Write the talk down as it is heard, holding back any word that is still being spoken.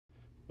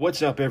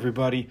What's up,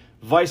 everybody?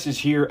 Vice is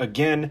here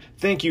again.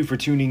 Thank you for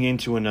tuning in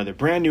to another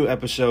brand new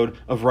episode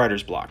of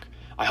Writer's Block.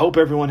 I hope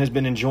everyone has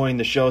been enjoying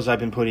the shows I've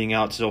been putting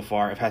out so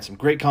far. I've had some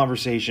great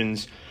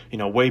conversations,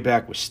 way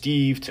back with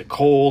Steve, to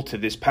Cole, to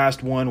this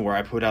past one where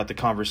I put out the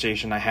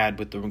conversation I had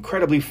with the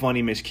incredibly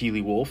funny Miss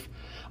Keely Wolf.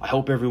 I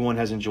hope everyone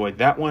has enjoyed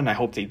that one. I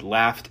hope they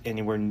laughed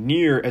anywhere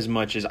near as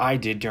much as I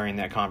did during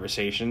that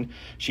conversation.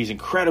 She's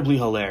incredibly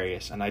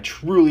hilarious, and I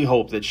truly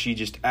hope that she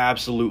just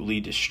absolutely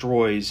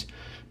destroys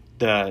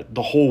the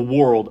whole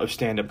world of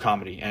stand-up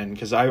comedy, and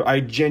because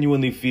I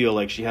genuinely feel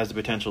like she has the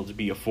potential to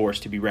be a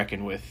force to be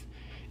reckoned with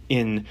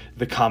in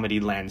the comedy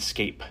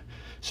landscape.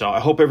 So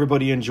I hope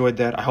everybody enjoyed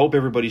that. I hope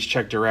everybody's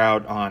checked her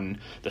out on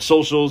the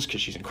socials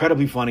because she's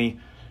incredibly funny.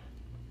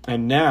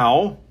 And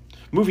now,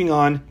 moving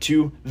on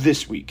to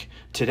this week.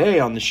 This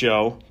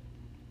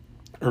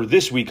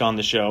week on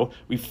the show,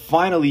 we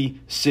finally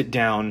sit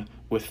down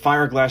with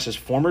Fireglass's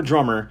former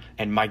drummer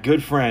and my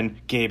good friend,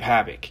 Gabe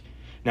Havoc.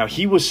 Now,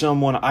 he was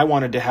someone I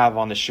wanted to have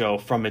on the show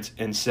from its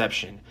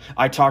inception.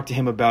 I talked to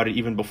him about it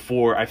even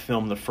before I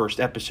filmed the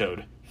first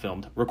episode.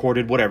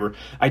 Recorded, whatever.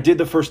 I did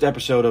the first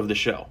episode of the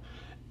show.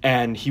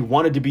 And he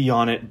wanted to be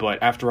on it,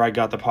 but after I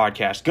got the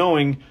podcast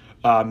going,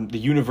 the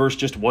universe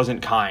just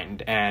wasn't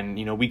kind.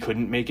 And, we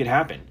couldn't make it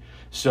happen.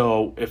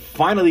 So it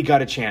finally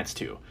got a chance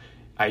to.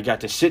 I got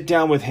to sit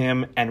down with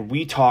him, and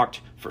we talked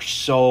for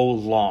so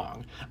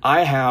long.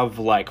 I have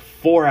like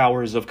 4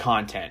 hours of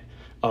content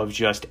of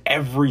just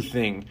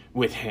everything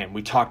with him.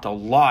 We talked a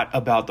lot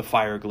about the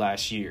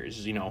Fireglass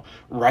years,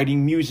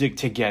 writing music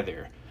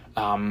together,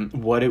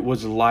 what it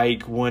was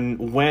like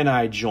when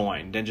I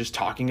joined, and just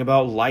talking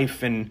about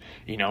life and,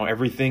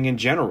 everything in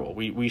general.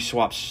 We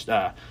swapped,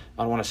 I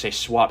don't want to say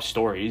swap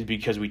stories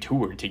because we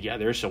toured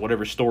together, so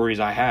whatever stories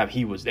I have,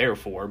 he was there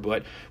for,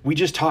 but we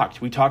just talked.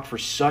 We talked for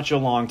such a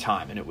long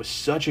time, and it was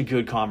such a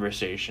good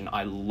conversation.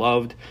 I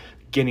loved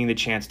getting the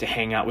chance to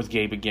hang out with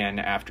Gabe again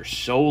after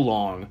so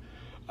long.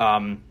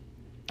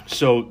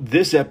 So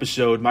this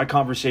episode, my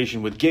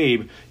conversation with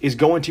Gabe, is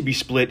going to be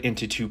split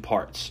into two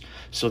parts.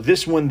 So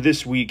this one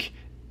this week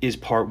is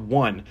part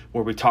one,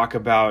 where we talk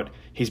about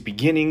his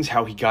beginnings,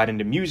 how he got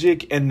into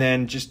music, and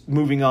then just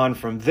moving on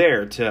from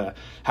there to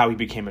how he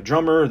became a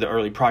drummer, the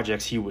early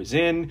projects he was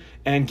in,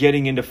 and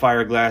getting into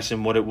Fireglass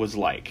and what it was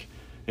like,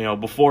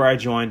 before I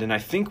joined. And I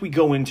think we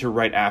go into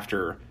right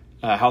after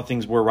how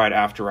things were right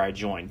after I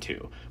joined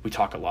too. We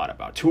talk a lot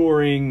about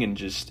touring and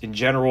just in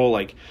general,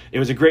 it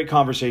was a great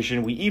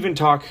conversation. We even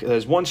talk,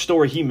 there's one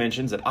story he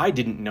mentions that I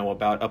didn't know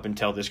about up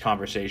until this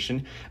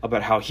conversation,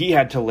 about how he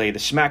had to lay the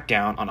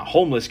smackdown on a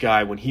homeless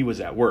guy when he was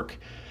at work.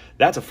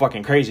 That's a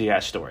fucking crazy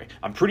ass story.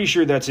 I'm pretty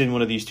sure that's in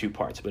one of these two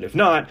parts, but if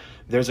not,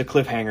 there's a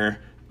cliffhanger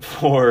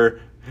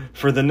for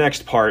the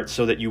next part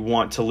so that you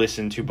want to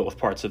listen to both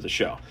parts of the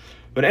show.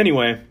 But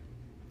anyway,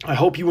 I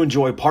hope you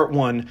enjoy part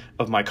one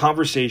of my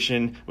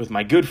conversation with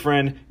my good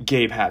friend,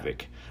 Gabe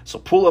Havoc. So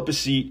pull up a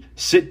seat,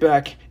 sit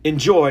back,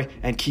 enjoy,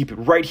 and keep it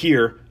right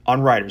here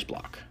on Writer's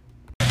Block.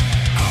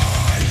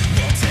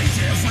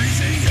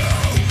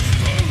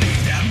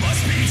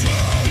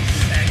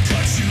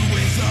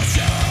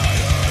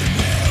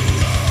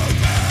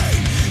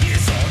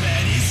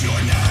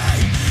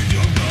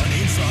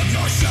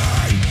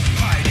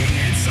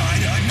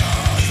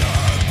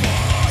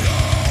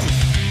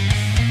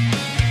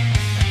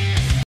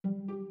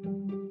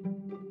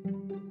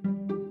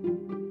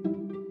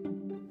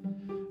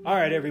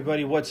 Alright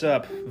everybody, what's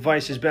up?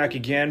 Vice is back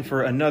again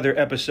for another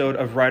episode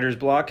of Writer's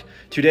Block.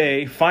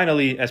 Today,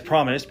 finally, as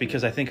promised,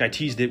 because I think I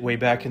teased it way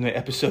back in the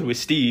episode with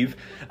Steve,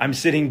 I'm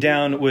sitting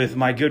down with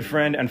my good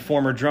friend and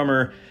former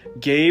drummer,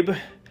 Gabe.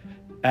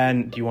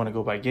 And do you want to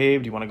go by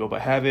Gabe? Do you want to go by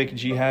Havoc?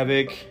 G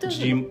Havoc?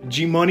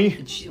 G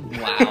Money?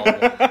 Wow.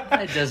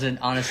 It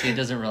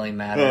doesn't really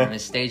matter. My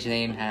stage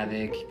name,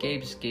 Havoc.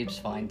 Gabe's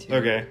fine too.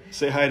 Okay.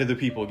 Say hi to the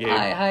people, Gabe.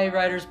 Hi,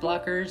 Writers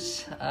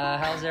Blockers.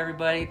 How's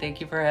everybody?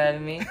 Thank you for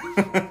having me.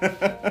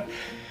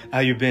 How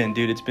you been,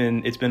 dude? It's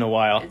been a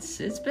while. It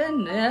has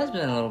been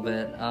a little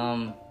bit.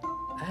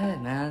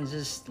 Man,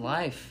 just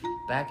life.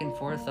 Back and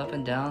forth, up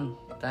and down,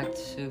 back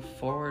to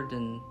forward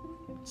and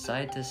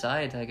side to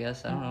side, I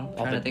guess. I don't know.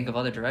 Trying to think of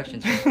other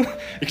directions. You can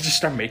just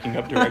start making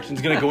up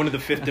directions. Gonna go into the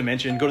fifth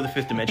dimension, go to the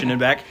fifth dimension and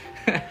back.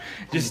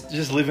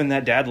 Just living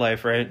that dad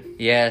life, right?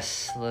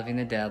 Yes, living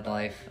the dad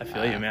life. I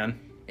feel you, man.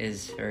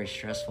 Is very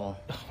stressful.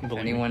 If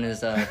anyone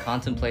is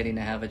contemplating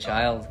to have a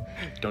child,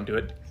 don't do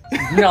it.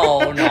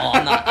 No, I'm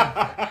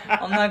not.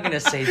 I'm not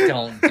gonna say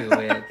don't do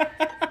it.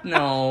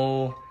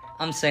 No,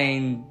 I'm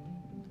saying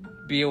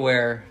be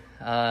aware.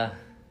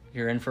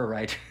 You're in for a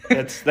ride.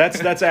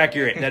 That's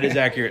accurate. That is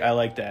accurate. I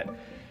like that.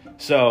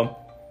 So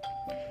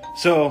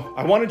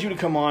I wanted you to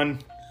come on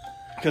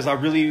because I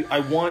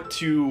want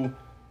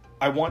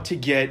to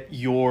get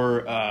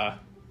your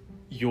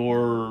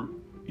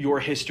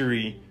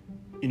history,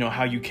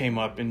 how you came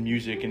up in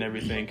music and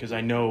everything, because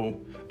I know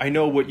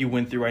what you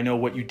went through. I know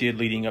what you did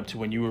leading up to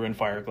when you were in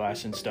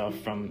Fireglass and stuff,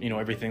 from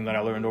everything that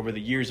I learned over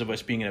the years of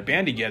us being in a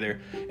band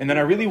together. And then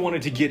I really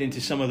wanted to get into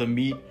some of the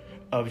meat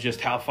of just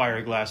how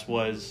Fireglass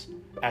was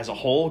as a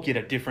whole get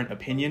a different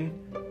opinion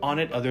on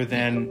it other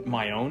than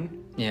my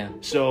own. Yeah.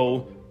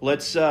 So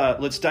let's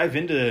dive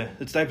into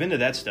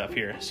that stuff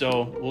here.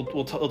 So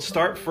let's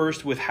start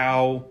first with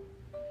how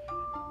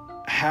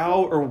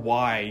or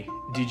why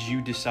did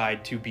you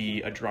decide to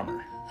be a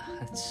drummer?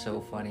 That's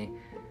so funny.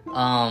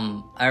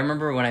 I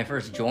remember when I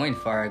first joined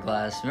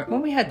Fireglass,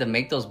 when we had to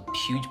make those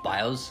huge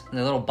bios,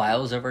 the little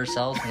bios of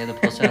ourselves, and we had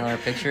to post it on our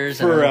pictures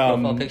and our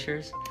profile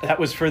pictures. That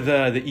was for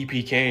the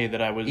EPK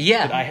that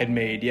I had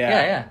made.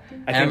 Yeah.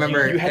 I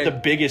remember you had the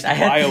biggest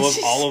bio of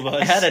all of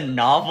us. I had a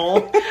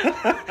novel.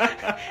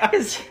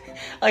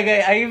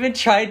 I even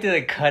tried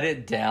to cut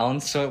it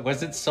down so it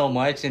wasn't so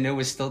much, and it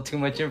was still too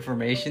much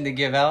information to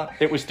give out.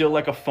 It was still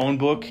like a phone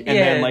book, and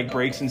then like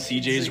Breaks and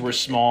CJ's were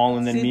small,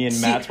 and then me and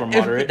Matt's were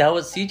moderate.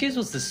 CJ's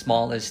was the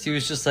smallest. He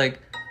was just like,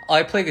 oh,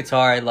 I play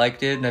guitar, I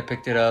liked it, and I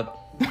picked it up.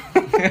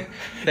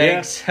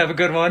 Thanks. Have a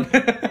good one.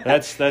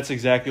 That's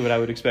exactly what I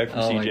would expect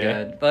from CJ. Oh my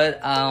god. But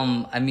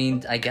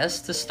I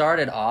guess to start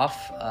it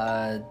off,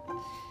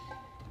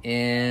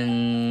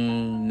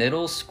 in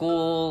middle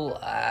school,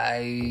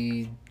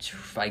 I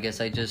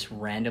guess I just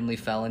randomly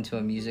fell into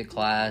a music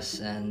class,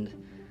 and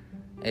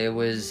it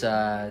was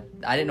I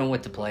didn't know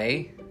what to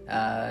play.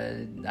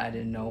 I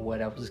didn't know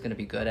what I was going to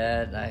be good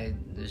at. I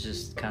was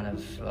just kind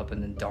of up in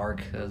the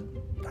dark.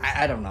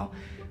 I don't know.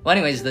 Well,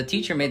 anyways, the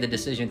teacher made the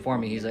decision for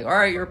me. He's like, all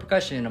right, you're a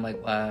percussion. And I'm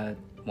like,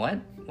 what?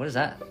 What is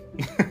that?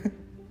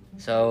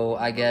 So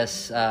I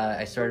guess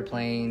I started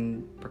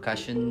playing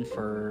percussion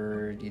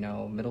for,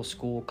 middle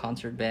school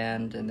concert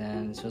band. And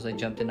then as soon as I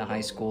jumped into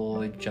high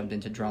school, I jumped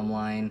into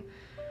drumline.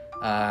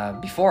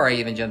 Before I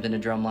even jumped into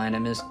drumline, I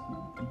missed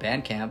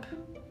band camp.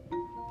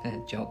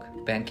 Joke.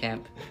 Band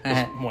camp.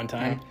 One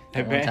time.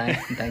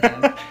 Band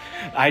camp.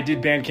 I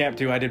did band camp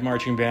too. I did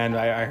marching band.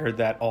 I heard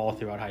that all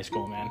throughout high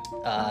school, man.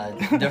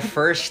 The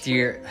first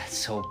year, that's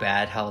so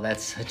bad how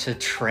that's such a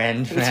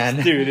trend,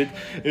 man. Dude,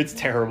 it's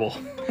terrible.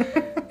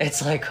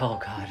 It's like, oh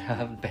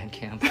god, band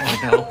camp. Oh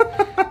no.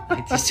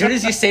 Like, as soon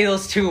as you say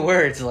those two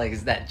words, like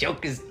that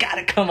joke has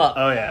gotta come up.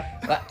 Oh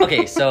yeah.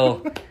 Okay,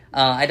 so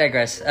I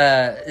digress.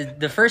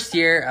 The first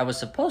year I was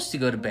supposed to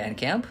go to band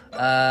camp,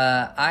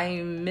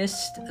 I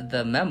missed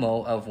the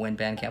memo of when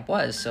band camp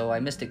was, so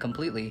I missed it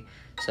completely.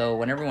 So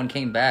when everyone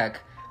came back,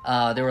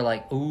 they were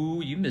like,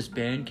 "Ooh, you missed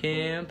band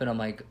camp," and I'm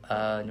like,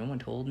 "No one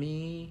told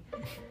me."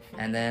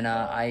 And then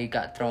I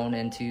got thrown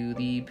into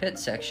the pit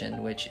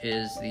section, which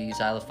is the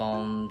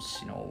xylophones,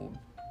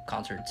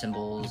 concert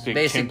cymbals, big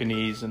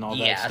timpanis and all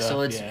that stuff.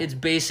 So it's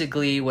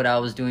basically what I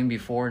was doing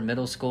before in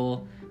middle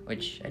school,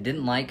 which I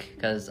didn't like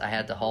because I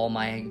had to haul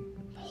my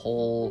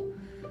whole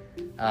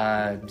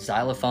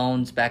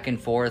xylophones back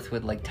and forth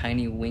with like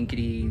tiny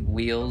winkety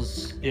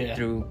wheels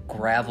through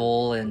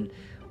gravel and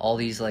all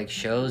these like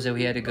shows that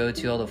we had to go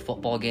to, all the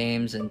football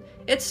games, and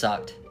it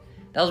sucked.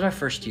 That was my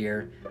first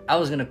year. I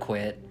was gonna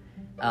quit.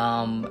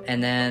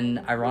 And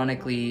then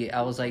ironically,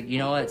 I was like, you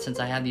know what, since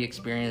I had the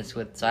experience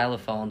with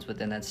xylophones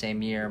within that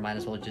same year, might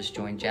as well just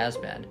join jazz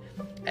band.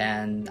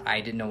 And I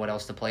didn't know what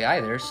else to play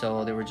either,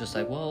 so they were just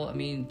like, well, I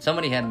mean,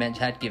 somebody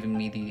had given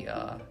me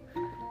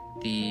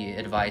the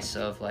advice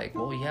of like,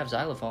 well, you have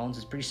xylophones,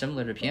 it's pretty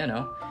similar to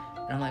piano.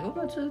 And I'm like, oh,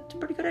 it's a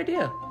pretty good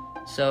idea.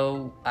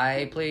 So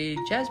I played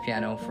jazz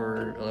piano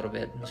for a little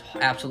bit. It was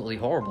absolutely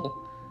horrible.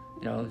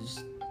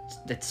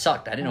 It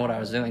sucked. I didn't know what I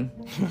was doing.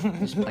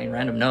 Just playing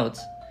random notes.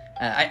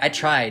 I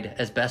tried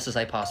as best as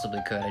I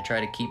possibly could. I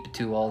tried to keep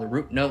to all the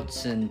root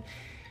notes, and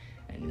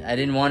I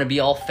didn't want to be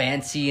all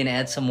fancy and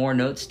add some more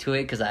notes to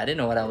it because I didn't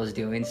know what I was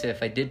doing. So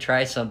if I did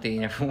try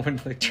something, everyone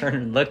would turn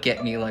and look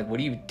at me like, what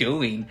are you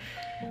doing?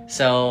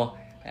 So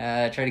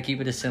I tried to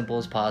keep it as simple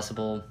as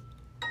possible.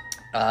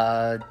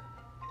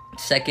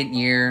 Second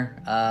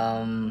year,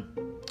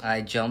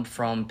 I jumped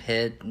from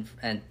pit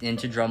and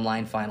into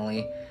drumline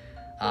finally.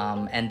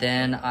 And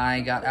then I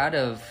got out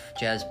of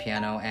jazz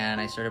piano and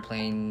I started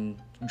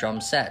playing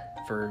drum set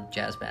for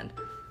jazz band.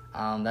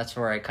 That's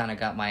where I kind of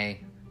got my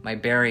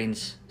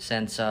bearings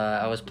since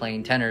I was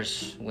playing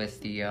tenors with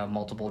the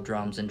multiple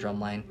drums and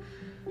drumline.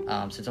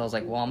 Since I was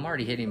like, well, I'm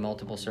already hitting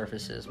multiple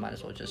surfaces, might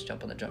as well just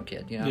jump on the drum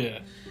kit, Yeah.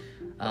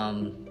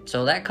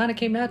 So that kind of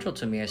came natural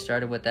to me. I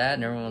started with that,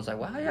 and everyone was like,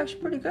 wow, you're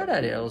actually pretty good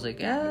at it. I was like,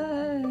 yeah,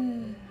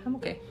 I'm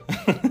okay.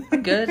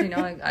 I'm good,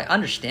 I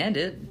understand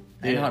it.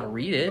 I know how to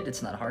read it.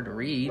 It's not hard to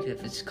read.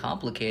 If it's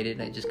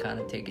complicated, I just kind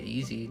of take it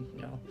easy,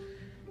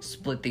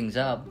 split things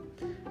up.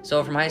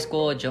 So from high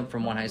school, I jumped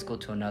from one high school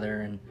to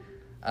another and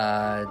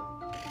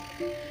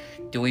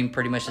doing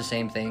pretty much the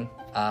same thing.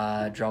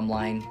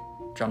 Drumline,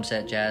 drum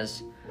set,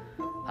 jazz.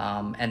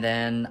 And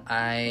then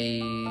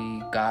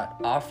I got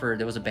offered,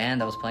 there was a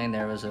band that was playing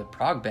there. It was a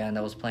prog band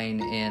that was playing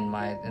in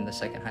the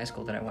second high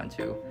school that I went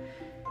to.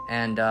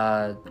 And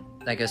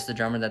I guess the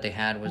drummer that they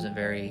had wasn't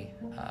very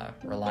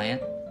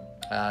reliant.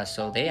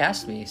 So they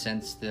asked me,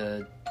 since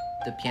the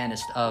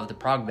pianist of the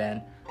prog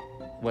band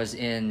was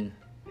in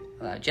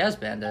jazz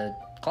band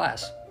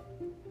class,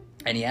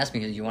 and he asked me,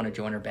 do you want to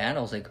join our band?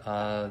 I was like,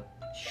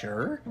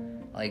 sure.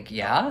 Like,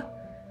 yeah.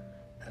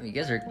 I mean, you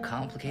guys are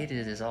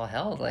complicated as all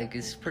hell. Like,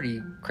 it's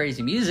pretty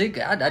crazy music.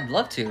 I'd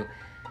love to.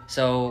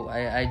 So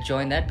I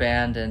joined that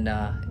band, and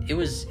it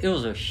was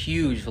a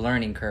huge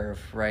learning curve,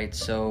 right?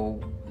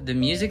 So the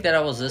music that I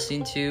was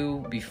listening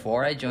to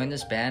before I joined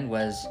this band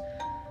was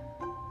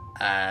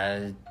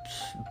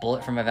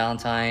Bullet for My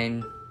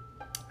Valentine.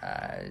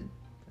 I'm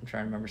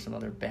trying to remember some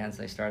other bands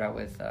they start out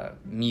with.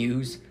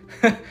 Muse,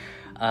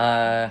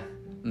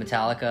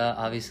 Metallica,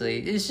 obviously.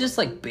 It's just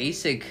like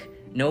basic.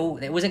 No,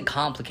 it wasn't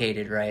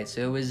complicated, right?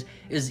 So it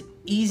was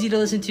easy to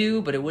listen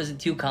to, but it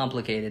wasn't too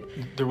complicated.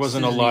 There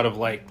wasn't a lot of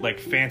like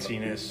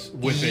fanciness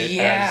with it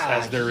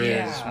as there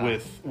is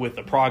with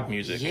the prog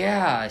music.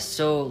 Yeah,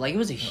 so like it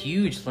was a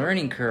huge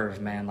learning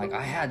curve, man. Like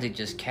I had to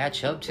just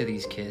catch up to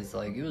these kids.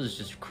 Like it was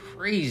just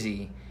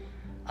crazy.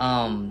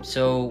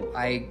 So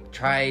I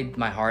tried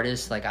my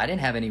hardest. Like I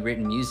didn't have any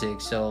written music,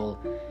 so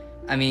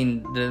I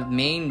mean, the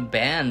main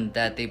band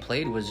that they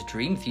played was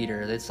Dream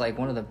Theater. That's like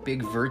one of the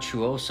big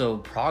virtuoso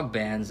prog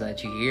bands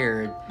that you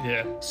hear.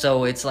 Yeah.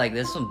 So it's like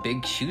there's some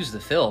big shoes to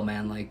fill,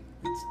 man. Like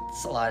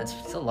it's a lot.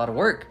 It's a lot of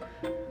work.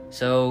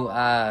 So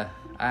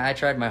I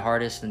tried my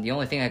hardest, and the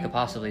only thing I could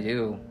possibly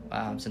do,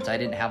 since I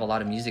didn't have a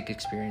lot of music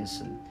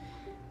experience,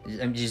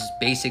 and just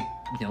basic,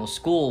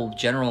 school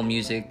general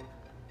music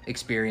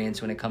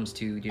experience when it comes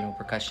to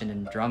percussion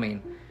and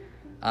drumming.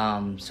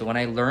 So when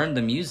I learned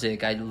the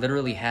music, I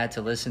literally had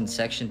to listen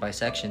section by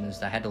section.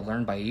 I had to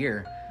learn by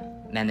ear,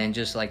 and then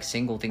just like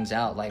single things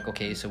out. Like,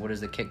 okay, so what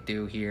does the kick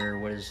do here?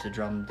 What does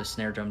the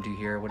snare drum do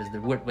here?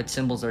 What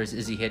cymbals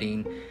is he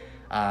hitting?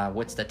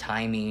 What's the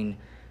timing?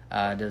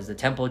 Does the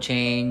tempo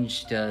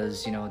change?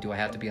 Do I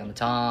have to be on the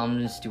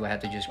toms? Do I have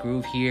to just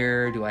groove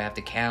here? Do I have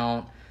to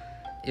count?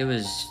 It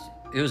was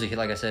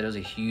like I said, it was a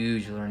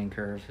huge learning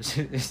curve.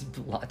 It was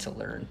a lot to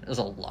learn. It was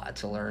a lot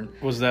to learn.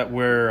 Was that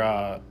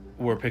where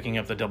picking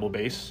up the double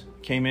bass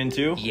came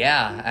into?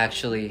 Yeah,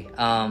 actually,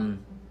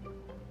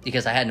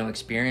 because I had no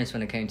experience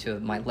when it came to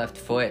my left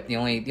foot. The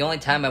only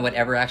time I would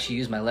ever actually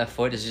use my left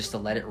foot is just to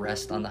let it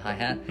rest on the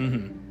hi-hat.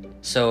 Mm-hmm.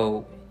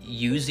 So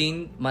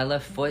using my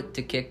left foot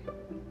to kick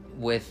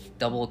with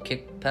double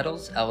kick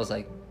pedals, I was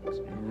like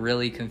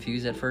really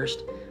confused at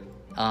first.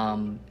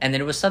 And then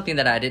it was something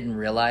that I didn't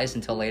realize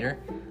until later.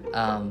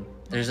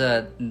 There's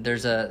a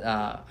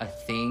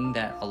thing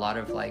that a lot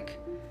of like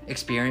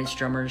experienced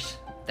drummers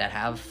that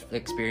have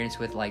experience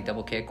with like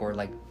double kick or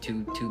like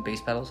two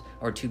bass pedals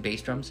or two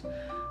bass drums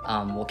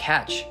will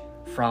catch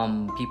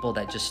from people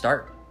that just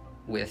start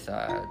with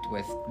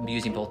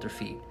using both their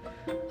feet.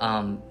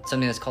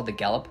 Something that's called the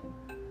gallop.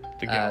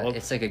 The gallop.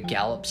 It's like a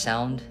gallop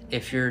sound.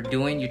 If you're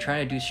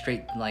trying to do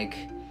straight like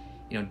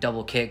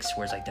double kicks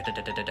where it's like da da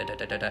da da da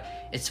da da da.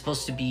 It's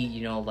supposed to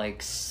be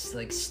like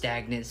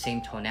stagnant,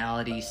 same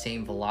tonality,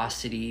 same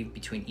velocity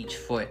between each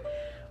foot.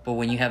 But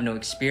when you have no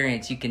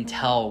experience, you can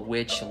tell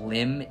which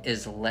limb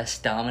is less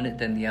dominant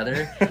than the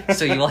other.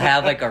 So you'll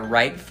have like a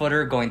right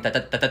footer going da da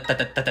da da da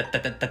da da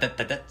da da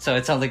da da. So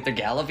it sounds like they're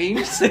galloping.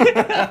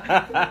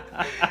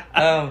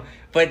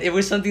 But it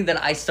was something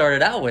that I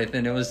started out with,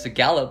 and it was the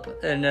gallop,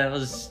 and I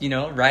was,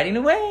 riding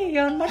away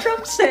on my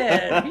drum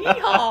set.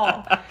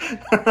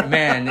 Yeehaw!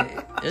 Man,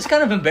 it's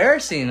kind of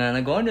embarrassing, and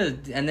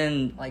and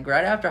then like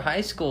right after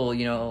high school, I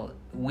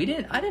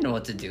didn't know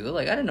what to do.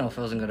 Like I didn't know if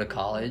I was gonna go to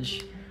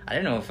college. I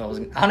didn't know if I was,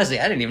 honestly,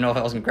 I didn't even know if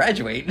I was gonna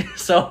graduate.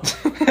 So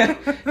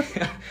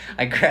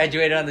I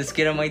graduated on the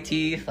skin of my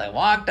teeth. I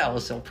walked. I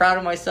was so proud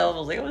of myself. I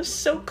was like, I was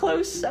so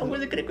close. I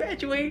wasn't gonna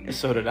graduate.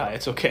 So did I.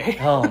 It's okay.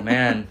 Oh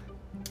man.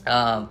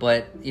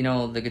 But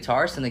the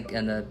guitarist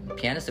and the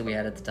pianist that we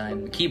had at the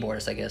time, the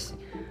keyboardist, I guess,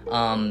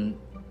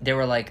 they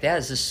were like,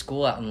 "There's this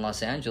school out in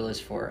Los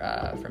Angeles for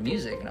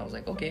music," and I was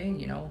like, "Okay,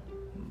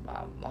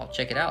 I'll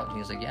check it out." And he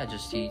was like, "Yeah,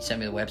 he sent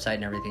me the website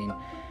and everything."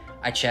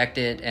 I checked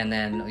it, and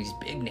then these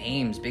big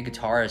names, big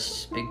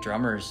guitarists, big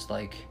drummers,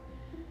 like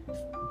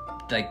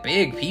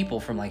big people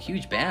from like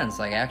huge bands,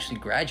 like actually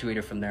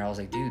graduated from there. I was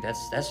like, dude,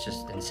 that's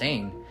just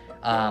insane.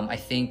 I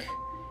think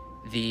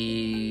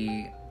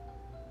the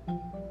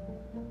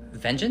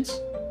Vengeance?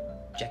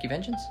 Jackie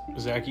Vengeance?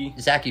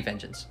 Zachy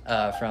Vengeance,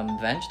 from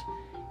Avenged.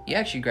 He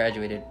actually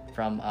graduated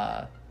from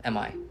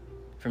MI,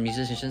 from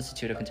Musicians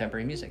Institute of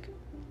Contemporary Music.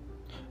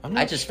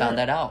 I just found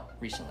that out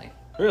recently.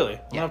 Really?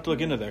 I'm gonna have to look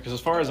into that, because as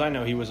far as I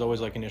know, he was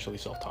always like initially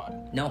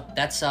self-taught. No,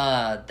 that's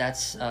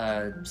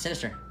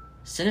Sinister.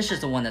 Sinister's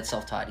the one that's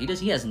self-taught. He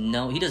doesn't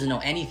know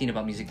anything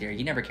about music theory.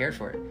 He never cared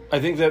for it. I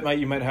think that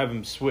you might have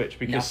him switch,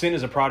 because Sin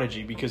is a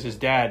prodigy, because his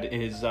dad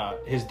is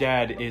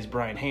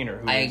Brian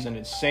Hayner, who is an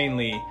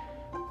insanely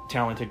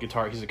talented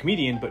guitarist. He's a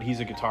comedian, but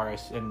he's a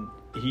guitarist, and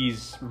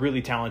he's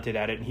really talented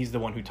at it, and he's the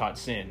one who taught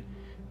Sin.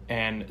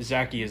 And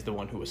Zachy is the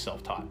one who was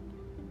self-taught,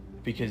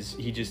 because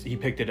he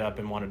picked it up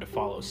and wanted to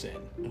follow Sin.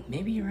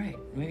 Maybe you're right.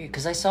 Maybe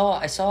because I saw.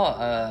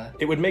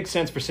 It would make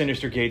sense for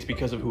Sinister Gates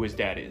because of who his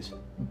dad is.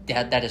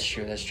 That is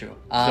true. That's true.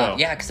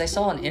 Yeah, because I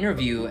saw an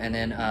interview, and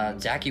then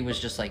Zachy was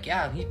just like,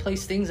 yeah, he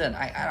plays things that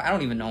I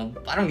don't even know.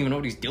 I don't even know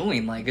what he's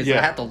doing. Like, I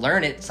have to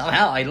learn it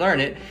somehow. I learn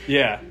it.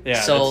 Yeah.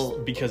 So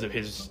that's because of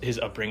his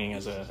upbringing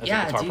as a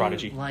guitar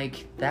prodigy.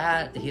 Like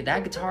that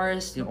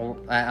guitarist.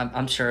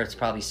 I'm sure it's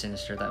probably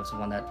Sinister. That was the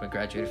one that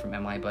graduated from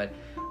MI, but.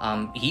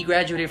 He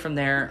graduated from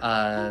there.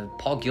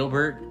 Paul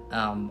Gilbert,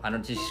 I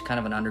don't, he's kind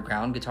of an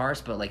underground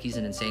guitarist, but like he's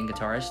an insane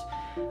guitarist.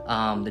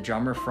 The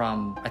drummer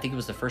from, I think it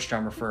was the first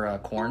drummer for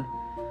Korn.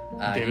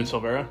 David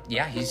Silvera?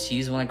 Yeah, he's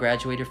the one that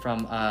graduated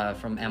from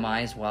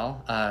MI as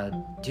well.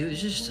 Dude,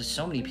 there's just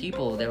so many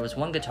people. There was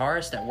one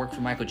guitarist that worked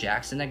for Michael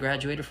Jackson that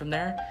graduated from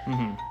there.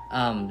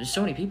 There's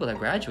so many people that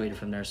graduated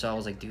from there. So I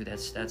was like, dude,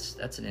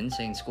 that's an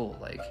insane school.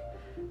 Like,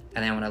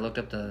 and then when I looked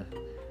up the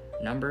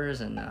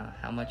numbers and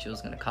how much it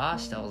was gonna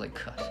cost, I was like,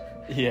 gosh,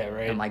 yeah,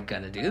 right. am I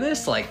gonna do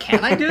this? Like,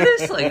 can I do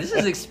this? Like, this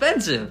is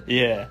expensive.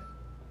 Yeah.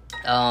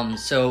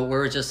 So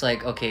we're just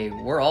like, okay,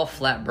 we're all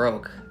flat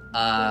broke.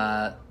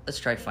 Let's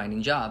try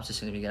finding jobs as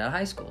soon as we get out of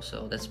high school.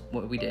 So that's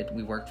what we did.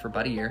 We worked for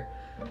about a year.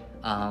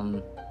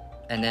 And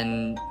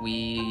then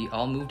we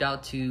all moved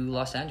out to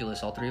Los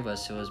Angeles, all three of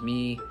us. So it was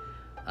me,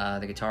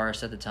 the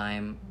guitarist at the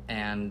time,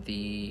 and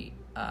the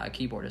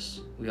keyboardist.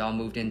 We all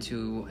moved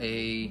into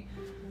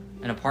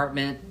an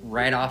apartment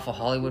right off of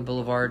Hollywood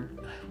Boulevard.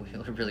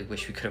 We really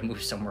wish we could have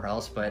moved somewhere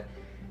else, but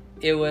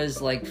it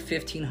was like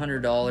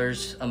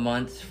 $1,500 a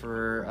month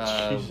for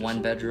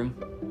one bedroom.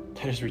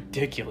 That is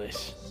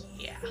ridiculous.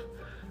 Yeah.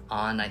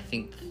 On, I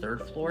think, the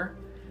third floor.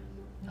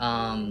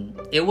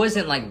 It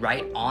wasn't like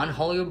right on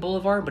Hollywood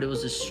Boulevard, but it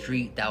was a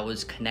street that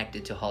was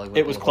connected to Hollywood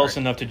It was Boulevard. Close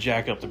enough to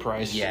jack up the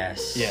price.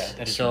 Yes. Yeah,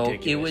 that is so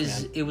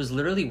ridiculous, it was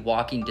literally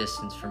walking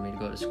distance for me to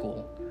go to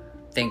school,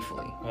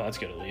 thankfully. Well, that's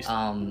good at least.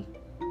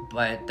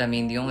 But I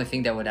mean, the only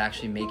thing that would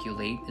actually make you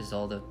late is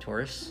all the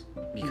tourists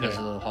because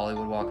of the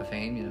Hollywood Walk of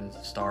Fame. You know,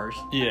 the stars.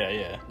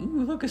 Yeah.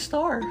 Ooh, look, a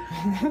star!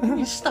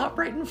 You stop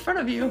right in front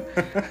of you.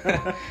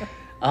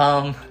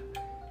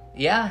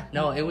 Yeah,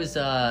 no, it was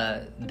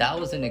that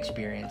was an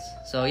experience.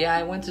 So yeah,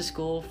 I went to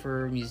school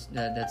for music.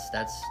 That's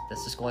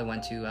the school I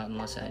went to out in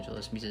Los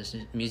Angeles,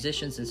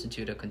 Musicians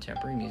Institute of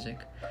Contemporary Music.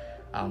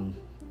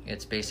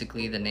 It's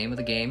basically the name of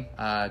the game,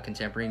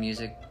 contemporary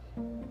music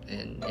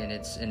in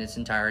its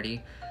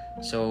entirety.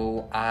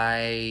 So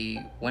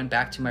I went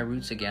back to my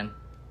roots again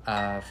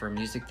for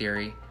music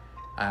theory.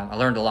 I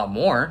learned a lot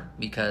more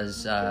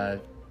because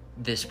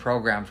this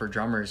program for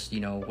drummers, you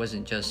know,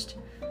 wasn't just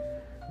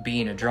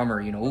being a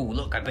drummer, you know, ooh,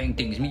 look, I bang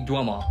things, me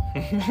drummer.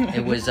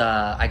 It was,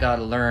 I got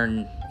to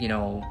learn, you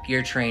know,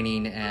 ear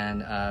training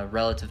and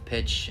relative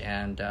pitch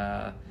and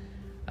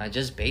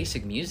just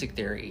basic music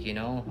theory, you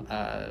know,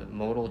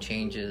 modal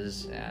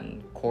changes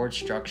and chord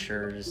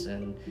structures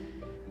and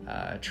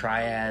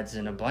triads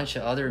and a bunch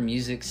of other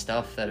music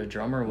stuff that a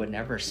drummer would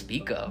never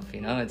speak of.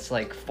 You know, it's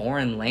like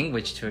foreign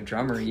language to a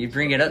drummer. You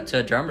bring it up to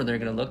a drummer, they're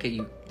gonna look at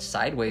you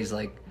sideways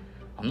like,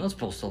 I'm not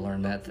supposed to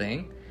learn that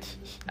thing.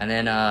 And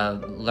then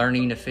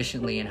learning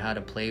efficiently and how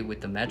to play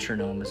with the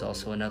metronome is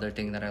also another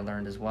thing that I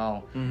learned as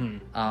well.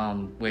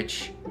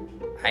 Which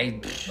I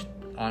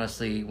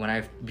honestly,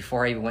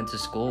 before I even went to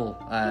school,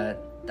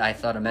 I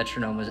thought a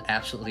metronome was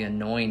absolutely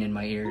annoying in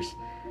my ears.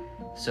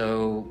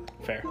 So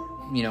Fair.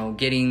 You know,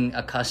 getting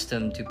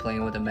accustomed to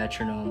playing with a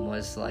metronome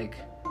was like,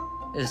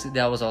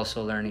 that was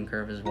also a learning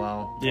curve as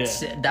well. Yeah.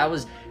 That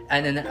was,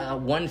 and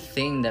then one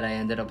thing that I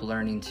ended up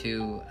learning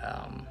too,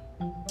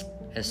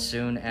 as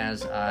soon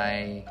as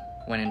I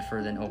went in for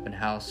an open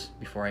house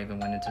before I even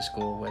went into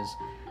school, was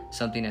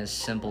something as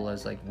simple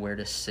as like where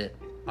to sit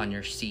on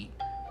your seat.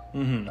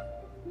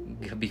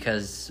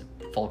 Because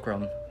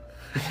fulcrum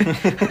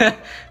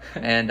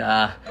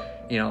and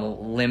you know,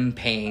 limb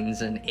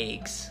pains and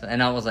aches,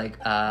 and I was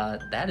like,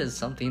 that is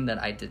something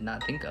that I did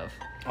not think of.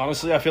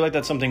 Honestly, I feel like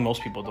that's something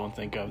most people don't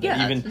think of.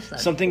 Yeah, even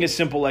something as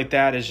simple like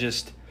that is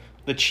just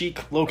the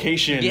cheek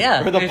location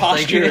or the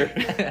posture,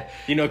 like,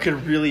 you know,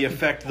 could really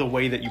affect the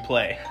way that you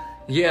play.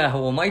 Yeah,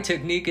 well, my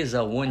technique is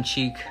a one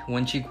cheek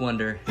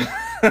wonder.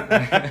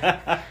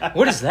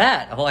 What is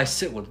that? Oh, I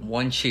sit with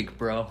one cheek,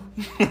 bro.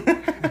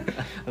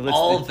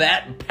 All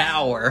that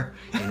power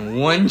in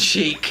one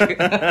cheek.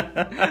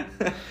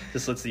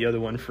 Just lets the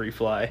other one free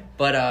fly.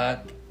 But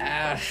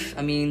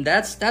I mean,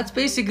 that's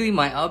basically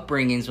my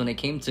upbringings when it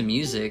came to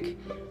music.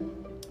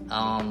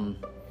 And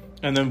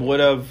then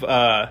what of,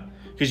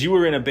 because you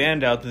were in a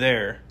band out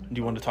there. Do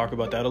you want to talk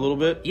about that a little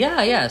bit?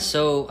 Yeah.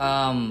 So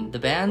the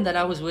band that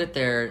I was with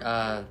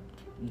there,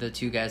 the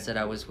two guys that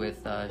I was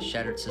with,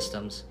 Shattered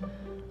Systems,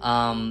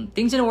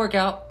 things didn't work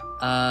out,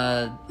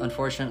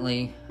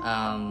 unfortunately.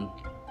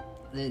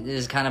 It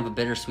is kind of a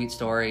bittersweet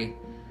story.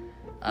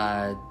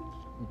 I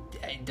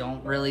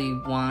don't really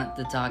want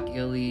to talk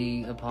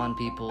illy upon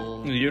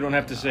people. You don't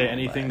have to say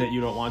anything that you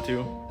don't want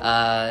to.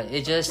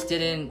 It just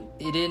didn't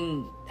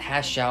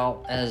hash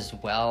out as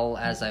well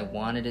as I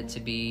wanted it to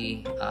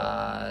be.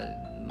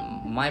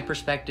 My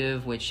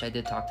perspective, which I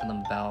did talk to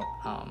them about,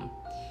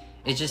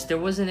 it's just there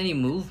wasn't any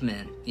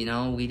movement. You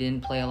know, we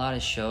didn't play a lot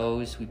of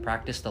shows. We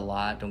practiced a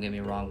lot, don't get me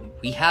wrong.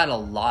 We had a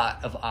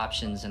lot of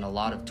options and a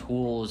lot of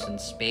tools and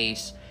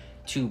space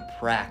to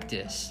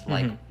practice,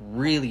 like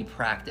really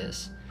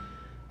practice.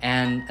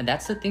 And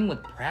that's the thing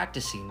with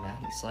practicing, man.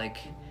 It's like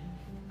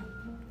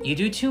you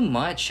do too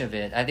much of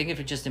it. I think if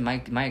it's just in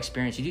my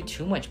experience, you do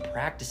too much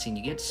practicing,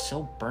 you get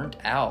so burnt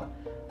out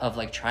of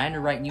like trying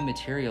to write new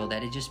material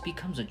that it just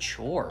becomes a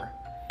chore.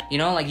 You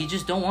know, like, you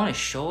just don't want to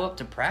show up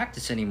to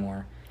practice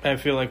anymore. I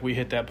feel like we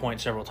hit that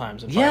point several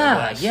times in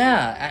Yeah, Fireglass.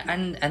 yeah.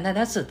 And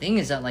that's the thing,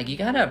 is that, like, you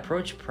got to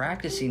approach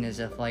practicing as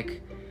if, like,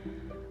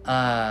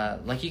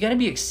 you got to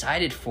be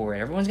excited for it.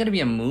 Everyone's got to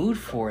be in a mood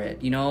for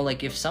it. You know,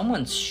 like, if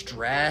someone's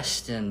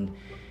stressed and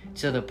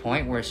to the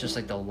point where it's just,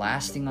 like, the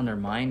last thing on their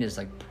mind is,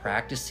 like,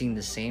 practicing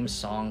the same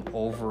song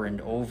over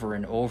and over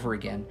and over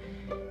again,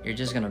 you're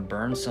just going to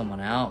burn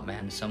someone out,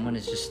 man. Someone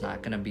is just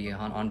not going to be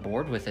on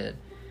board with it.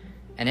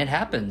 And it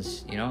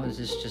happens, you know, it's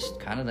just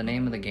kind of the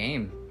name of the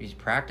game. You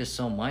practice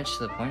so much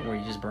to the point where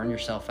you just burn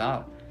yourself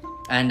out.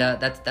 And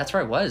that's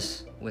where I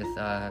was with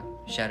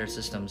Shattered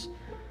Systems.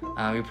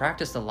 We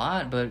practiced a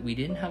lot, but we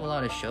didn't have a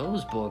lot of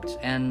shows booked.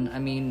 And, I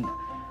mean,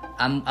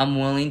 I'm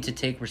willing to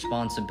take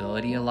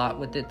responsibility a lot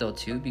with it, though,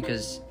 too,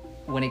 because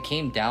when it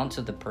came down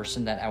to the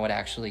person that I would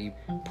actually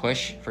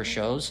push for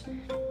shows,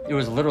 it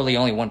was literally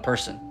only one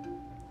person.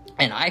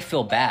 And I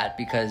feel bad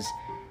because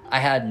I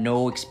had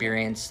no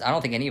experience. I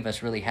don't think any of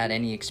us really had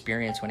any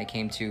experience when it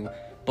came to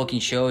booking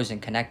shows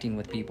and connecting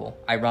with people.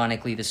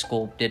 Ironically, the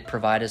school did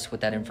provide us with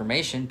that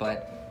information,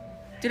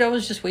 but dude, I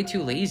was just way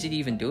too lazy to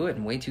even do it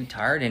and way too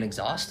tired and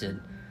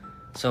exhausted.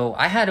 So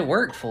I had to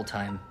work full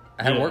time.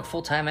 I had to work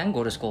full time and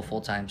go to school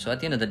full time. So at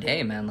the end of the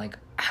day, man, like,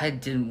 I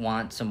didn't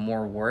want some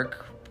more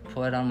work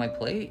put on my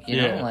plate.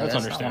 You know, like,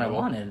 that's not what I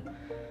wanted.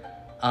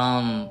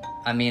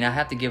 I mean, I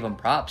have to give him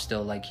props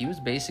still. Like, he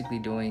was basically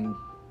doing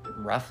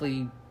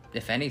roughly,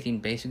 if anything,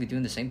 basically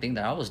doing the same thing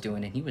that I was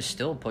doing, and he was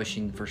still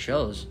pushing for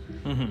shows.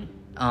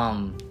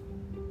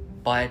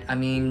 But I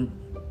mean,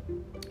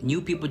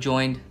 new people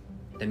joined.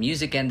 The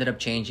music ended up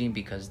changing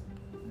because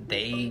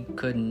they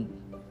couldn't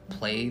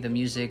play the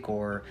music,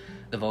 or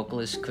the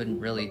vocalist couldn't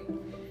really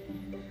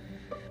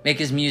make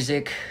his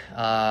music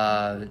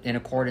in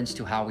accordance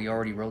to how we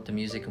already wrote the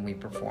music and we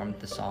performed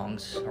the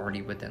songs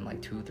already within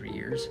like 2-3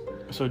 years.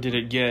 So did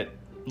it get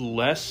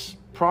less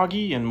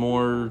proggy and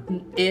more?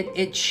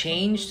 It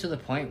changed to the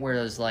point where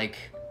it was like,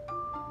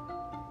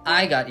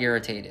 I got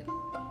irritated,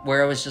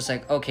 where it was just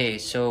like, okay,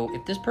 so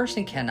if this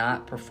person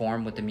cannot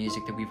perform with the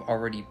music that we've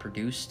already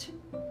produced,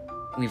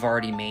 we've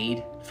already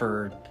made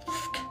for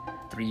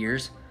 3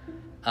 years,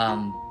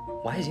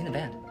 why is he in the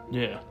band?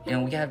 Yeah. You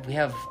know, we have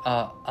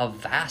a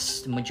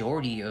vast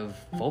majority of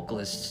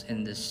vocalists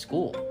in this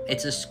school.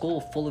 It's a school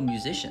full of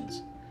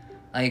musicians.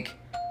 Like,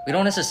 we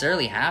don't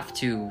necessarily have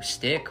to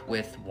stick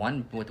with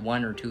one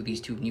or two of these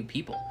two new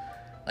people.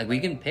 Like, we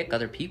can pick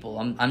other people.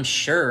 I'm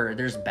sure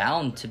there's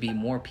bound to be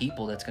more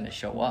people that's going to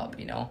show up,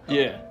 you know?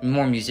 Yeah.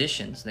 More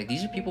musicians. Like,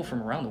 these are people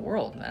from around the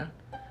world, man.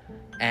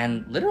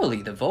 And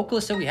literally, the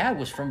vocalist that we had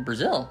was from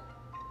Brazil.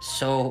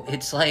 So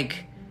it's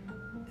like,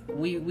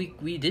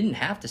 we didn't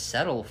have to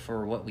settle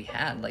for what we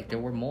had. Like, there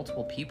were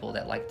multiple people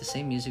that liked the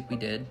same music we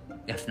did,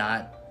 if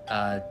not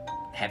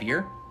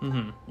heavier.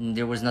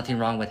 There was nothing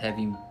wrong with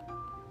heavy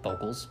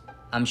vocals.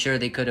 I'm sure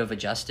they could have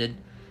adjusted.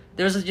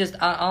 There was just,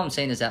 all I'm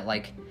saying is that,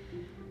 like,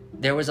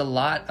 there was a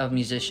lot of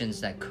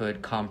musicians that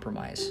could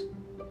compromise.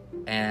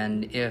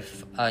 And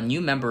if a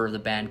new member of the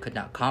band could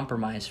not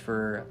compromise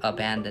for a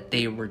band that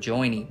they were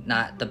joining,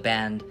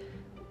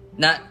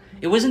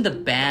 it wasn't the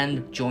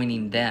band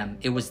joining them,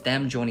 it was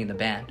them joining the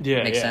band.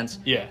 Yeah. Makes sense?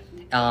 Yeah.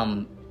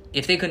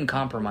 If they couldn't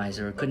compromise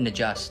or couldn't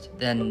adjust,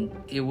 then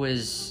it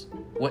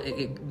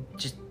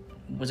just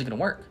wasn't going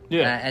to work.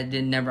 Yeah. I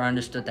never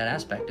understood that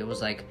aspect. It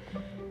was like,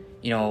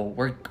 you know,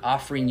 we're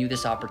offering you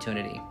this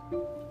opportunity.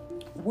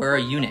 We're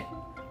a unit.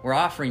 We're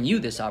offering you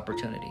this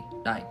opportunity.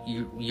 Not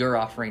you're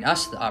offering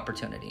us the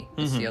opportunity.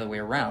 It's the other way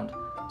around.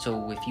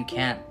 So if you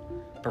can't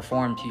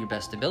perform to your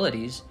best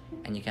abilities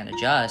and you can't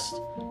adjust,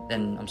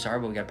 then I'm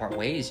sorry, but we got to part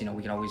ways. You know,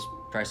 we can always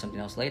try something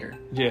else later.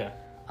 Yeah.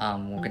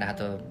 We're going to have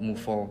to move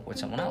forward with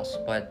someone else.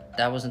 But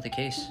that wasn't the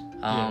case.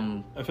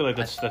 I feel like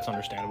that's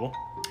understandable.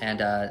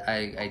 And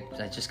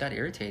I just got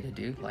irritated,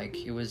 dude. Like,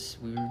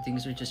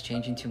 things were just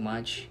changing too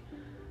much.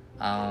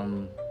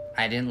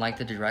 I didn't like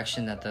the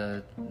direction that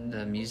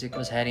the music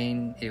was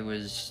heading. It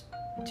was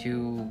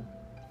too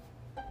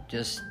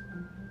just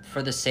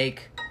for the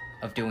sake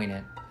of doing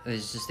it. It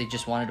was just, they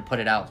just wanted to put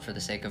it out for the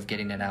sake of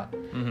getting it out.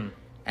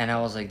 And I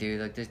was like,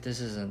 dude, like,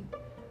 this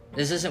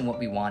isn't what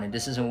we wanted.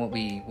 This isn't what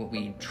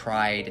we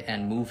tried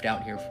and moved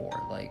out here for.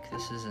 Like,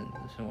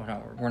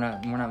 we're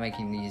not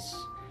making these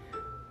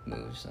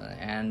moves.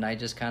 And I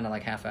just kind of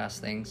like half-assed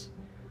things.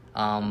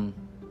 On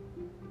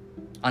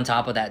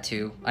top of that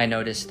too, I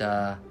noticed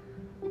a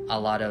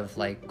lot of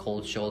like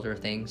cold shoulder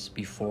things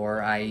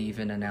before I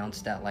even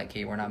announced that, like,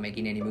 hey, we're not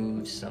making any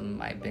moves.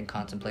 I've been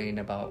contemplating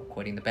about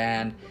quitting the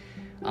band.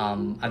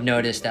 I've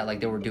noticed that, like,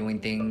 they were doing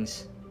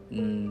things,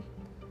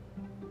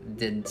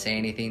 didn't say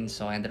anything,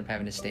 so I ended up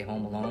having to stay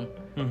home alone.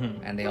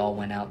 And they all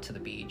went out to the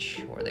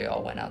beach, or they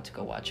all went out to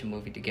go watch a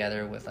movie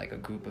together with like a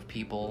group of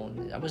people.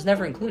 I was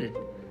never included.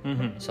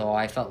 So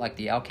I felt like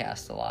the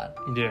outcast a lot.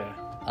 Yeah.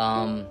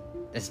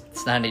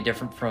 It's not any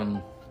different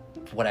from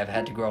what I've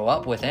had to grow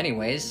up with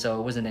anyways, so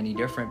it wasn't any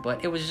different,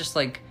 but it was just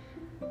like,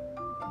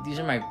 these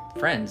are my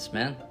friends,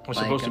 man. We're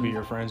supposed to be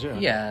your friends, yeah.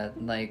 Yeah,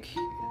 like,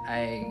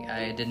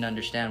 I didn't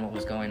understand what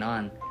was going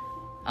on.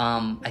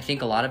 I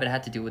think a lot of it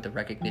had to do with the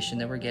recognition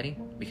they were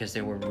getting because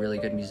they were really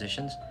good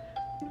musicians.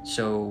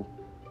 So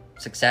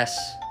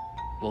success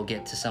will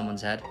get to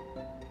someone's head,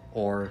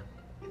 or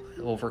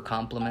over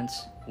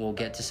compliments will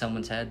get to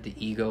someone's head. The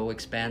ego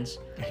expands.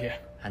 Yeah.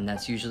 And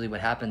that's usually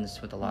what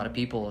happens with a lot of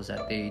people, is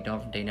that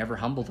they never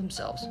humble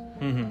themselves,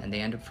 and they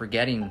end up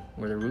forgetting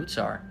where their roots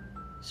are.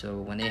 So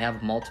when they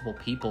have multiple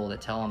people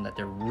that tell them that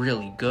they're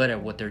really good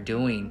at what they're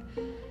doing,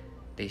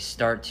 they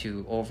start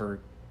to over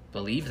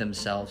believe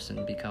themselves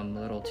and become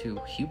a little too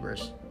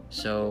hubris.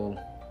 So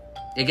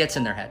it gets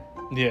in their head.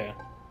 Yeah.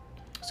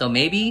 So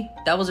maybe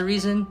that was a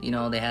reason.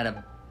 They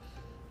had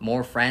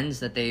more friends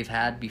that they've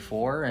had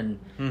before, and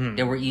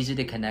they were easy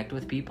to connect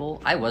with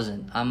people. I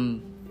wasn't.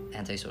 I'm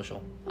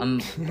antisocial.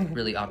 I'm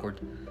really awkward,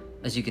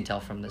 as you can tell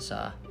from this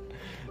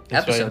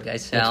episode,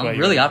 guys. I'm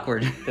really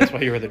awkward. That's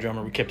why you were the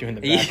drummer. We kept you in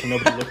the back and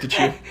nobody looked at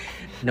you.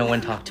 No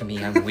one talked to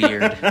me. I'm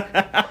weird.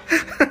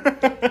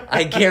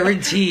 I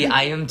guarantee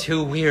I am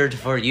too weird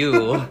for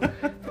you.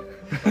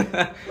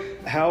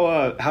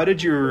 How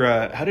did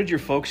your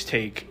folks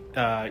take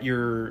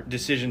your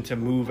decision to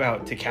move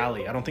out to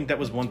Cali? I don't think that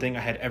was one thing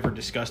I had ever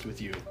discussed with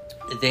you.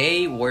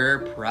 They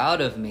were proud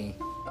of me.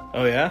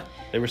 Oh yeah?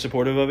 They were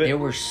supportive of it? They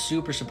were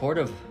super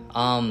supportive.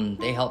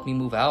 They helped me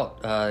move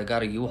out.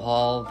 Got a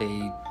U-Haul.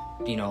 They,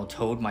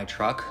 towed my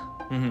truck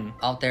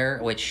out there,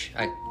 which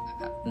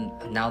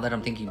now that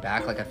I'm thinking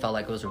back, I felt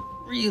like it was a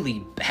really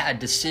bad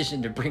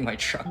decision to bring my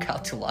truck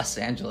out to Los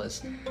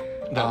Angeles.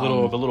 The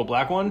little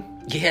black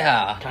one?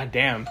 Yeah. God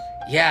damn.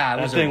 Yeah.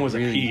 That thing was a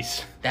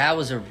piece. That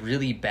was a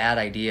really bad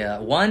idea.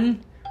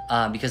 One,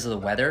 because of the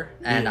weather,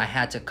 and I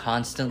had to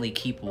constantly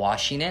keep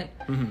washing it.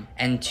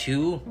 And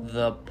two,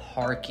 the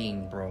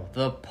parking, bro.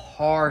 The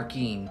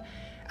parking.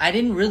 I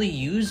didn't really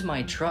use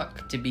my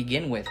truck to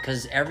begin with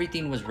because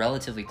everything was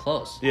relatively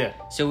close. Yeah.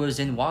 So it was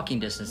in walking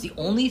distance. The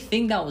only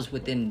thing that was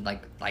within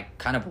like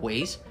kind of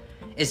ways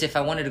is if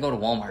I wanted to go to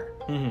Walmart.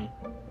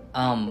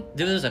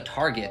 There was a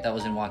Target that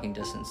was in walking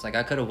distance.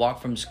 I could have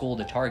walked from school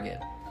to Target.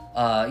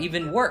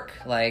 Even work,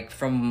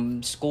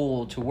 from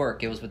school to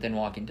work, it was within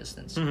walking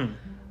distance.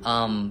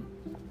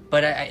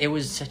 But it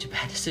was such a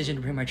bad decision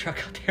to bring my truck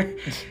out there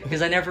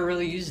because I never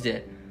really used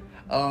it.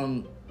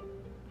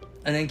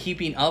 And then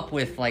keeping up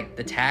with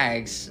the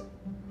tags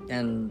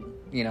and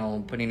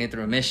putting it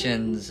through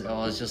emissions, I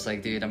was just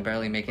dude, I'm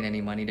barely making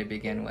any money to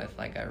begin with.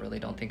 I really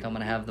don't think I'm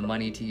gonna have the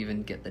money to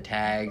even get the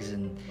tags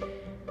and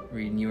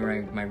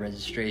renew my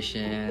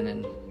registration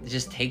and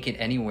just take it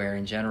anywhere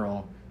in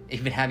general.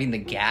 Even having the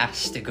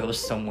gas to go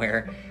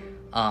somewhere,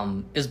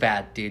 it was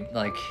bad, dude.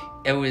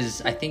 It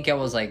was, I think I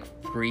was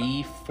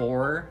 3,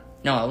 4.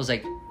 No, I was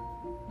I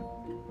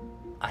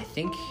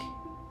think.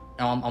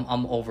 No,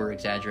 I'm over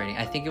exaggerating.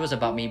 I think it was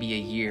about maybe a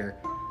year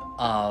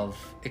of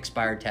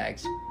expired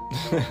tags.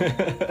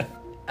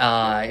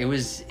 It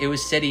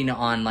was sitting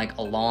on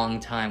a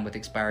long time with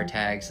expired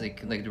tags.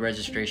 The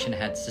registration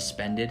had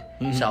suspended,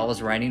 so I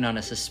was riding on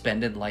a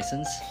suspended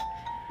license.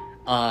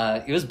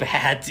 It was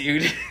bad,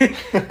 dude.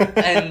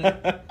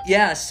 And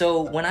yeah,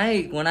 so when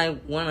I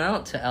went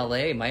out to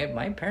LA,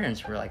 my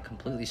parents were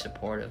completely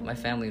supportive. My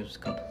family was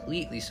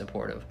completely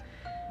supportive.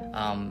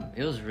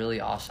 It was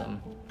really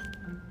awesome.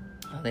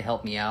 They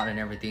helped me out and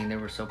everything. They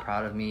were so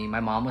proud of me. My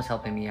mom was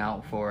helping me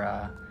out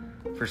for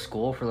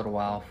school for a little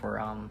while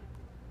for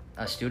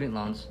student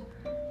loans,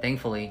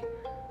 thankfully.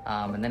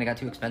 And then it got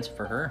too expensive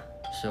for her,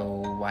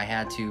 so I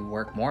had to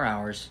work more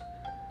hours.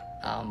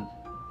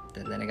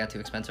 Then it got too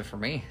expensive for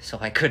me, so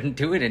I couldn't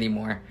do it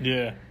anymore.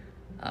 Yeah.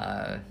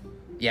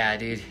 Yeah,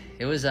 dude.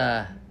 It was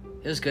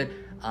good.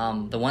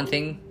 The one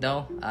thing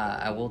though,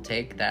 I will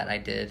take that I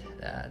did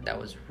that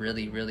was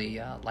really,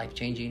 really life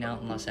changing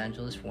out in Los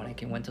Angeles when I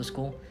went to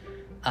school,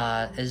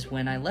 is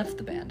when I left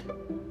the band.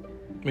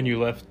 When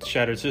you left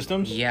Shattered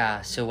Systems?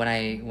 Yeah. So when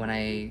I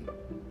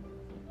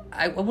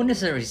wouldn't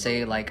necessarily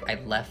say I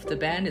left the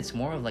band. It's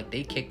more of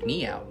they kicked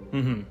me out.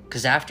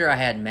 Because after I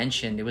had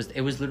mentioned, it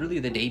was literally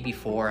the day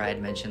before I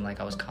had mentioned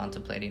I was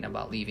contemplating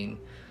about leaving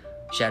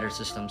Shattered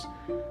Systems.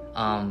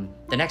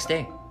 The next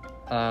day,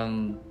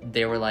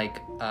 they were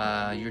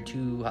you're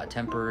too hot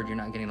tempered. You're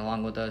not getting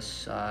along with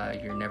us.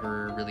 You're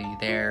never really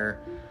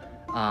there.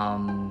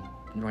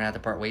 We're gonna have to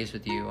part ways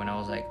with you. And I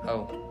was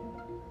oh,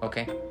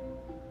 okay.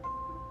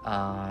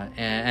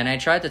 And I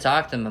tried to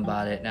talk to them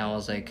about it, and I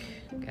was and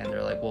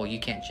they're well, you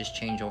can't just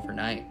change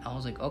overnight. I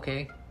was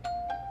okay.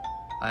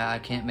 I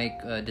can't make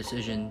a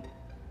decision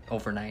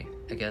overnight,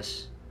 I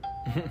guess.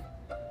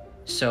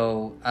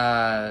 So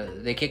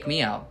they kicked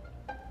me out.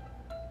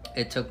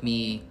 It took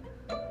me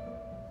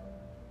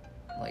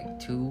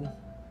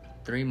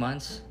 2-3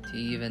 months to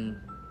even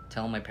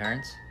tell my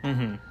parents,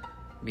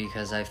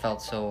 because I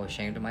felt so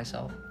ashamed of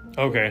myself.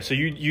 Okay, so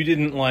you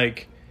didn't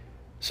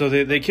so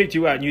they kicked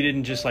you out and you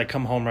didn't just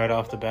come home right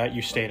off the bat.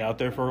 You stayed out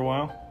there for a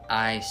while?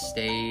 I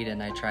stayed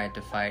and I tried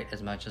to fight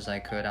as much as I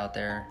could out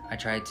there. I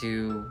tried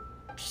to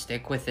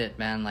stick with it,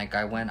 man.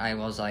 I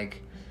was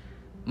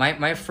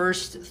my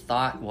first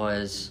thought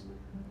was,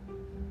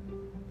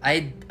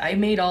 I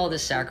made all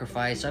this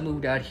sacrifice. I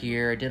moved out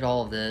here. I did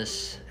all of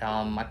this.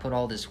 I put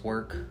all this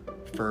work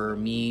for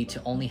me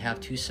to only have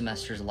 2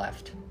 semesters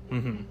left.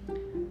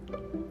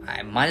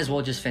 I might as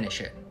well just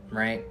finish it,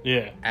 right?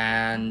 Yeah.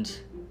 And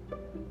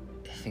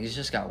things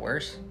just got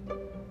worse.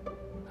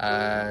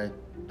 I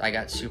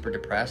got super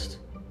depressed.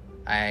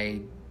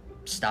 I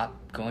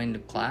stopped going to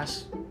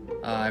class.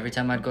 Every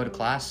time I'd go to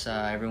class,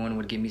 everyone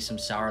would give me some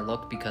sour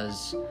look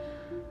because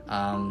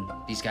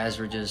these guys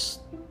were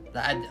just...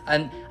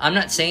 I'm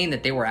not saying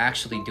that they were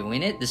actually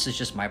doing it. This is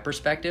just my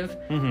perspective.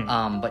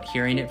 But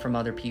hearing it from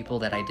other people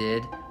that I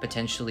did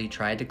potentially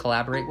try to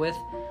collaborate with,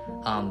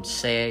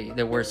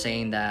 they were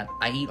saying that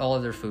I eat all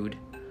of their food.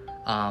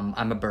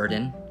 I'm a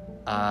burden.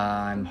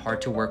 I'm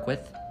hard to work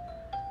with.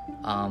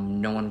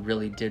 No one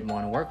really did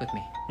want to work with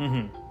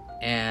me.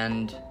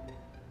 And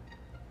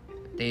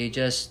they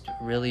just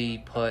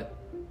really put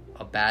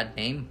a bad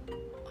name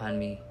on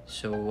me.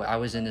 So I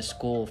was in a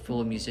school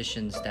full of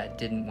musicians that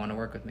didn't want to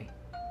work with me.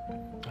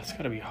 That's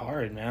gotta be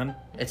hard, man.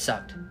 It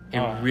sucked. It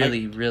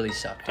really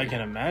sucked. I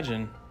can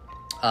imagine.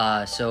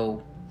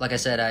 So like I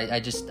said,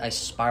 I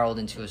spiraled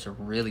into a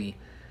really,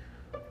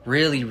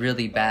 really,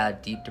 really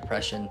bad deep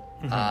depression.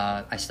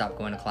 I stopped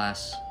going to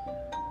class.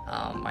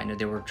 I know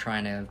they were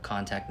trying to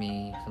contact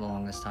me for the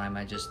longest time.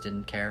 I just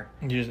didn't care.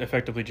 You just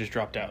effectively just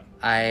dropped out.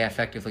 I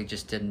effectively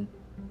just didn't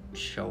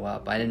show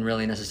up. I didn't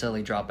really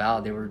necessarily drop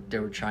out. They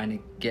were trying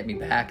to get me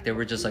back. They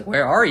were just like,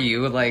 "Where are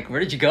you? Like, where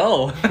did you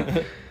go?"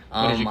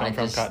 Where did you come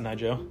from, Cotton Eye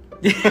Joe?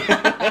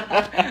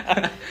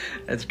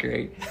 That's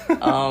great.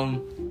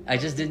 I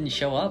just didn't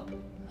show up.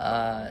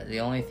 The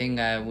only thing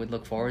I would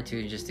look forward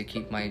to is just to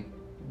keep my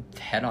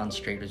head on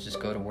straight was just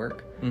go to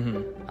work.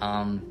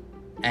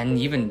 And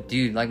even,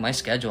 dude, like my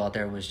schedule out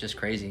there was just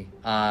crazy.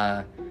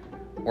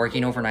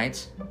 Working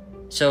overnights.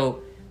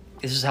 So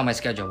this is how my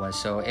schedule was.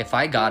 So if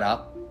I got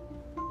up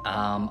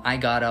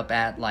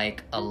at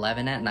like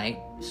 11 at night.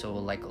 So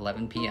like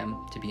 11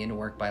 p.m. to be into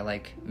work by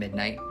like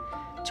midnight.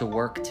 To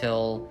work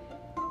till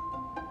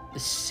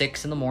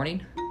 6 in the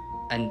morning.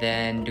 And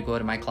then to go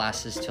to my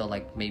classes till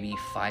like maybe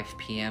 5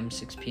 p.m.,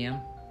 6 p.m.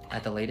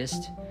 at the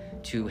latest.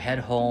 To head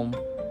home,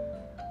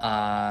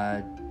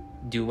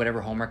 do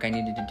whatever homework I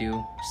needed to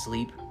do,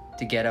 sleep,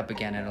 to get up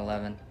again at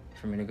 11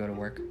 for me to go to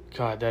work.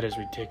 God, that is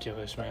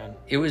ridiculous, man.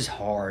 It was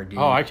hard, dude.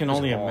 Oh, I can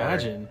only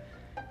imagine.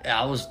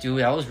 I was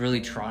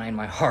really trying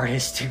my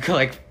hardest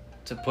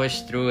to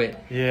push through it.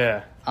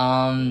 Yeah.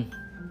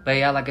 But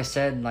yeah, like I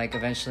said, like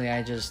eventually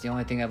the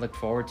only thing I looked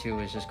forward to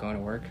was just going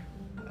to work.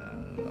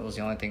 That was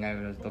the only thing I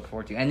would look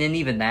forward to. And then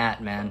even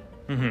that, man.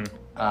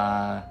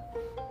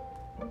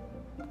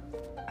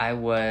 I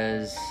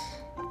was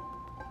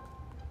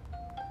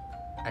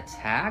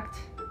attacked?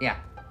 Yeah.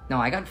 No,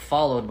 I got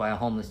followed by a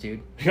homeless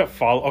dude. You got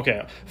followed?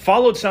 Okay.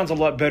 Followed sounds a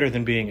lot better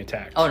than being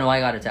attacked. Oh, no, I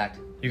got attacked.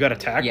 You got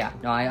attacked? Yeah.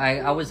 No,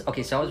 I was...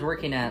 Okay, so I was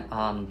working at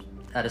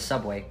a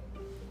Subway.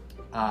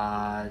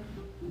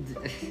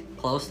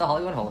 Close to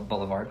Hollywood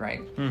Boulevard,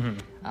 right?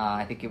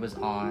 I think it was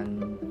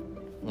on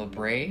La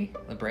Brea?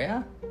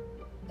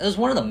 It was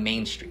one of the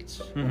main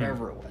streets,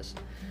 whatever it was.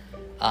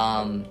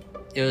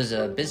 It was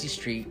a busy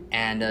street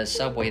and a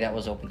Subway that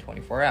was open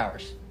 24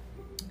 hours.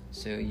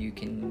 So you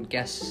can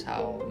guess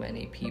how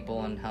many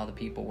people and how the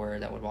people were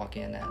that would walk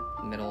in at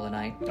the middle of the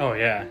night. Oh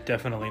yeah,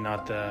 definitely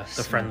not the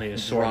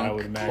friendliest sort, I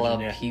would imagine.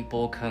 Club yeah.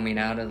 people coming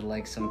out of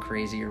like some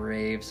crazy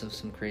raves of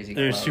some crazy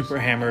They're clubs. super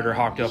hammered or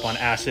hocked up on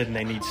acid and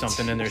they need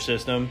something in their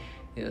system.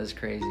 It was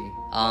crazy.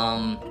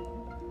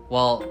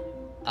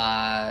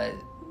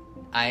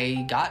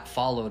 I got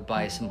followed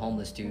by some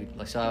homeless dude.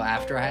 Like, so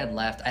after I had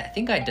left, I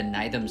think I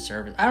denied them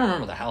service. I don't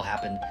remember what the hell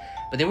happened,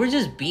 but they were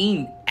just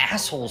being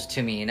assholes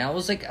to me. And I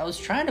was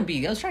trying to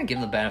give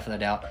them the benefit of the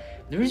doubt.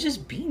 They were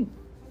just being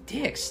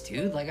dicks,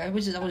 dude. Like I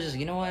was just,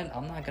 you know what?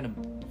 I'm not gonna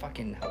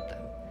fucking help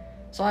them.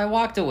 So I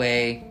walked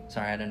away.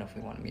 Sorry, I don't know if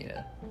we wanted me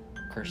to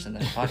curse in the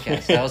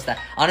podcast. That was that.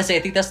 Honestly,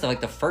 I think that's the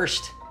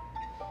first.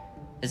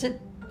 Is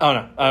it? Oh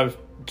no.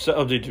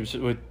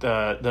 With the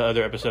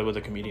other episode with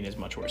the comedian is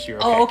much worse.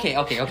 You're okay.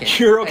 Oh, okay.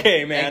 You're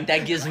okay, man.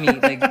 That gives me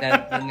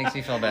that makes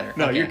me feel better.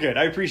 No, okay. You're good.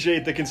 I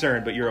appreciate the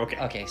concern, but you're okay.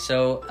 Okay,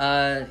 so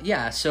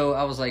so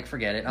I was like,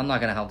 forget it. I'm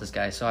not gonna help this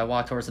guy. So I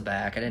walked towards the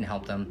back. I didn't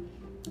help them,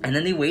 and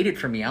then they waited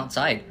for me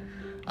outside.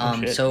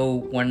 So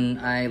when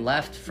I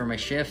left for my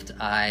shift,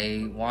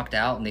 I walked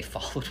out and they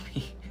followed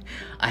me.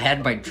 I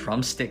had my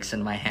drumsticks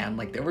in my hand,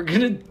 like they were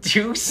gonna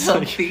do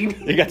something.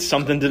 You got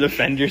something to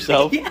defend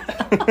yourself. Yeah.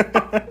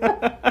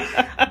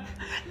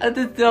 I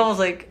was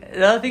like,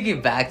 now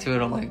thinking back to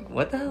it, I'm like,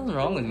 what the hell is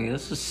wrong with me?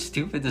 This was a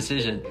stupid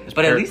decision.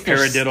 But at least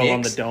there's paradiddle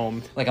on the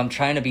dome. Like I'm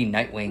trying to be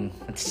Nightwing.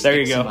 There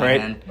you go,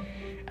 right? Hand.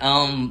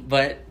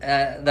 But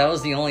that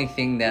was the only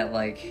thing that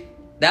like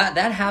that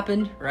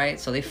happened, right?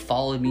 So they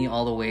followed me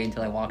all the way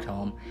until I walked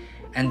home,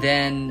 and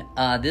then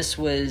this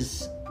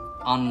was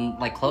on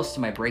like close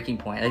to my breaking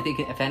point. I think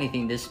if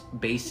anything, this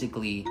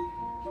basically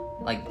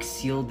like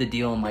sealed the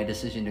deal in my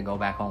decision to go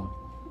back home.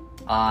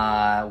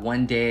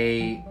 One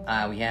day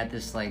we had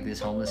this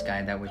homeless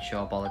guy that would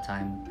show up all the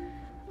time.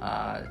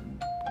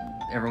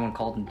 Everyone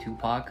called him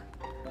Tupac.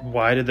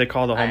 Why did they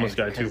call the homeless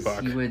guy 'Cause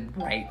Tupac? he would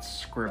write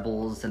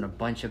scribbles and a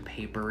bunch of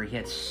paper. He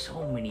had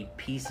so many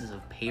pieces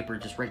of paper,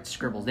 just write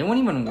scribbles. They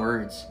weren't even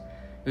words.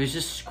 It was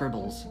just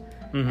scribbles.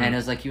 Mm-hmm. And it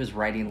was like he was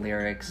writing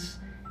lyrics,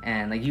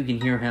 and like you can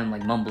hear him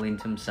like mumbling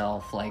to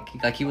himself, like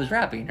he was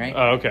rapping, right?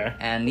 Oh, okay.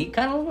 And he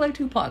kind of looked like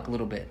Tupac a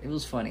little bit. It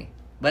was funny.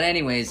 But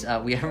anyways,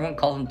 everyone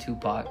called him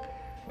Tupac,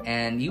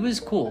 and he was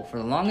cool for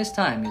the longest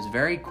time. He was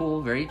very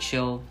cool, very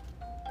chill.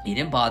 He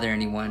didn't bother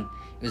anyone.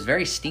 He was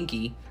very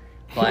stinky,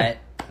 but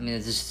I mean,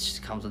 it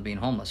just comes with being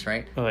homeless,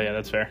 right? Oh yeah,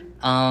 that's fair.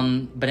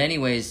 But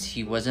anyways,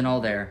 he wasn't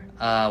all there.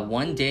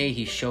 One day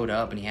he showed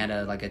up and he had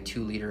a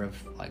 2-liter of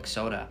like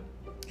soda,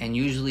 and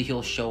usually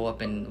he'll show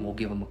up and we'll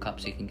give him a cup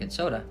so he can get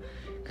soda,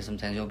 because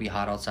sometimes it'll be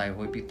hot outside,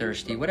 we'll be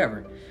thirsty,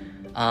 whatever.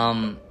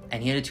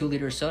 And he had a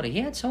 2-liter of soda.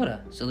 He had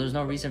soda, so there's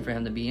no reason for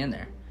him to be in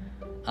there.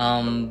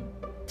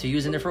 So he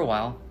was in there for a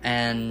while,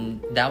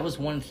 and that was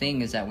one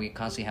thing, is that we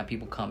constantly have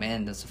people come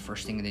in. That's the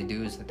first thing they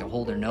do, is that they'll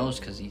hold their nose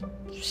because he's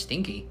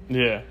stinky.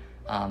 Yeah.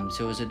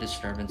 So it was a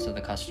disturbance to the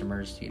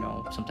customers. You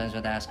know, sometimes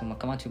I'd ask them, well,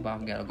 come on, Tupac,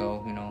 we gotta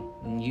go. You know,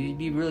 and you'd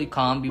be really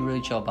calm, be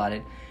really chill about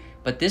it.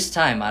 But this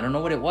time, I don't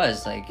know what it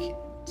was. Like,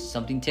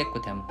 something ticked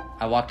with him.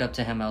 I walked up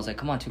to him. I was like,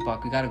 come on,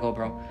 Tupac, we gotta go,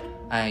 bro.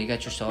 You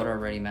got your soda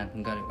already, man.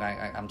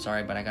 I'm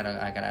sorry, but I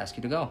gotta ask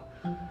you to go.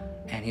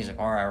 And he's like,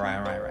 all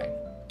right.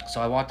 So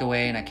I walked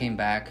away and I came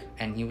back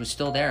and he was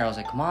still there. I was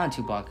like, come on,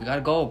 Tupac, you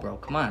gotta go, bro.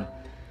 Come on.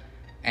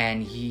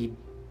 And he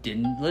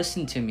didn't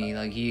listen to me.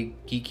 Like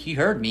he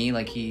heard me.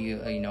 Like he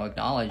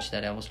acknowledged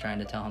that I was trying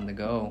to tell him to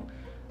go.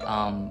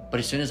 But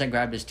as soon as I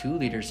grabbed his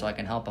 2-liter so I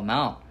can help him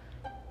out,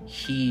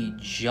 he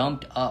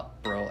jumped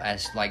up, bro,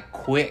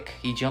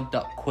 He jumped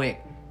up quick,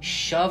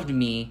 shoved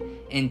me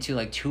into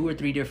like 2 or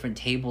 3 different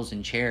tables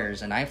and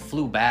chairs, and I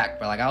flew back,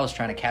 but like I was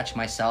trying to catch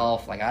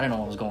myself. Like I didn't know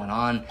what was going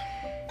on.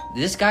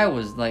 This guy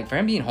was like, for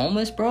him being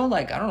homeless, bro,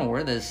 like I don't know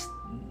where this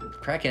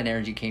crackhead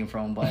energy came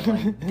from, but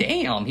like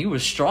damn, he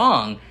was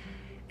strong.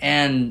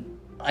 And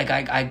like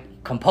I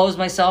composed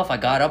myself. I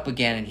got up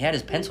again, and he had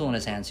his pencil in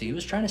his hand, so he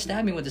was trying to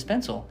stab me with his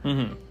pencil.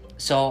 Mm-hmm.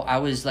 So I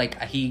was like,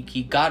 he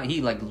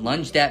like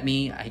lunged at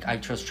me.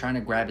 I was trying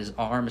to grab his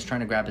arm, I was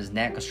trying to grab his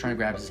neck, I was trying to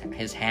grab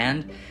his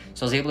hand.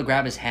 So I was able to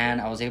grab his hand.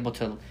 I was able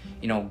to,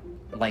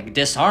 like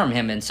disarm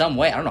him in some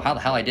way. I don't know how the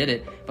hell I did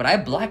it, but I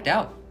blacked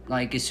out.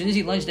 Like as soon as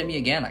he lunged at me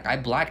again, like I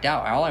blacked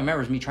out. All I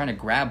remember is me trying to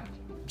grab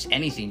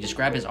anything, just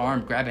grab his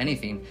arm, grab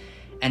anything.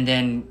 And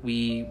then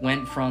we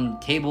went from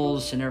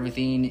tables and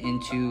everything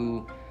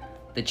into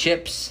the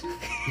chips.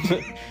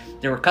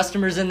 There were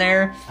customers in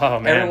there. Oh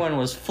man, everyone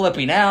was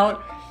flipping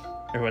out.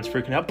 Everyone's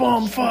freaking out.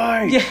 Bomb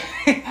fight!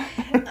 Yeah.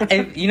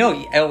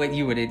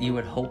 You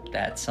would hope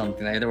that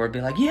something like that would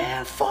be like,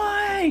 yeah,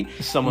 fight!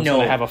 Someone's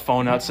gonna have a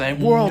phone out saying,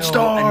 World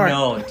Star!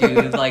 No,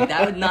 dude, like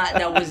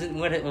that wasn't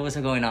what was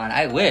going on.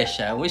 I wish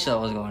that was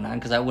going on,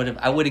 because I would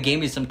have gave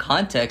me some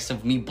context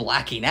of me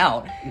blacking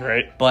out.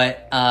 Right.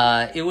 But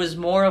it was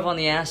more of on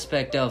the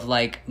aspect of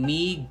like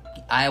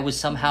I was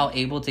somehow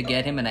able to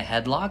get him in a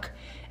headlock,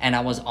 and I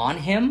was on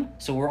him,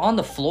 so we're on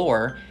the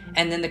floor,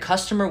 and then the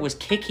customer was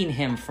kicking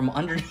him from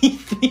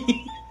underneath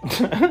me.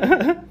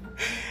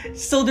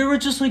 So they were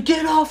just like,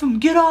 get off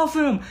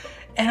him.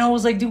 And I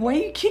was like, dude, why are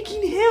you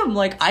kicking him?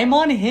 Like, I'm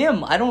on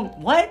him.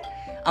 What?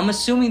 I'm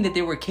assuming that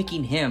they were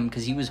kicking him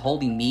because he was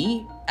holding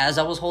me as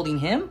I was holding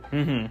him.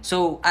 Mm-hmm.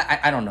 So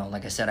I don't know.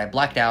 Like I said, I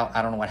blacked out.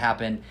 I don't know what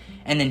happened.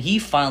 And then he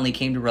finally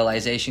came to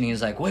realization. He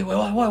was like, wait,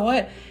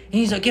 what? And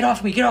he's like, get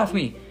off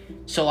me.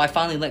 So I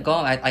finally let go.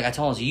 I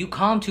told him, are you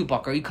calm,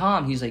 Tupac? Are you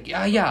calm? He's like,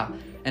 yeah.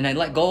 And I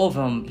let go of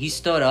him. He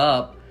stood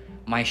up.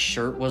 My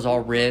shirt was all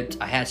ripped.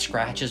 I had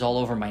scratches all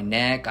over my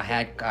neck. I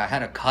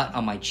had a cut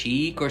on my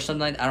cheek or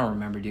something like that. I don't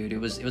remember, dude. It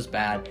was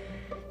bad.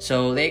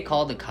 So they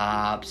called the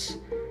cops.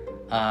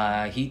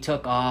 He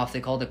took off.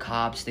 They called the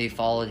cops. They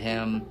followed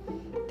him.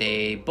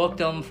 They booked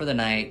him for the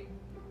night,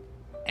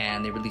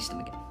 and they released him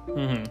again.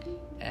 Mm-hmm.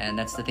 And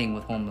that's the thing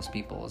with homeless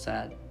people, is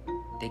that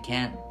they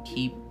can't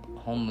keep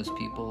homeless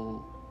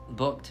people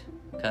booked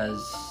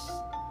because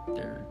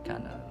they're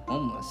kind of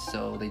homeless.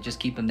 So they just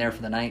keep them there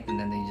for the night, and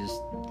then they just,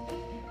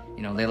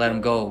 they let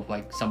them go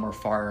like somewhere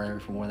far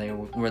from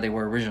where they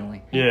were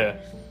originally. Yeah.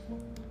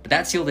 But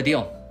that sealed the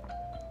deal.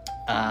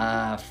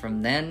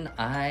 From then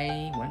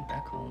I went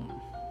back home.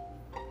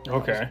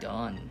 Okay. I was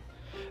done.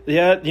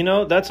 Yeah,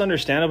 that's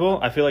understandable.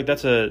 I feel like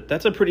that's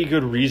a pretty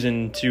good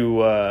reason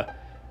to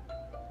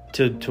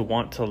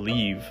want to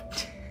leave.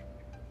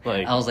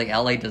 Like, I was like,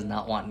 LA does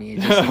not want me.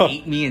 It just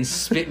ate me and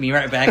spit me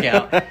right back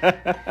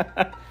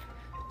out.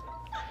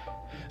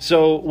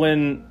 So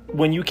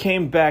when you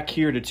came back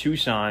here to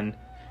Tucson,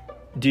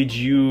 did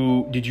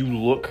you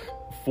look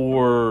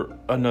for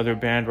another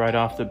band right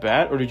off the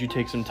bat, or did you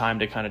take some time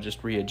to kind of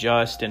just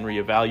readjust and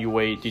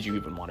reevaluate? Did you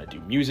even want to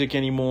do music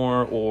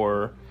anymore,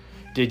 or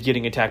did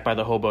getting attacked by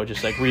the hobo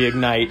just like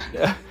reignite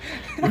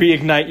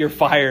your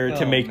fire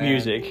to make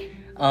music?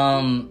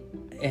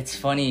 It's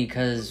funny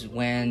because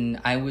when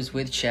I was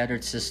with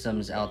Shattered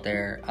Systems out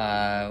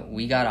there,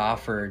 we got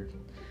offered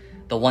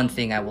the one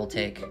thing I will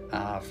take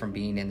from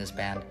being in this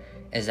band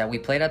is that we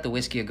played at the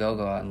Whiskey A Go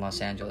Go out in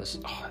Los Angeles.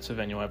 Oh, that's a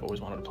venue I've always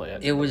wanted to play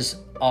at. It was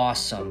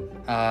awesome.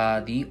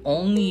 The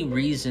only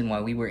reason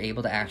why we were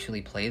able to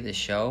actually play this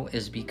show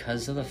is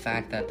because of the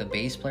fact that the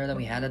bass player that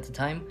we had at the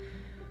time,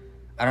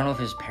 I don't know if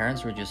his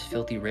parents were just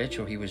filthy rich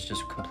or he was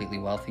just completely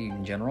wealthy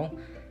in general,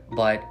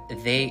 but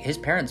his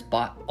parents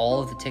bought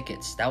all of the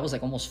tickets. That was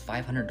like almost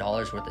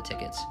 $500 worth of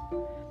tickets.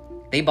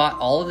 They bought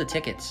all of the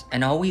tickets,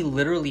 and all we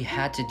literally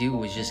had to do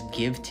was just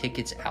give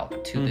tickets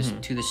out to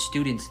the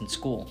students in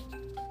school.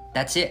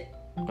 That's it.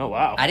 Oh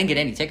wow! I didn't get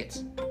any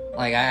tickets.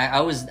 Like I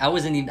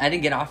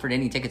didn't get offered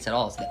any tickets at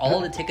all. So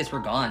all the tickets were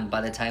gone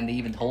by the time they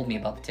even told me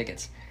about the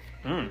tickets.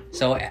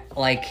 So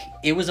like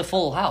it was a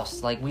full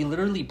house. Like we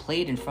literally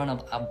played in front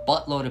of a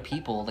buttload of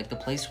people. Like the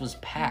place was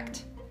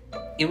packed.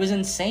 It was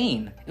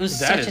insane. It was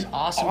such an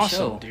awesome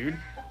show, dude.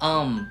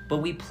 But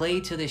we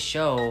played to this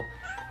show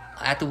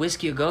at the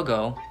Whiskey A Go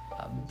Go.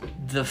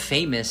 The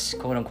famous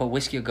quote unquote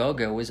Whiskey A Go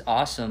Go was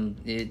awesome.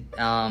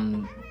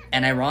 And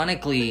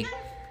ironically,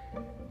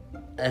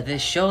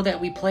 this show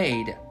that we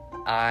played,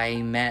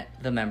 I met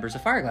the members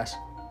of Fireglass,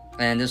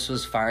 and this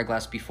was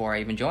Fireglass before I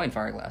even joined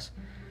Fireglass.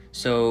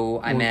 So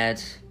I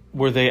met.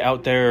 Were they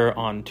out there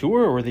on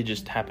tour, or were they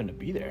just happened to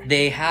be there?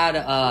 They had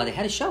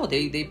a show.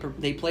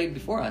 They played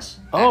before us.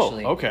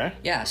 Actually. Oh, okay.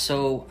 Yeah.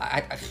 So I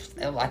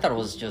thought it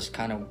was just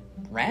kind of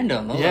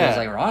random. It was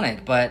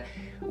ironic, but.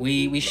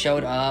 We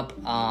showed up,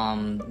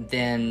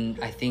 then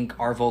I think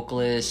our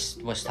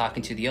vocalist was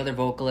talking to the other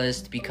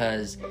vocalist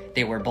because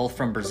they were both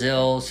from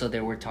Brazil, so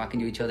they were talking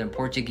to each other in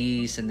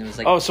Portuguese, and there was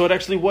like... Oh, so it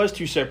actually was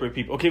two separate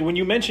people. Okay, when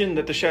you mentioned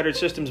that the Shattered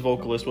Systems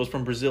vocalist was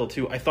from Brazil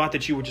too, I thought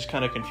that you were just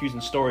kind of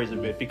confusing stories a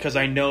bit because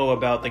I know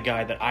about the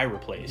guy that I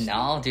replaced.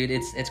 No, dude,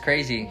 it's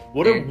crazy.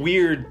 What a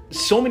weird...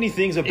 So many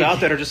things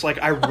about that are just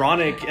like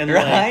ironic and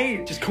right?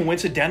 like just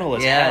coincidental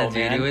as hell,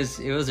 dude, man. it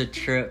was a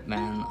trip,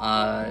 man.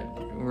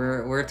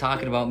 We're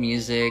talking about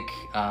music,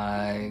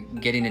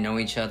 getting to know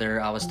each other.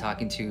 I was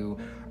talking to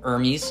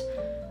Hermes,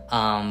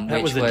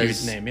 that was the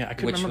dude's name. Yeah, I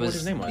couldn't remember what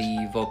his name was.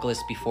 The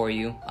vocalist before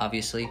you,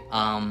 obviously.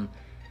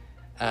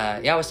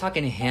 I was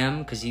talking to him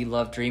because he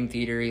loved Dream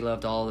Theater. He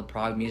loved all the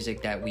prog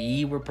music that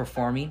we were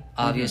performing,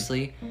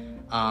 obviously.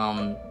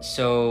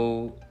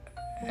 So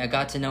I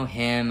got to know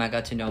him. I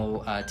got to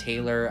know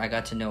Taylor. I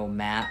got to know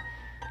Matt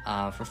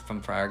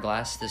from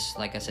Fireglass. This,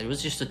 like I said, it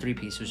was just a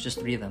three-piece. It was just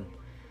three of them.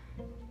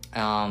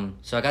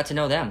 So I got to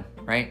know them,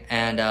 right?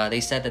 And they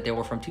said that they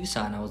were from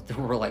Tucson. They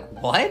were like,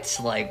 what?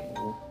 Like,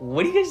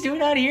 what are you guys doing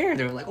out here?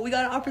 They were like, oh, we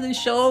got to offer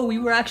this show. We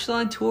were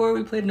actually on tour.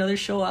 We played another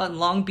show out in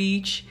Long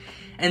Beach.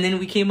 And then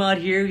we came out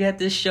here, we had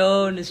this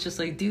show, and it's just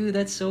like, dude,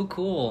 that's so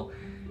cool.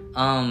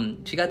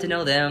 She got to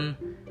know them.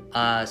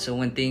 So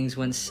when things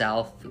went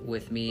south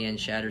with me and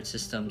Shattered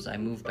Systems, I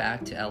moved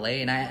back to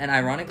LA, and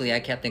ironically, I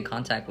kept in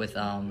contact with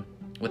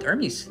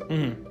Hermes,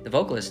 the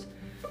vocalist.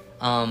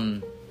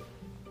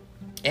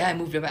 I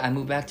moved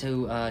back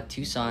to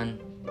Tucson,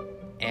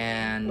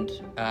 and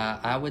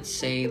I would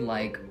say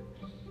like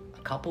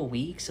a couple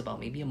weeks, about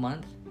maybe a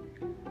month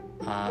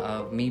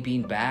of me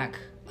being back.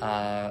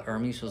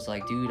 Hermes was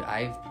like, dude,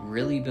 I've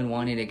really been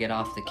wanting to get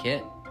off the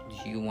kit.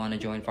 Do you want to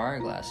join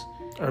Fireglass?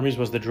 Hermes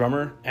was the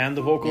drummer and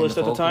the vocalist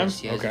at the time?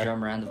 Yeah, he's the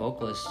drummer and the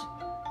vocalist.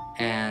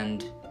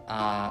 And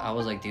I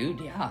was like, dude,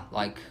 yeah,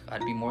 like,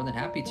 I'd be more than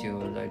happy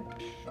to.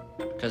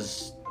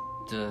 Because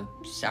the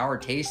sour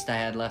taste I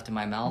had left in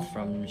my mouth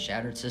from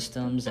Shattered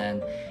Systems,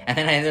 and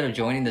then I ended up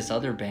joining this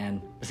other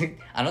band.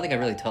 I don't think I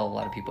really told a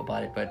lot of people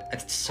about it, but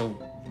it's so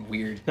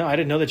weird. No, I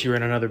didn't know that you were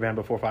in another band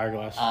before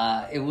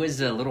Fireglass. It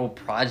was a little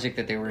project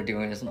that they were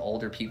doing with some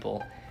older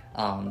people.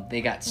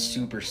 They got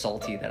super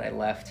salty that I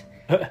left.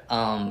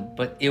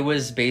 But it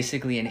was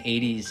basically an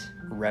 80s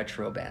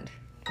retro band.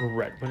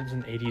 What is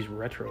an 80s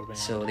retro band?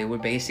 So they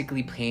would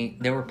basically playing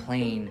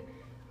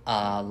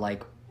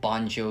like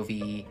Bon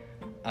Jovi,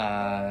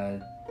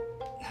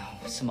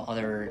 some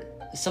other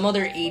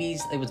 80s.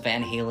 It was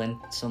Van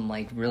Halen, some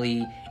like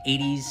really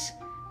 80s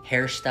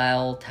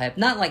hairstyle type,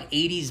 not like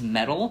 80s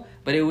metal,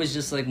 but it was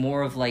just like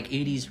more of like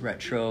 80s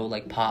retro,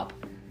 like pop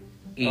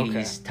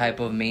 80s type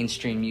of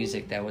mainstream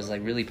music that was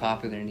like really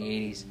popular in the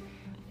 80s.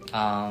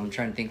 I'm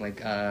trying to think,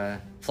 like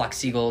Flock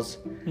Seagulls,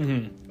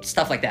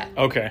 stuff like that.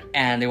 Okay.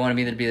 And they wanted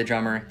me to be the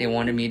drummer. They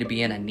wanted me to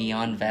be in a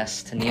neon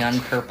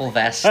purple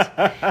vest.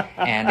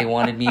 And they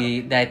wanted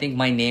me, I think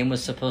my name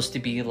was supposed to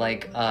be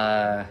like,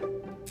 God,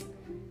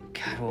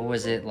 what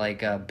was it?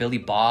 Like Billy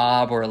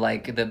Bob or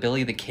like the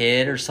Billy the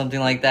Kid or something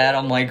like that.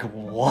 I'm like,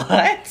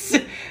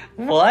 what?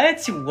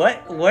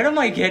 What am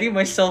I getting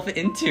myself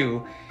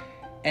into?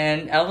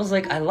 And I was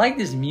like, I like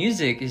this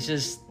music. It's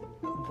just,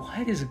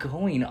 what is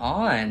going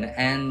on?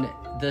 And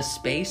the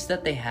space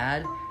that they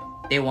had,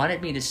 they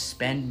wanted me to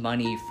spend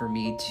money for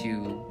me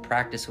to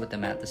practice with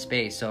them at the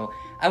space. So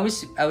I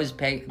was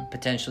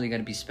potentially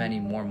going to be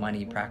spending more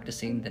money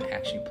practicing than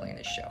actually playing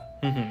a show.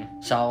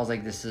 So I was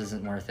like, this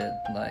isn't worth it.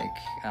 Like,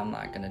 I'm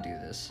not going to do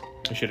this.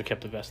 You should have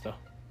kept the vest though.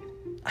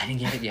 I didn't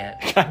get it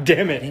yet. God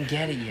damn it. I didn't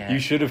get it yet. You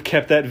should have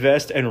kept that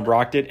vest and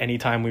rocked it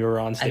anytime we were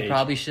on stage. I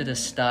probably should have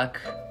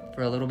stuck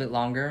for a little bit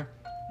longer.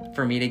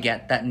 for me to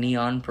get that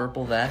neon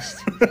purple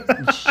vest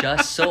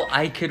just so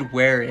I could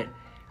wear it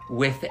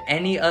with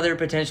any other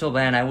potential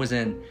band I was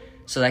in.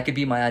 So that could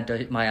be my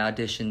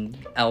audition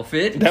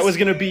outfit. That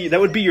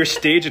would be your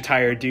stage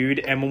attire, dude.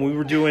 And when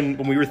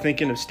we were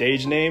thinking of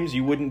stage names,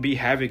 you wouldn't be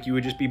Havoc, you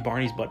would just be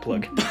Barney's butt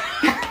plug.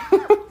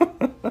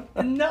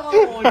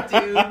 No,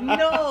 dude,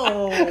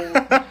 no.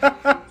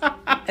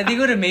 I think it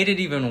would have made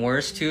it even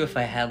worse too if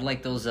I had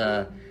like those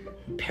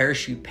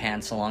parachute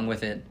pants along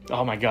with it.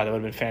 Oh my god, that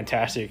would have been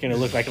fantastic. And it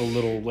looked like a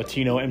little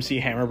Latino MC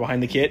Hammer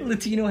behind the kit.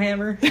 Latino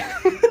Hammer.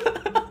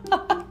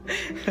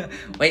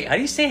 Wait, how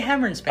do you say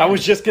hammer in Spanish? I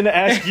was just gonna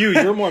ask you.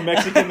 You're more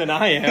Mexican than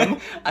I am.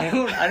 I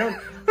don't. How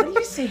do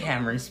you say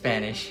hammer in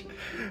Spanish?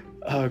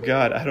 Oh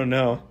God, I don't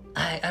know.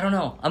 I don't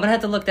know. I'm gonna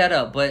have to look that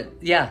up. But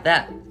yeah,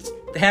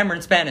 the hammer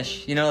in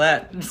Spanish. You know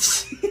that.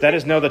 That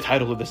is now the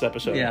title of this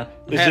episode. Yeah,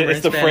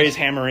 it's the phrase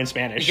hammer in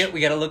Spanish.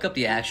 We gotta look up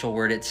the actual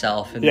word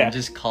itself and then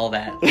just call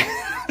that.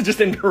 Just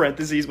in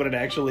parentheses what it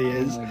actually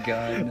is. Oh my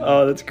God.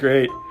 Oh, that's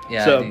great.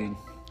 Yeah, so, dude.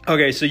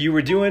 Okay, so you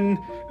were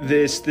doing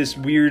this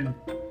weird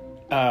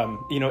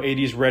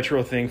 80s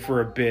retro thing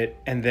for a bit,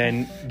 and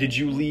then did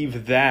you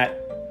leave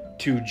that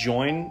to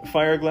join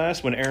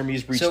Fireglass when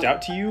Aramis reached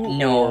out to you?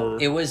 No,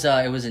 or? it was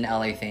an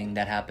LA thing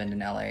that happened in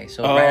LA.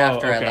 So right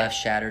after I left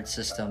Shattered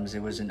Systems,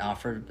 it was an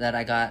offer that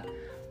I got,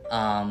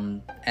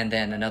 and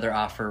then another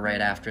offer right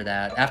after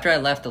that. After I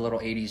left the little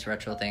 80s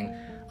retro thing,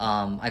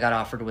 I got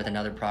offered with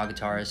another prog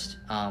guitarist.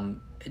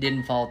 It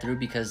didn't fall through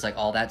because like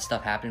all that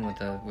stuff happened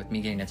with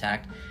me getting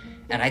attacked.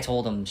 And I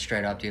told him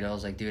straight up, dude, I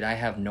was like, dude, I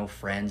have no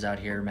friends out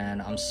here, man.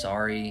 I'm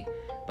sorry,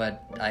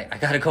 but I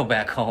gotta go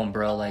back home,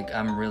 bro. Like,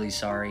 I'm really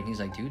sorry. And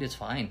he's like, dude, it's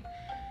fine.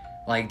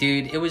 Like,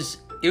 dude, it was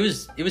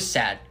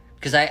sad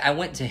because I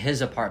went to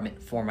his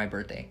apartment for my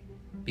birthday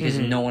because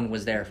no one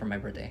was there for my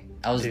birthday.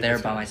 I was there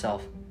by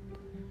myself.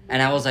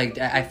 And I was like,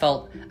 I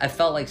felt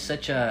like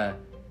such a,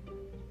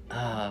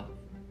 how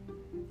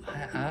do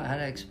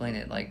I explain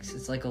it? Like,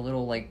 it's like a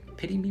little, like,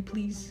 pity me,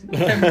 please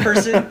type of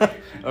person.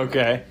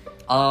 Okay.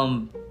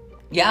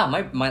 Yeah,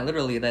 my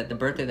literally the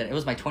birthday it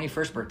was my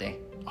 21st birthday.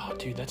 Oh,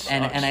 dude, that's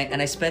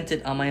and I spent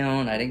it on my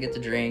own. I didn't get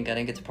to drink. I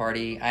didn't get to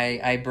party.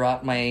 I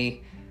brought my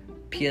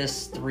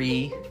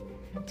PS3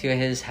 to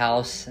his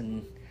house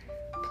and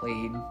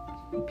played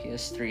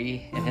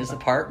PS3 in his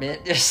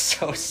apartment. Just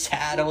so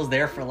sad. I was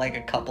there for like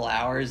a couple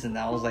hours, and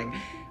I was like,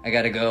 I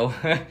gotta go.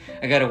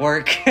 I gotta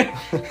work. And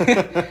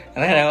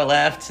then I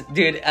left.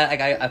 Dude, I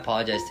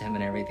apologized to him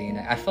and everything.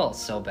 I felt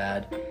so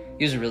bad.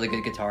 He was a really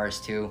good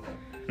guitarist too.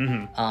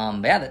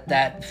 But yeah,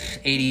 that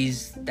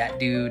 80s, that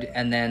dude,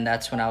 and then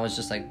that's when I was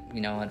just like,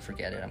 you know what,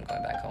 forget it, I'm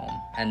going back home.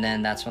 And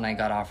then that's when I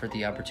got offered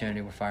the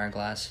opportunity with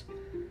Fireglass.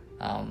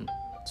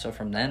 So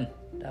from then,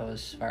 that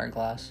was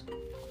Fireglass.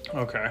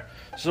 Okay.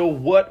 So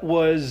what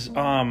was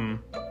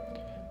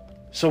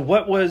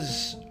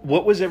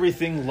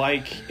everything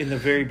like in the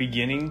very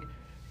beginning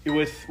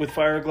with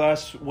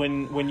Fireglass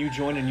when you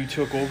joined and you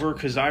took over?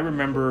 Because I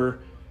remember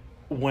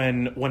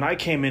when I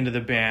came into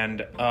the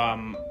band,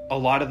 a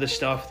lot of the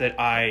stuff that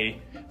I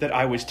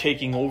was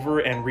taking over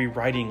and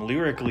rewriting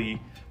lyrically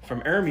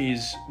from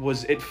Aramis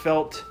it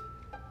felt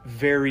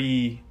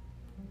very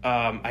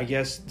I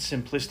guess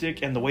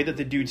simplistic, and the way that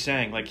the dude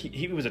sang, like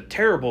he was a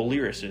terrible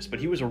lyricist, but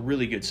he was a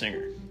really good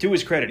singer. To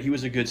his credit, he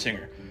was a good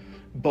singer,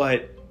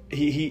 but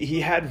he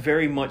had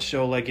very much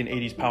so like an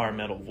 80s power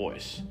metal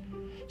voice.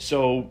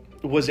 So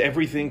was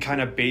everything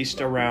kind of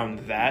based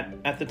around that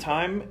at the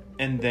time,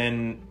 and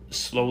then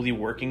slowly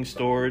working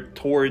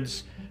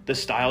towards the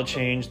style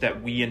change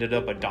that we ended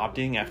up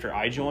adopting after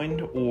I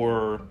joined?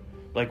 Or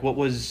like what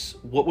was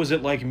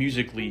it like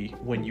musically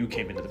when you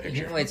came into the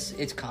picture? You know,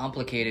 it's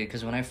complicated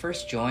because when I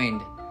first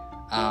joined,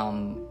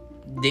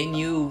 they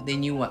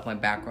knew what my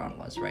background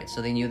was, right?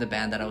 So they knew the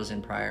band that I was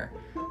in prior.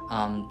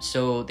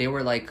 So they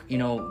were like, you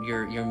know,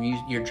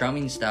 your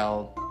drumming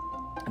style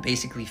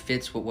basically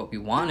fits with what we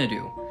want to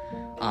do.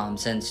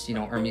 Since, you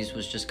know, Hermes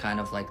was just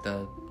kind of like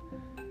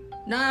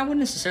I wouldn't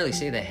necessarily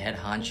say the head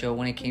honcho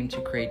when it came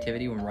to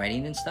creativity when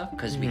writing and stuff,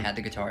 because we had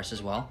the guitarist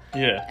as well.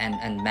 Yeah.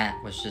 And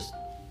Matt was just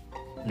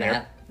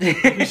Matt.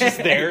 He's just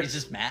there. He's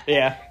just Matt.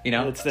 Yeah. You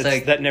know, it's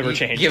like, that never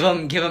changed. Give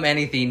him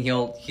anything,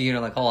 he'll you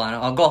know, like, hold on,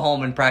 I'll go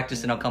home and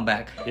practice and I'll come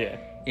back. Yeah.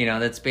 You know,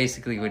 that's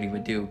basically what he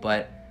would do.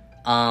 But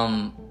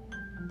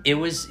it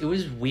was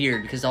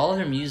weird because all of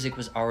their music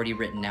was already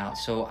written out.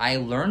 So I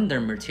learned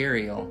their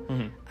material.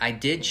 I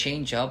did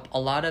change up a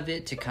lot of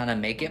it to kind of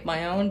make it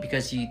my own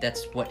because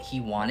that's what he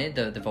wanted,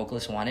 the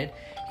vocalist wanted.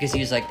 Because he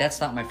was like,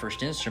 that's not my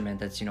first instrument.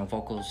 That's, you know,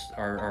 vocals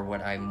are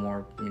what I'm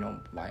more, you know,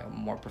 I'm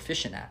more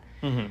proficient at.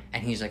 And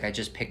he's like, I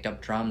just picked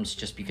up drums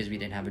just because we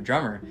didn't have a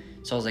drummer.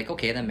 So I was like,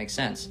 okay, that makes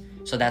sense.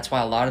 So that's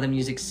why a lot of the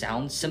music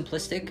sounds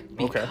simplistic,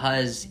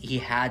 because he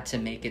had to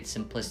make it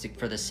simplistic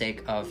for the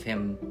sake of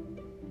him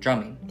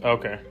drumming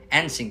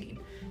and singing.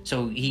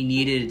 So he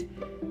needed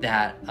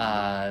that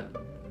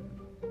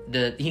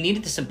he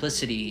needed the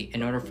simplicity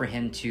in order for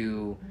him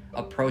to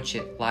approach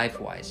it live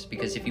wise,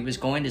 because if he was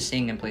going to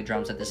sing and play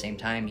drums at the same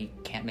time, he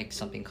can't make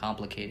something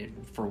complicated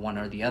for one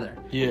or the other.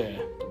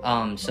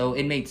 So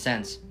it made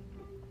sense.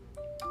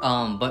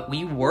 But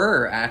we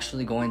were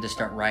actually going to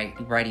start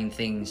writing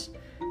things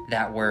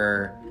that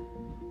were,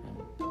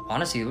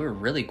 honestly, they were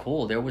really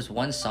cool. There was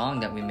one song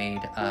that we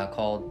made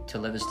called "To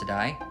Live Is to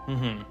Die,"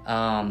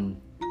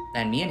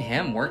 and me and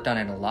him worked on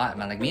it a lot,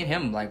 man. Like me and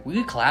him, like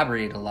we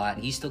collaborated a lot.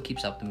 He still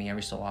keeps up to me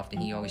every so often.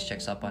 He always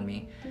checks up on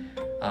me.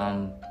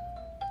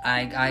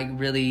 I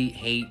really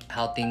hate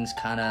how things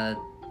kind of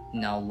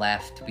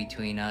left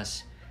between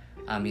us.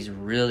 He's a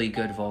really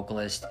good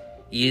vocalist.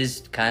 He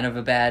is kind of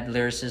a bad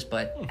lyricist,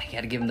 but I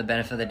gotta give him the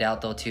benefit of the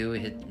doubt though too.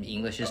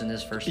 English isn't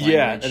his first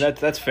language. Yeah,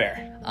 that's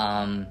fair.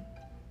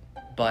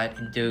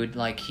 But dude,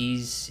 like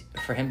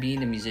for him being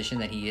the musician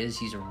that he is,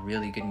 he's a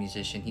really good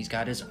musician. He's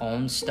got his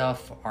own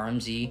stuff,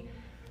 Hermes.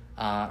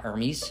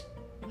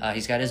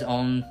 He's got his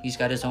own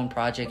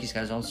project. He's got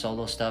his own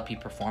solo stuff. He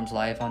performs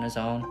live on his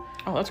own.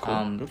 Oh, that's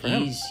cool. Good for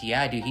him.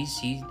 Yeah, dude.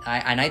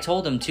 I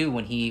told him too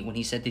when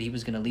he said that he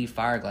was gonna leave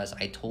Fireglass.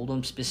 I told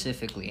him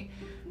specifically,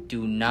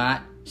 do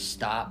not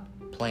stop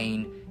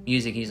playing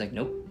music. He's like,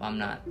 nope, I'm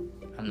not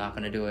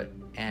gonna do it.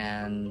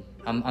 And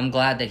I'm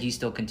glad that he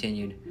still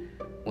continued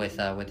with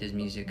his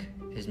music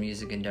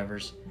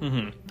endeavors.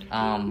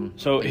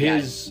 So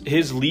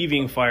his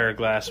leaving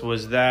Fireglass,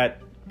 was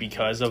that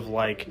because of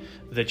like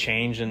the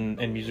change in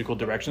musical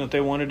direction that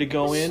they wanted to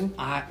go in?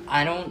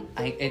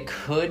 It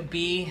could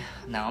be.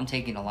 Now I'm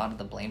taking a lot of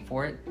the blame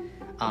for it.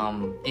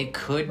 It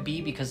could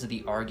be because of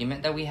the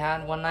argument that we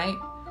had one night.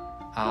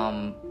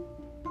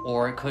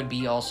 Or it could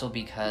be also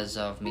because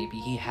of maybe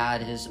he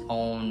had his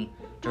own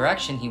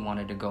direction he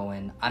wanted to go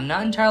in. I'm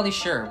not entirely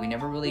sure. We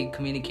never really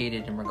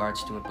communicated in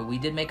regards to it, but we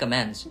did make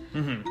amends.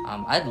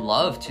 I'd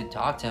love to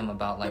talk to him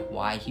about like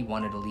why he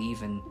wanted to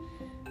leave and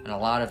a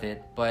lot of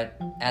it.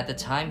 But at the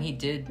time we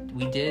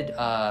did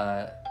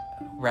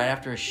right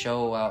after a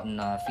show out in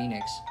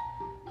Phoenix,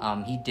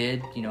 he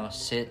did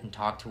sit and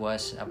talk to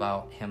us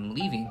about him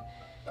leaving.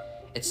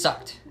 It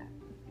sucked.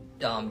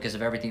 Because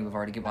of everything we've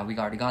already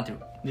gone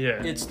through.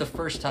 Yeah. It's the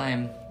first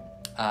time.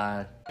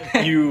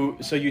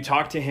 You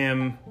talked to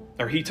him,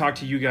 or he talked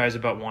to you guys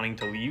about wanting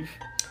to leave?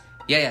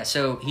 Yeah.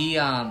 So he,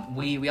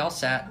 we all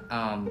sat.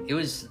 It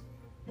was,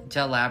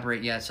 to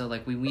elaborate. Yeah. So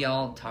like we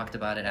all talked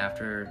about it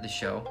after the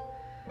show.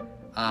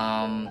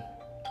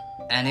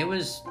 And it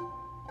was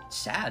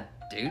sad,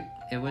 dude.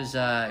 It was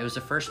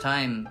the first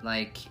time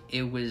like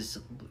it was.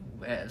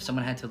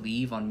 Someone had to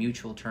leave on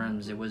mutual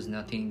terms. There was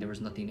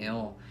nothing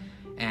ill.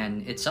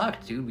 And it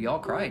sucked, dude. We all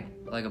cried.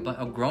 Like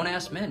a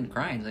grown-ass men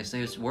crying. Like,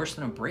 it was worse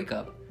than a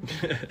breakup.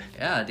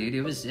 Yeah, dude.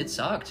 It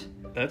sucked.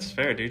 That's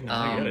fair, dude. No,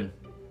 I get it.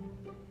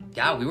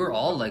 Yeah, we were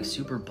all, like,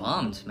 super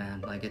bummed,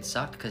 man. Like, it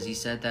sucked because he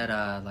said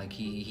that, like,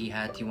 he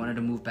wanted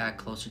to move back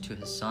closer to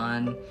his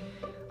son.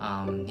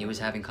 He was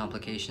having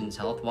complications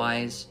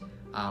health-wise.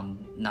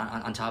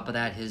 Not on top of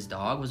that, his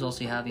dog was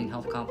also having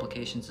health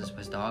complications. His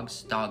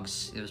dogs.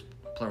 It was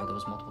plural. There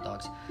was multiple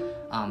dogs.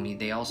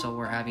 They also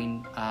were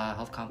having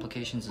health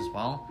complications as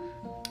well.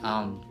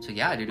 So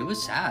yeah, dude, it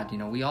was sad.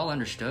 We all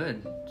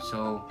understood.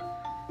 So,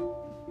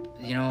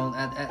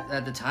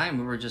 at the time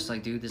we were just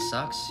like, dude, this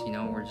sucks.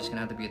 We're just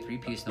gonna have to be a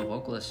 3-piece, no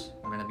vocalist.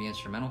 We're gonna be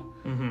instrumental.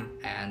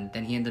 And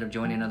then he ended up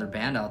joining another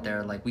band out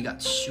there. Like, we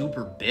got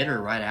super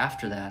bitter right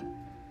after that.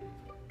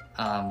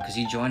 Because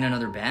he joined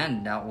another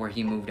band out where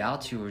he moved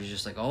out to. It was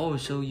just like, oh,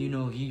 so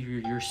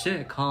you're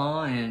sick,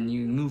 huh? And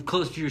you moved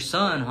close to your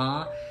son,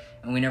 huh?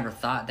 And we never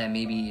thought that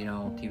maybe,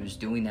 he was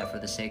doing that for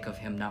the sake of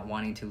him not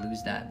wanting to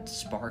lose that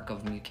spark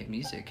of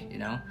music,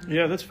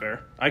 Yeah, that's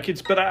fair. I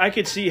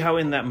could see how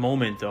in that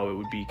moment, though, it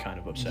would be kind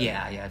of upsetting.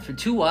 Yeah.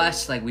 To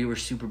us, like, we were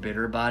super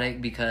bitter about it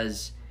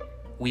because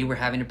we were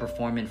having to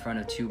perform in front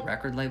of 2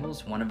 record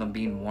labels, one of them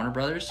being Warner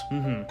Brothers,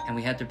 and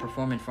we had to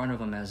perform in front of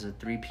them as a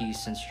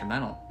 3-piece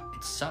instrumental.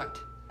 It sucked.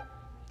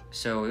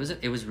 So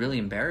it was really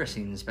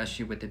embarrassing,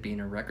 especially with it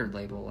being a record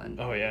label. And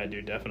oh yeah,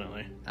 dude,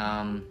 definitely.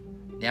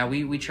 Yeah,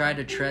 we tried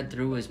to tread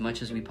through as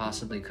much as we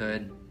possibly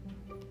could.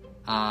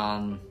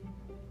 After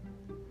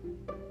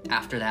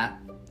that,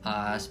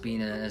 us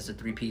being as a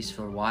 3-piece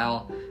for a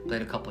while,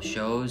 played a couple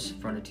shows in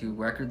front of 2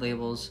 record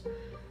labels.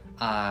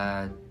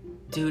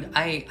 Dude,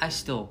 I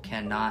still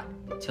cannot,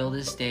 till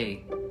this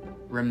day,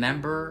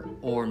 remember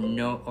or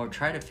know or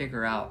try to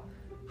figure out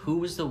who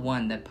was the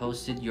one that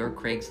posted your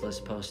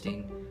Craigslist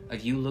posting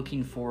of you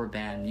looking for a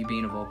band, you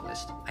being a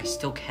vocalist. I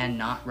still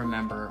cannot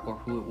remember or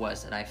who it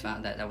was that I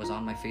found that was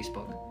on my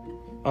Facebook.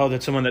 Oh,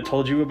 that's someone that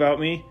told you about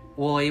me?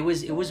 Well, it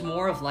was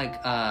more of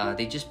like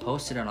they just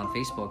posted it on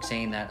Facebook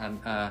saying that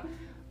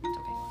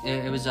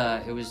it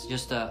was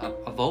just a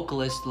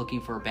vocalist looking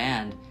for a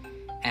band,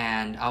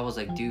 and I was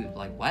like, dude,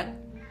 like what?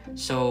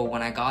 So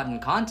when I got in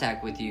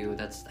contact with you,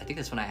 I think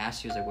that's when I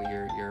asked you, like, what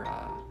your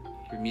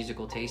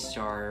musical tastes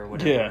are or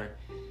whatever. Yeah.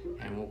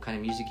 And what kind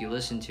of music you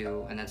listen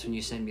to, and that's when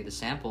you sent me the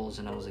samples,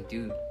 and I was like,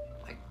 dude,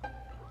 like,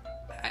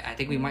 I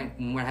think we might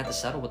have to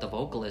settle with the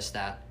vocalist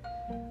that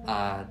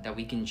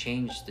we can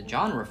change the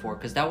genre for,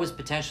 because that was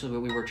potentially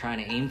what we were trying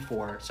to aim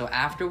for. So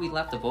after we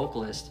left the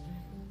vocalist,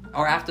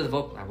 or after the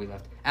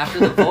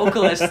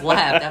vocalist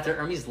left, after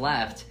Hermes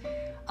left,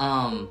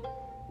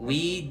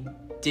 we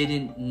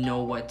didn't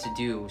know what to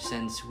do,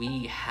 since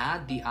we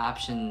had the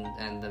option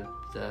and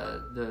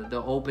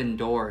the open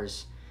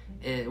doors.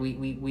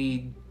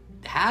 We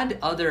had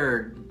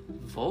other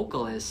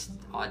vocalists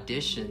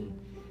audition,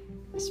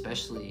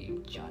 especially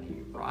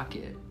Johnny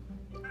Rocket.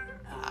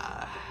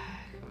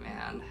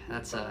 Man,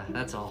 that's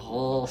a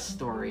whole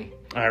story.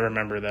 I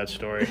remember that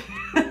story.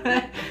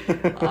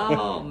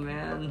 Oh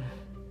man.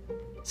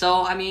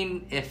 So I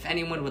mean, if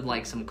anyone would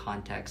like some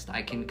context,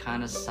 I can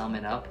kind of sum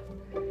it up.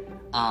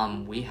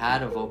 We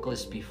had a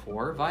vocalist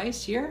before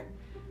Vice here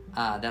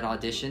that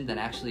auditioned,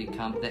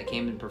 that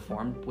came and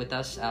performed with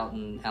us out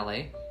in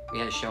LA. We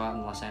had a show out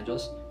in Los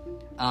Angeles.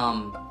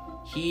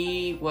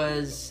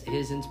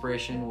 His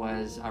inspiration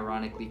was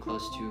ironically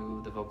close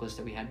to the vocalist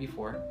that we had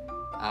before,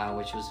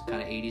 which was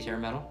kind of 80s hair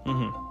metal.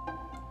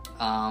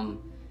 Mm-hmm.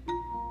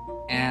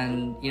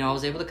 And I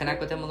was able to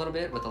connect with him a little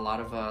bit with a lot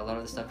of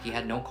the stuff. He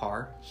had no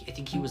car. I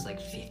think he was like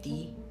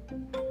 50.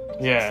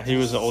 Yeah, he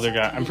was the older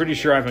guy. I'm pretty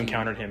sure I've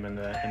encountered him in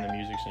the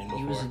music scene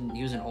before.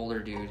 He was an older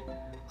dude,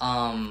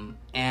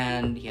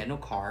 and he had no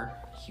car.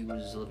 He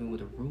was living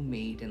with a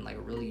roommate in like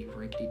a really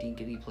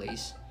rinkety-dinkety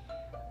place.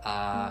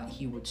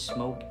 He would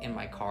smoke in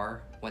my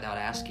car without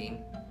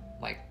asking,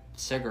 like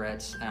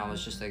cigarettes, and I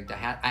was just like,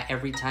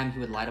 every time he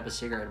would light up a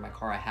cigarette in my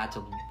car, I had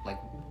to like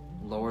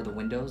lower the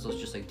windows. I was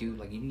just like, dude,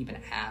 like you didn't even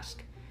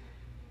ask.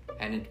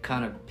 And it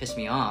kind of pissed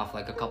me off.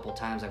 Like a couple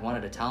times I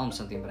wanted to tell him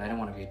something, but I didn't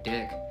want to be a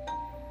dick.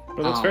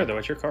 But that's fair though,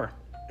 it's your car.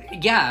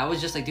 Yeah, I was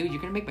just like, dude, you're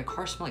gonna make my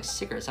car smell like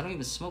cigarettes. I don't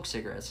even smoke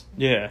cigarettes.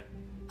 Yeah.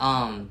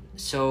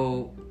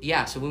 So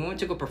when we went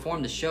to go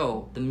perform the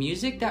show, the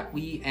music that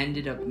we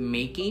ended up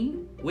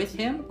making with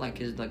him, like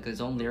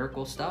his own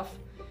lyrical stuff,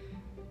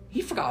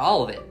 he forgot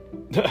all of it.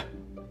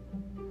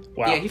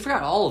 Wow. Yeah, he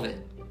forgot all of it.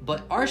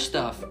 But our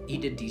stuff, he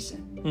did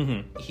decent.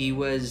 Mm-hmm. He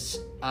was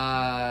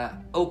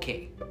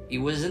okay. He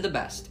wasn't the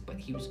best, but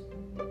he was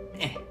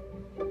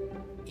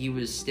He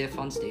was stiff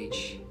on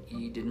stage.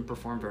 He didn't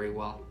perform very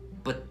well.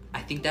 But I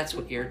think that's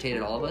what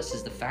irritated all of us,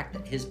 is the fact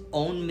that his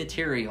own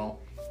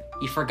material,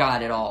 he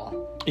forgot it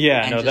all.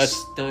 Yeah, and that's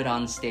stood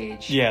on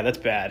stage. Yeah, that's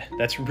bad.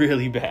 That's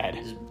really bad.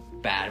 It was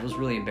bad. It was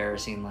really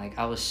embarrassing. Like,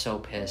 I was so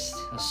pissed.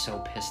 I was so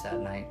pissed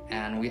that night.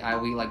 And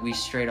we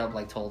straight up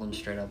like told him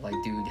straight up, like,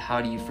 dude, how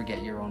do you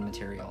forget your own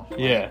material? Like,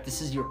 yeah.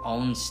 This is your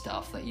own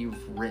stuff that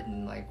you've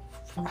written like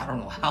for I don't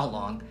know how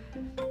long.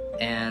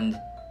 And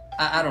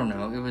I don't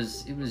know. It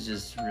was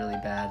just really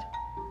bad.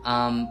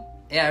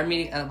 Yeah, I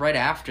mean, right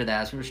after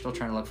that, so we were still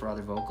trying to look for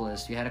other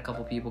vocalists. We had a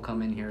couple people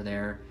come in here or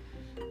there.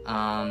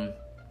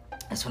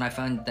 That's when I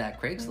found that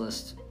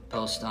Craigslist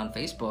post on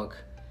Facebook.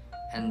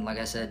 And like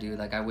I said, dude,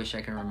 like, I wish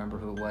I can remember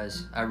who it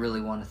was. I really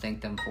want to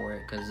thank them for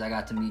it, because I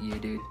got to meet you,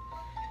 dude.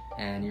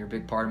 And you're a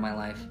big part of my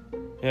life.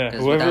 Yeah,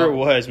 whoever it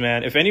was,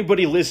 man. If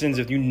anybody listens,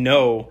 if you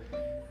know,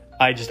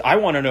 I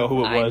want to know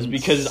who it was,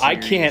 because I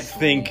can't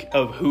think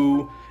of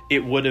who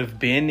it would have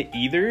been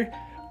either.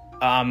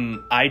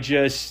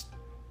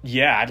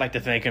 Yeah, I'd like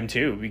to thank him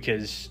too,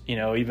 because, you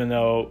know, even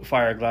though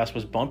Fireglass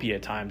was bumpy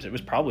at times, it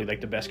was probably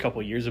like the best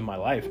couple years of my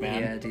life,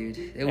 man. Yeah, dude.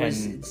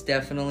 It's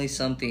definitely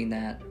something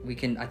that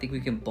I think we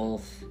can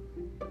both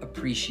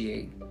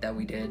appreciate that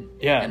we did.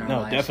 Yeah, in our no,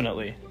 lives.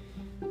 definitely.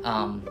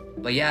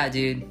 But yeah,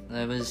 dude,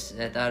 I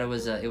thought it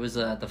was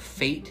the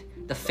fate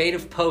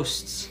of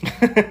posts.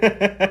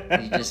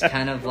 You just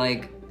kind of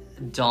like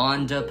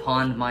dawned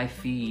upon my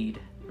feed.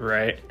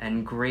 Right.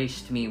 And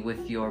graced me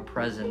with your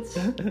presence.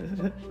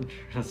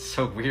 That's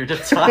so weird to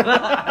talk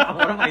about.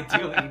 What am I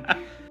doing?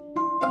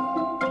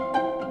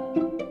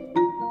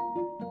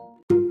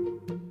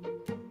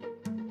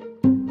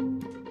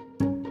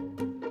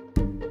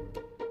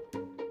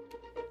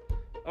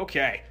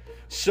 Okay,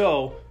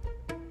 so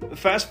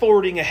fast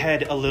forwarding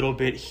ahead a little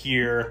bit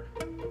here.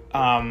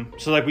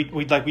 So like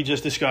we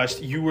just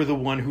discussed, you were the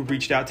one who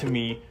reached out to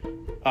me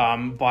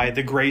by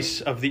the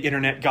grace of the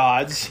internet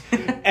gods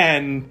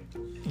and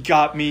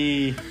got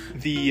me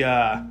the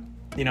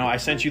I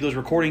sent you those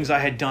recordings I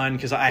had done,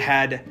 because I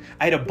had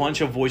a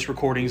bunch of voice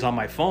recordings on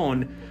my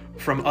phone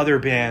from other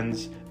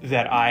bands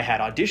that I had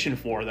auditioned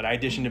for, that I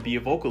auditioned to be a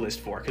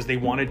vocalist for, because they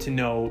wanted to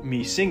know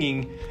me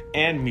singing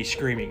and me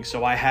screaming.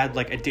 So I had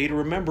like A Day to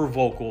Remember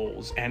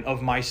vocals, and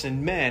Of Mice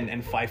and Men,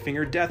 and Five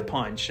Finger Death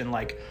Punch, and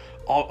like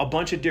a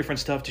bunch of different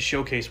stuff to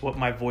showcase what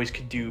my voice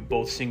could do,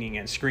 both singing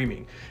and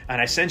screaming.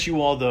 And I sent you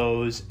all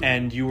those,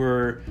 and you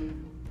were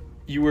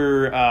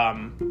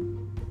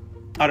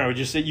I don't know,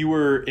 just that you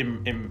were, I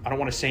don't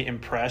want to say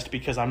impressed,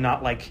 because I'm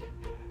not like,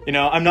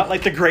 I'm not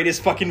like the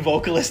greatest fucking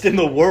vocalist in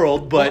the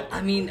world, but... Well,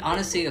 I mean,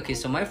 honestly, okay,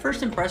 so my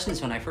first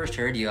impressions when I first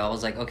heard you, I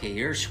was like, okay,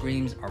 your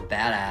screams are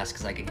badass,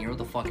 because I can hear what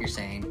the fuck you're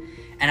saying.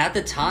 And at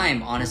the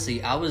time,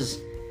 honestly, I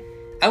was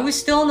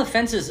still on the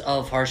fences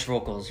of harsh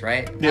vocals,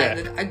 right?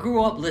 Yeah. I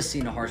grew up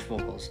listening to harsh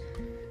vocals.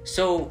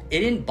 So it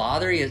didn't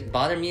bother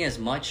me as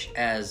much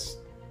as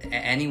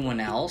anyone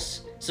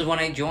else. So when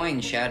I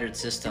joined Shattered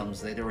Systems,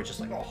 they were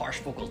just like, oh, harsh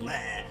vocals, nah.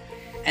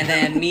 And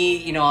then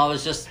me, I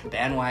was just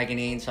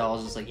bandwagoning, so I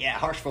was just like, yeah,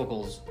 harsh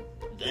vocals,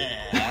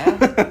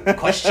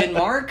 question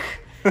mark?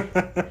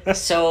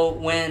 So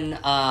when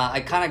I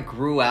kind of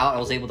grew out, I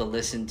was able to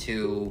listen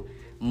to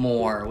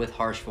more with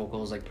harsh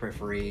vocals like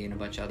Periphery and a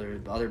bunch of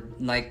other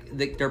like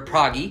they're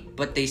proggy,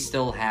 but they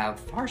still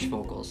have harsh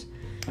vocals.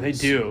 They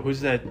do.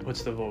 Who's that?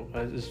 What's the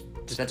vocal?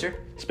 Spencer?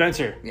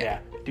 Spencer. Yeah.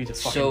 Dude's a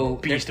fucking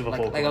beast of a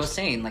vocalist. Like I was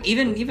saying, like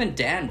even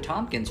Dan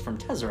Tompkins from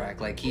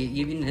Tesseract, like he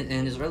even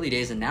in his early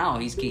days and now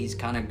he's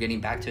kind of getting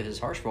back to his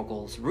harsh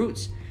vocals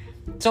roots.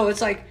 So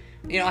it's like,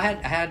 you know,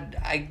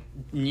 I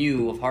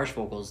knew of harsh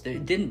vocals.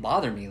 It didn't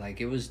bother me.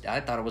 Like I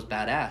thought it was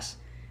badass.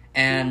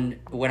 And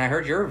when I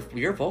heard your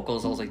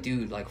vocals, I was like,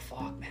 dude, like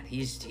fuck, man,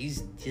 his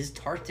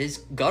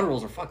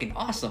gutturals are fucking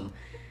awesome.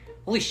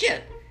 Holy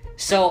shit.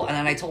 So, and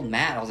then I told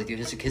Matt, I was like, dude,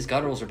 his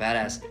gutturals are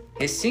badass.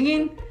 His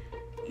singing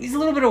needs a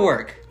little bit of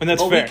work. And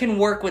that's but fair. We can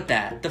work with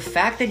that. The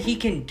fact that he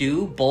can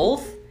do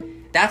both,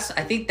 I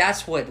think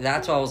that's why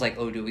I was like,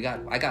 oh dude,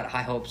 I got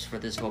high hopes for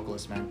this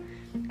vocalist, man.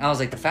 I was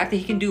like, the fact that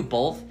he can do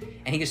both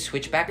and he can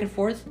switch back and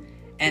forth,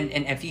 and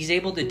if he's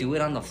able to do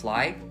it on the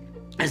fly,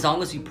 as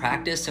long as we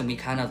practice and we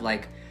kind of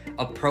like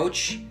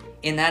approach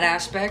in that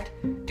aspect,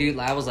 dude,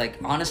 I was like,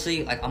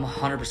 honestly, like I'm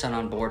 100%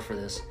 on board for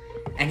this.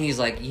 And he's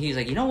like,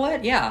 you know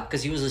what? Yeah,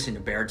 because he was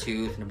listening to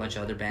Beartooth and a bunch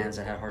of other bands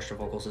that had harsher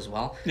vocals as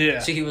well. Yeah.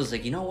 So he was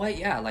like, you know what?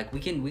 Yeah, like we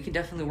can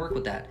definitely work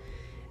with that.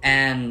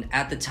 And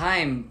at the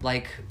time,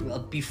 like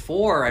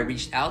before I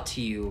reached out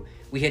to you,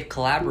 we had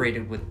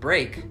collaborated with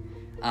Break,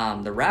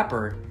 the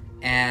rapper,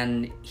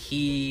 and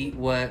we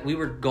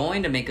were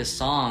going to make a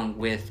song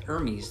with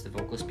Hermes, the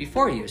vocalist,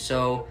 before you.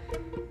 So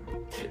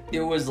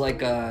it was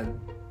like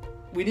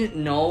we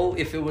didn't know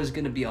if it was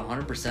going to be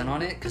 100%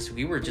 on it because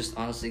we were just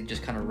honestly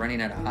just kind of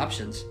running out of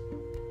options.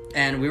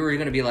 And we were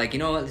going to be like, you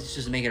know what, let's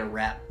just make it a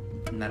rap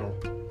metal.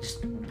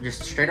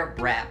 Just straight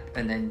up rap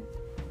and then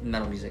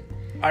metal music.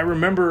 I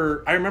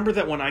remember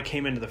that when I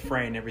came into the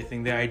fray and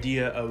everything, the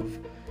idea of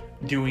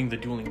doing the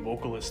dueling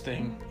vocalist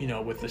thing, you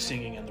know, with the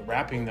singing and the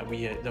rapping that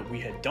we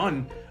had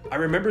done, I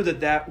remember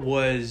that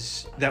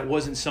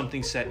wasn't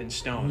something set in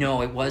stone.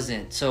 No, it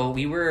wasn't. So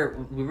we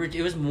were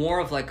it was more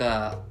of like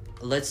a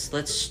let's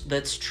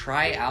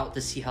try out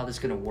to see how this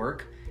is going to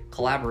work,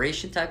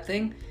 collaboration type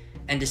thing,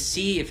 and to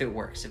see if it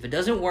works. If it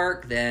doesn't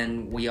work,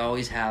 then we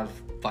always have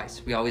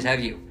Vice. We always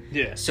have you.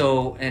 Yeah.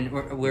 So, and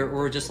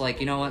we're just like,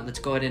 you know what, let's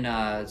go ahead and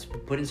let's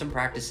put in some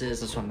practices.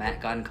 That's when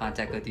Matt got in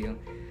contact with you.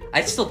 I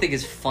still think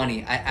it's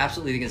funny. I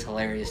absolutely think it's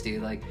hilarious,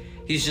 dude. Like,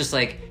 he's just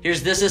like,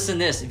 here's this, and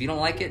this. If you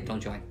don't like it,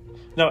 don't join.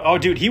 No, oh,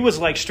 dude, he was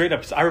like straight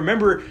up. I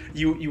remember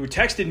you were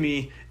texting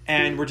me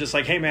and we're just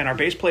like, hey, man, our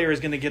bass player is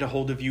going to get a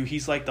hold of you.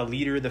 He's like the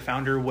leader, the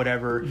founder,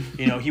 whatever.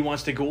 You know, he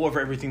wants to go over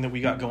everything that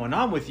we got going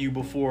on with you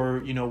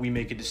before, you know, we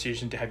make a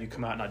decision to have you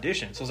come out and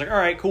audition. So I was like, all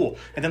right, cool.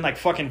 And then like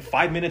fucking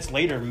 5 minutes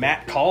later,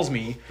 Matt calls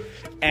me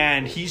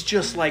and he's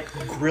just like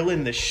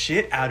grilling the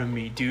shit out of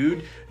me,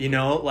 dude. You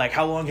know, like,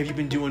 how long have you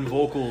been doing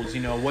vocals?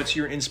 You know, what's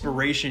your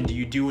inspiration? Do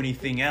you do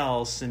anything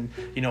else? And,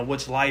 you know,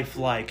 what's life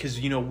like? Because,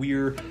 you know,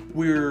 we're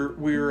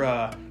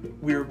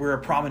a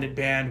prominent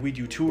band. We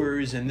do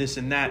tours and this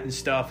and that and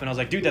stuff. And I was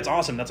like, dude, that's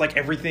awesome. That's like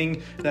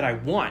everything that I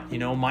want. You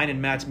know, mine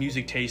and Matt's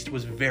music taste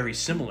was very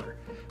similar.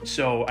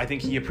 So I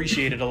think he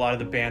appreciated a lot of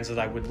the bands that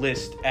I would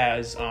list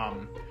as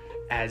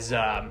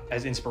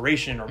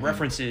inspiration or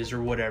references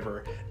or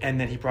whatever. And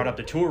then he brought up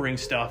the touring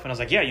stuff, and I was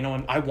like, yeah, you know,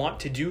 and I want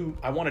to tour,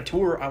 I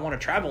want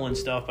to travel and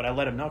stuff. But I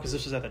let him know, because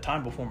this was at the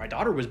time before my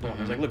daughter was born.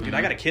 I was like, look, dude,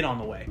 I got a kid on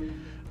the way.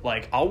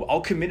 Like,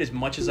 I'll commit as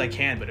much as I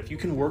can, but if you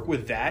can work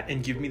with that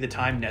and give me the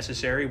time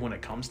necessary when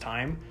it comes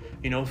time,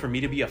 you know, for me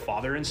to be a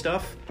father and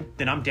stuff,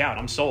 then I'm down,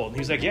 I'm sold. And he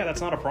was like, yeah,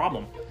 that's not a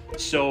problem.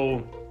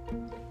 So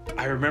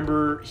I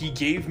remember he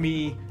gave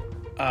me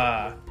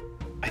I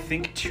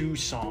think 2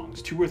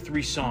 or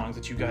 3 songs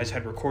that you guys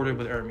had recorded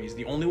with Hermes.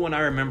 The only one I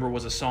remember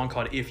was a song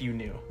called If You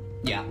Knew.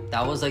 Yeah,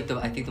 that was like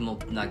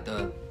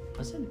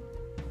was it?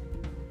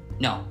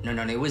 No.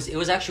 It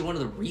was actually one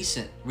of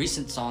the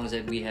recent songs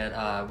that we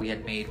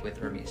had made with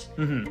Hermes.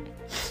 Mm-hmm.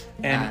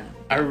 And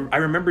I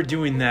remember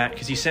doing that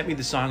because he sent me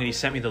the song and he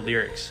sent me the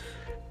lyrics.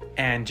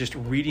 And just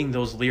reading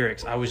those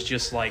lyrics, I was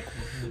just like,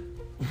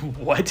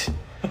 what?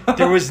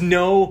 There was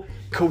no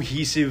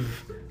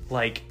cohesive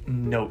like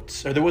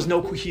notes, or there was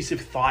no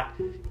cohesive thought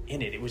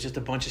in it. It was just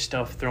a bunch of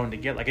stuff thrown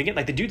together. Like, again,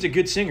 like, the dude's a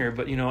good singer,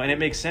 but, you know, and it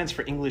makes sense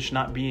for English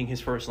not being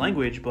his first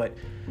language, but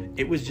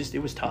it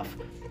was tough.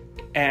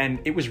 And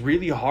it was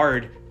really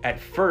hard at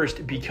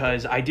first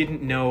because I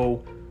didn't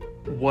know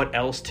what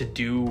else to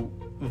do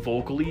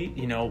vocally.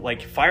 You know,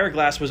 like,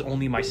 Fireglass was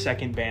only my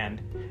second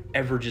band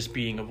ever just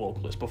being a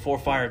vocalist. Before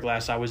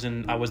Fireglass, I was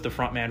the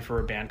front man for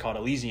a band called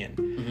Elysian.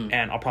 Mm-hmm.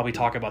 And I'll probably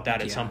talk about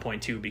that at some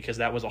point too, because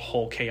that was a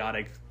whole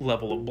chaotic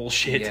level of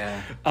bullshit.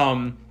 Yeah.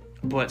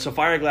 But so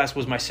Fireglass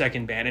was my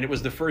second band, and it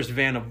was the first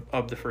band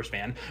of being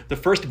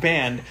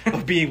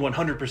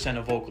 100%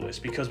 a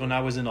vocalist, because when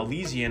I was in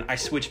Elysian, I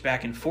switched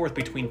back and forth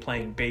between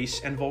playing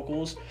bass and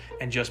vocals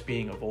and just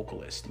being a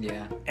vocalist.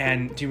 Yeah.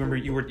 And do you remember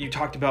you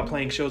talked about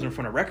playing shows in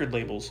front of record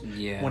labels?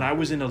 Yeah. When I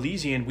was in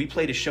Elysian, we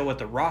played a show at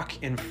the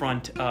Rock in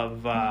front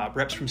of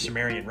reps from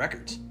Sumerian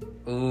Records.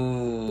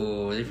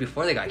 Ooh,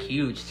 before they got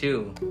huge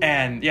too.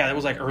 And yeah, that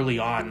was like early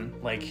on.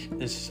 Like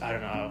this, I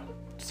don't know.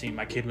 See,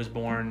 my kid was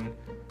born.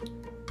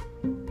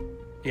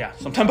 Yeah,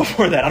 sometime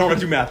before that. I don't want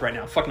to do math right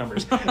now. Fuck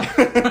numbers.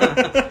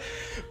 But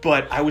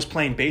I was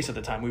playing bass at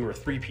the time. We were a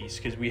 3-piece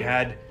because we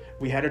had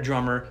a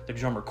drummer. The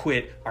drummer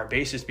quit. Our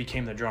bassist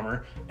became the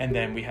drummer, and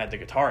then we had the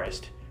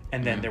guitarist.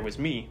 And then there was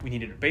me. We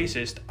needed a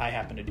bassist. I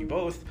happened to do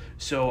both,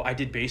 so I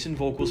did bass and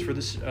vocals for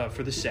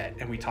the set.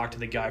 And we talked to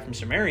the guy from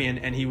Sumerian,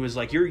 and he was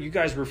like, "You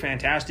guys were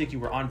fantastic. You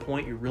were on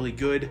point. You're really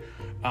good."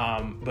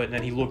 But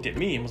then he looked at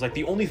me and was like,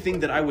 "The only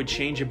thing that I would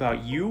change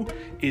about you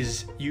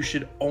is you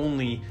should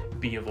only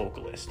be a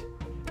vocalist."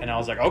 And I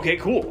was like, "Okay,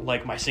 cool.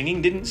 Like, my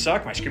singing didn't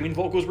suck. My screaming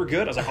vocals were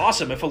good." I was like,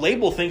 "Awesome. If a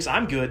label thinks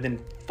I'm good,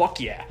 then fuck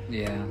yeah."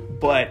 Yeah.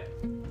 But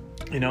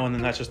and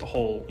then that's just a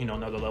whole,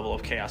 another level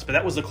of chaos. But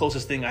that was the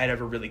closest thing I had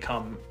ever really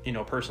come,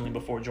 personally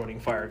before joining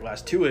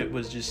Fireglass to it,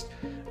 was just,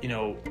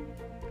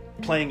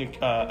 playing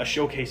a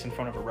showcase in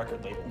front of a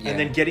record label. Yeah. And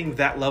then getting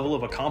that level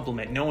of a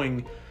compliment,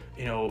 knowing,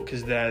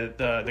 because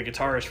the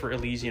guitarist for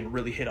Elysian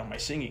really hit on my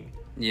singing.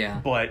 Yeah.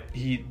 But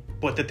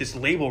that this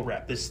label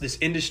rep, this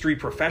industry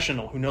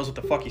professional who knows what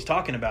the fuck he's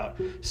talking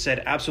about,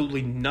 said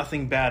absolutely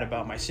nothing bad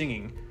about my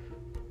singing.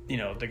 The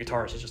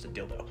guitarist is just a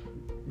dildo.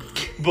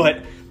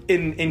 But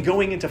in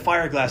going into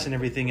Fireglass and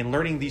everything and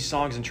learning these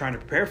songs and trying to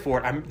prepare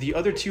for it, the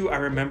other two I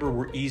remember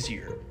were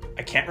easier.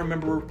 I can't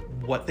remember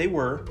what they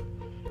were,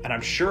 and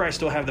I'm sure I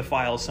still have the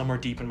files somewhere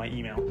deep in my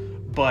email.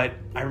 But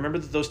I remember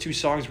that those two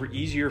songs were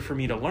easier for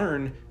me to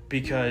learn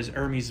because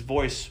Ermi's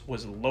voice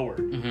was lower.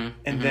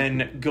 And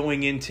then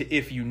going into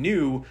If You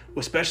Knew,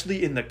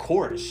 especially in the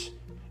chorus,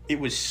 it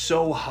was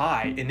so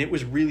high, and it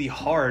was really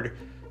hard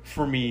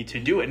for me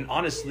to do it. And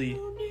honestly,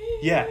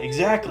 yeah,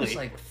 exactly. It was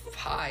like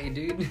high,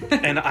 dude.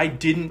 And I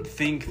didn't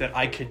think that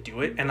I could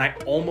do it, and I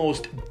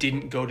almost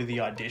didn't go to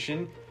the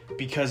audition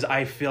because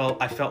I felt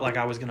like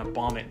I was gonna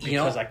bomb it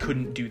because I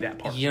couldn't do that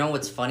part. You know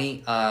what's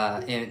funny?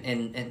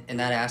 In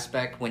that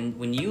aspect,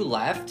 when you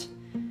left,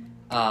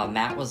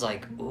 Matt was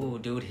like, "Ooh,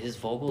 dude, his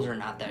vocals are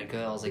not that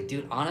good." I was like,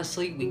 "Dude,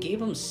 honestly, we gave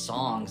him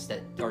songs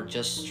that are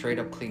just straight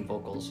up clean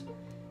vocals.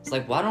 It's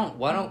like, why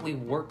don't we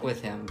work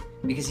with him,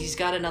 because he's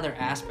got another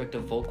aspect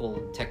of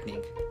vocal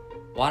technique.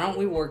 Why don't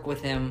we work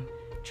with him?"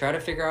 Try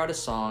to figure out a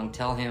song,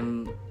 tell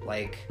him,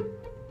 like,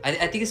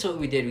 I think it's what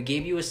we did. We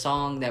gave you a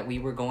song that we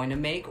were going to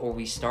make, or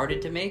we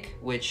started to make,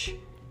 which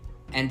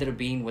ended up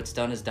being What's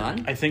Done Is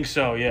Done. I think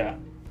so, yeah.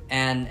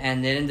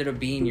 And it ended up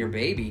being your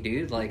baby,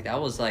 dude. Like, that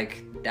was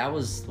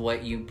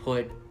what you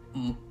put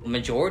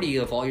majority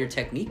of all your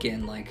technique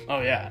in, like.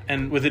 Oh, yeah.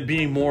 And with it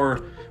being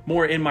more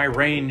in my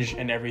range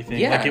and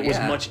everything, it was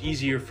much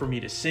easier for me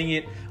to sing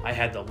it. I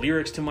had the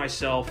lyrics to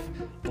myself.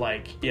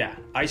 Like, yeah,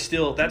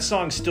 that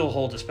song still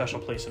holds a special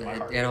place in my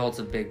heart. It holds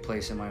a big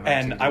place in my heart.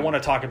 And I want to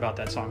talk about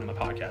that song in the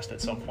podcast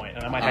at some point,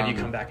 and I might have you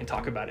come back and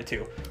talk about it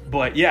too.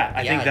 But yeah,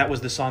 I think that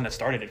was the song that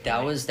started it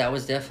for me. That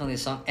was definitely a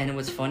song. And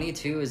what's funny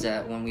too is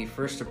that when we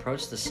first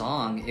approached the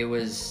song,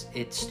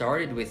 it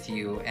started with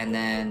you, and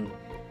then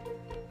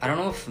I don't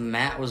know if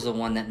Matt was the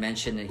one that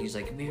mentioned it. He was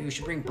like, "Maybe we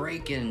should bring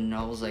Break in." And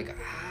I was like,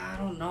 "I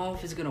don't know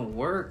if it's gonna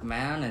work,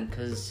 man," and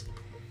because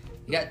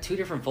you got two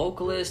different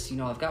vocalists.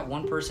 I've got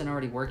one person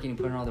already working and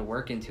putting all the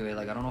work into it.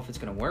 Like, I don't know if it's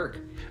gonna work.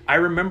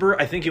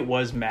 I think it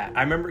was Matt.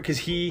 I remember because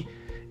he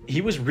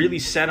was really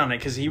set on it,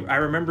 because I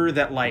remember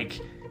that,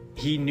 like,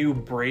 he knew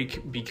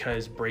Break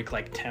because Break,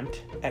 like, temped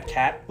at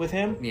Cat with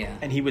him. Yeah.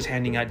 And he was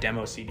handing out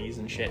demo CDs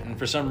and shit. And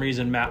for some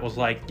reason, Matt was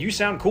like, "You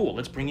sound cool.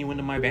 Let's bring you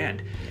into my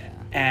band."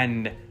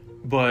 Yeah.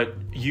 But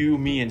you,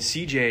 me, and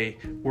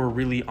CJ were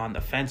really on the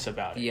fence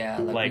about it.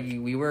 Yeah,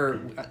 we were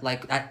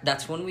like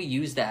that's when we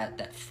used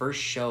that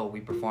first show we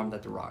performed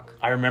at the Rock.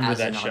 I remember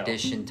that show. As an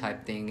audition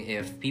type thing.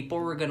 If people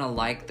were gonna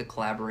like the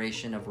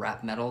collaboration of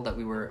rap metal that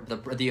we were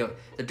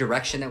the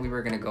direction that we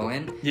were gonna go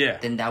in,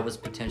 then that was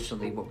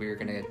potentially what we were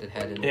gonna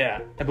head in.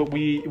 Yeah, but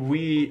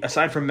we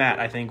aside from Matt,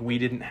 I think we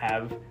didn't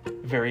have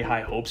very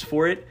high hopes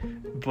for it,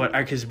 but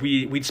because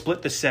we'd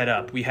split the set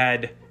up.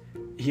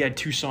 He had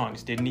two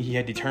songs, didn't he? He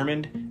had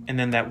Determined, and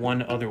then that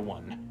one other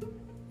one.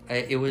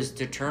 It was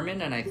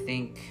Determined, and I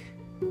think...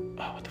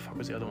 Oh, what the fuck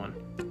was the other one?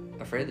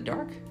 Afraid of the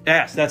Dark?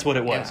 Yes, that's what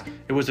it was. Yeah.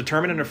 It was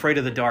Determined and Afraid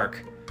of the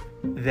Dark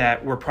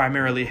that were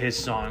primarily his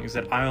songs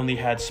that I only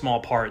had small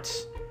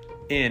parts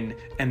in,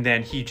 and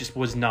then he just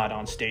was not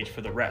on stage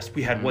for the rest.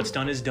 We had What's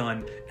Done Is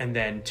Done, and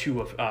then two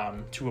of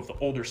the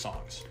older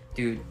songs.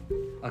 Dude,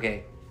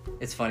 okay,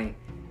 it's funny.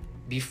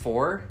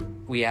 Before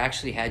we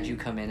actually had you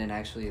come in and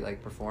actually,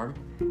 like, perform,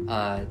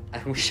 I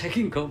wish I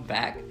could go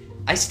back.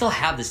 I still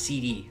have the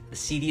CD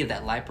of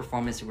that live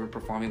performance that we were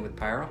performing with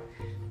Pyro.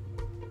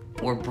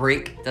 where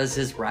Break does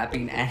his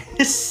rapping and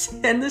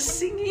the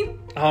singing.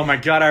 Oh my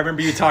god, I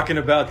remember you talking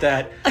about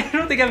that. I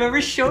don't think I've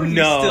ever shown you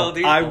No, still,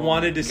 dude. I Oh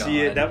wanted to my see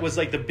it. God. That was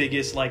like the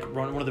biggest, like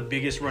one of the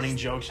biggest running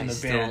jokes in the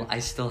band. I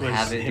still was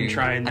have it, him dude.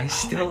 trying. I Oh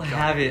still my God.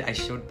 have it. I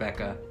showed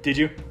Becca. Did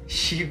you?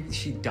 She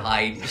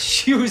died.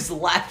 She was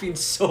laughing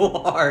so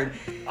hard.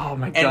 Oh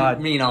my And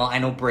god, you know, I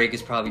know Break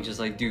is probably just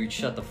like, dude,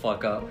 shut the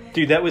fuck up.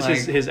 dude, that was Like-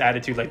 his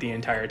attitude like the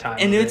entire time.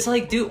 And of it's it.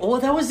 like, dude, oh,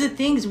 that was the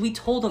things we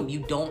told him. You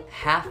don't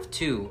have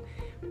to.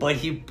 But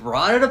he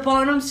brought it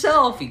upon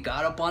himself. He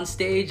got up on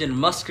stage and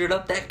mustered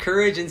up that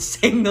courage and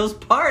sang those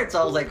parts.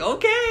 I was like,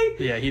 okay.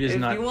 Yeah, he does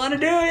not. If you want to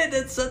do it,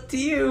 that's up to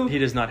you. He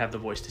does not have the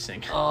voice to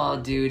sing. Oh,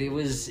 dude, it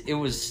was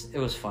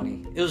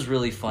funny. It was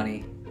really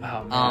funny.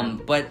 Oh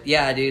man. But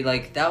yeah, dude,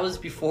 like that was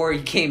before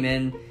he came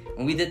in.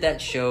 When we did that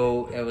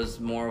show, it was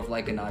more of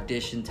like an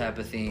audition type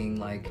of thing.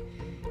 Like,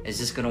 is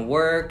this gonna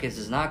work? Is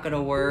this not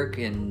gonna work?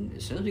 And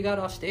as soon as we got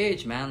off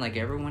stage, man, like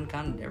everyone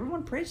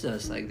praised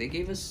us. Like they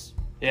gave us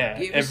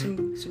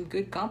some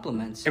good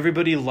compliments.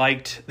 Everybody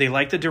liked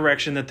the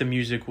direction that the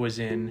music was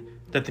in,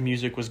 that the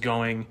music was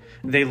going.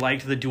 They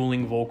liked the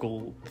dueling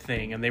vocal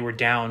thing, and they were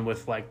down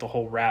with like the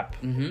whole rap,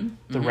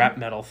 rap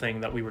metal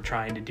thing that we were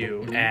trying to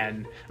do.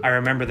 And I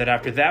remember that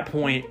after that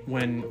point,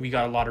 when we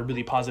got a lot of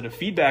really positive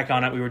feedback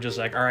on it, we were just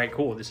like, all right,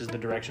 cool, this is the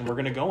direction we're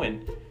gonna go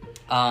in.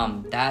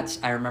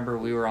 I remember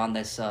we were on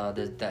this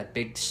that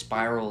big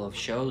spiral of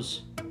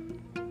shows.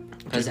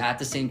 Because at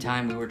the same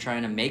time, we were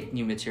trying to make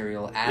new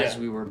material as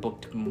we were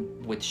booked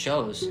with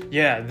shows.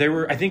 Yeah,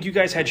 I think you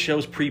guys had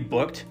shows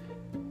pre-booked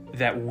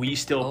that we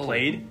still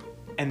played,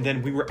 and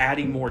then we were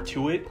adding more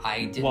to it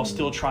while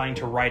still trying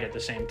to write at the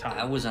same time.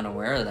 I was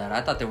unaware of that.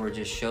 I thought they were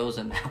just shows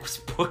that Matt was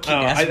booking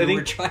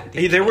were trying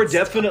to there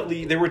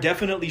were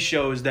definitely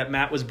shows that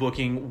Matt was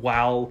booking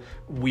while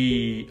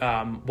we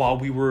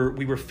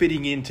were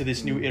fitting into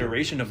this new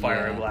iteration of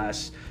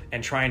Fireglass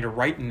and trying to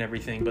write and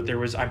everything. But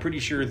I'm pretty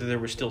sure that there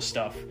was still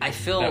stuff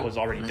that was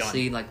already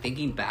honestly, done. Like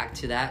thinking back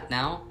to that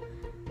now,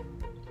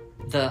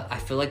 I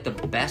feel like the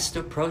best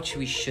approach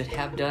we should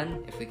have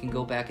done, if we can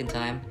go back in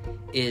time,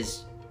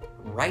 is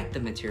write the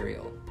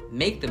material,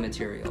 make the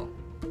material,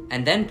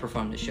 and then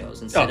perform the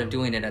shows instead of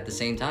doing it at the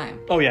same time.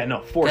 Oh yeah,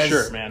 no, for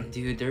sure, man.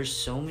 Dude, there's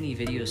so many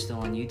videos still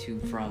on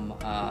YouTube from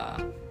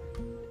God,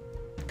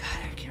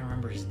 I can't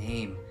remember his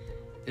name.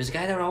 There's a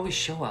guy that would always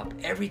show up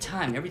every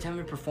time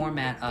we perform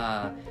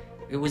at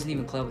it wasn't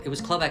even Club, it was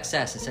Club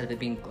XS instead of it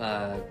being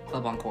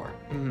Club Encore.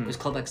 It was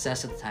Club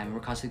XS at the time. We were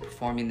constantly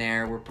performing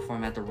there. We're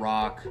performing at the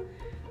Rock,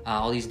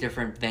 all these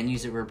different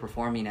venues that we were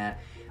performing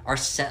at. Our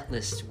set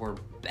lists were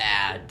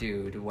bad,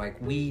 dude.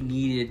 Like we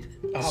needed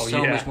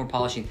much more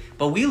polishing.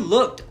 But we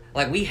looked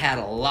like we had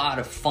a lot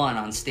of fun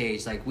on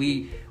stage. Like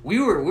we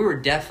were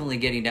definitely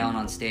getting down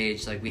on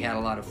stage. Like we had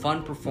a lot of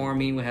fun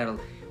performing.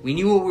 We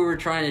knew what we were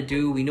trying to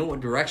do. We knew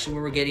what direction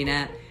we were getting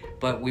at,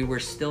 but we were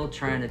still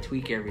trying to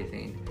tweak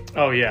everything.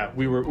 Oh yeah,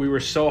 we were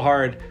so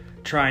hard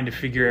trying to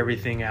figure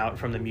everything out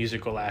from the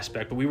musical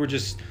aspect, but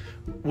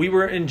we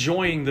were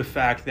enjoying the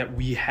fact that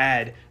we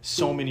had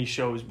so many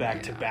shows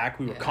back to back.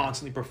 We were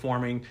constantly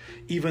performing,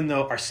 even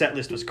though our set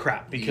list was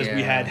crap, because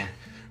we had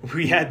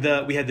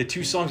the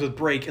 2 songs with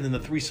Break and then the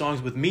 3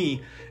 songs with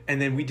me,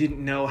 and then we didn't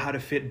know how to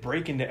fit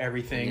Break into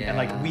everything, and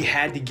like we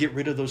had to get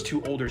rid of those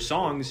 2 older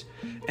songs,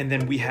 and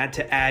then we had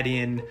to add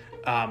in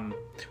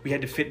we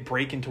had to fit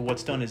Break into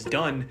What's Done Is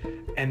Done,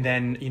 and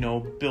then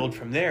build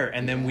from there.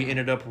 And then we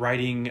ended up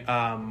writing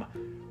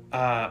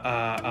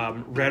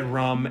Red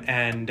Rum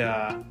and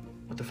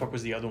what the fuck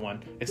was the other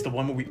one? It's the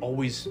one where we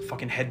always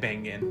fucking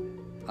headbang in.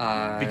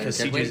 Because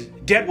CJ's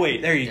Dead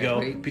Weight. There you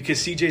go. Because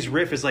CJ's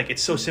riff is like,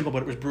 it's so simple,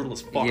 but it was brutal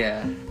as fuck.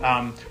 Yeah.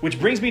 Which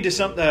brings me to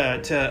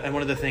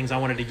one of the things I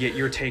wanted to get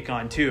your take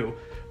on too.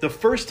 The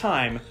first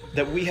time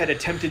that we had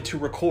attempted to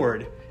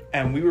record,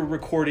 and we were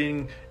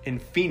recording in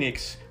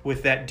Phoenix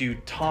with that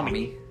dude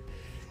Tommy.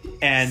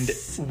 And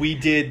we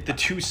did the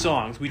 2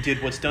 songs. We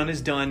did What's Done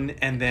Is Done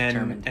and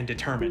then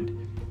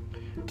Determined.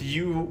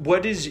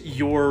 What is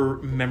your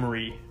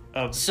memory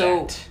of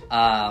that?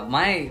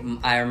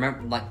 I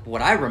remember, like,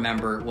 what I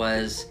remember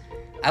was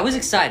I was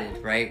excited,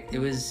 right? It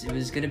was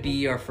gonna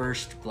be our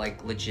first,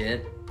 like,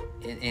 legit,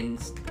 in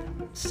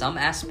some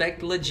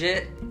aspect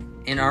legit,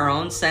 in our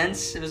own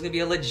sense. It was gonna be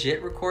a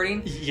legit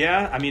recording.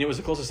 Yeah, I mean, it was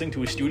the closest thing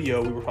to a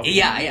studio we were probably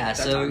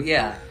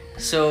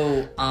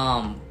So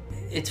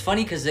it's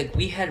funny because like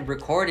we had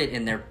recorded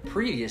in there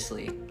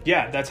previously.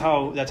 Yeah, that's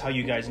how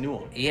you guys knew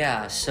them.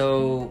 Yeah,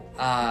 so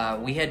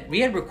we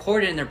had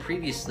recorded in there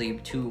previously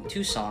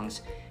two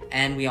songs,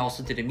 and we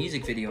also did a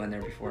music video in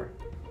there before.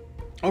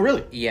 Oh,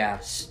 really? Yeah.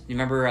 You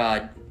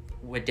remember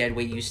what Dead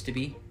Weight used to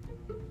be?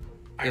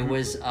 It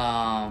was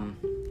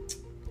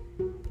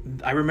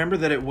I remember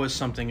that it was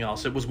something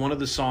else. It was one of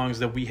the songs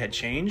that we had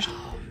changed.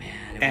 Oh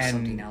man, it was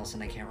something else,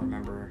 and I can't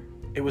remember.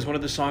 It was one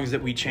of the songs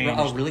that we changed.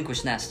 Oh,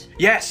 Relinquish Nest.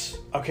 Yes.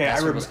 Okay, I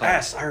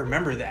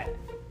remember that.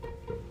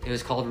 It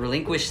was called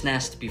Relinquish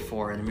Nest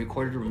before, and we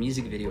recorded a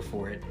music video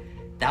for it.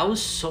 that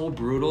was so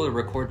brutal to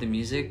record the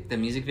music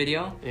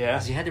video. Yeah.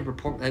 Because you had to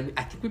report. Like,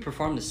 I think we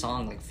performed the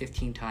song like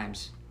 15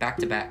 times back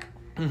to back,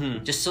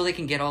 just so they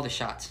can get all the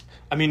shots.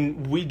 I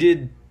mean, we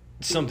did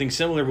something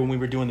similar when we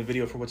were doing the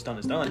video for What's Done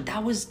Is Done. But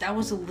that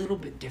was a little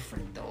bit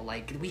different though.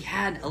 Like we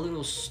had a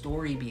little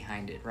story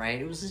behind it, right?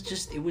 It was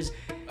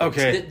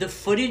Okay. The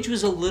footage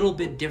was a little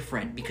bit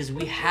different because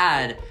we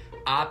had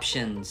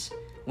options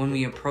when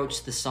we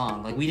approached the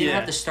song. Like we didn't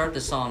have to start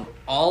the song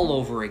all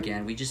over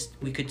again.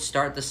 We could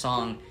start the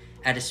song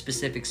at a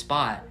specific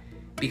spot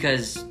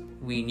because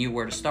we knew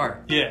where to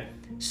start. Yeah.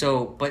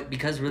 So, but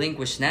because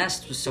Relinquished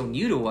Nest was so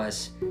new to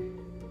us,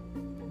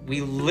 we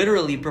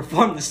literally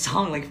performed the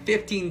song like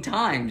 15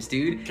 times,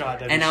 dude. God,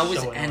 that and is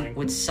so annoying. And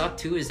what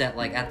sucked too is that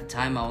like at the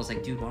time I was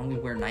like, dude, why don't we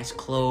wear nice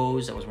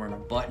clothes? I was wearing a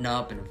button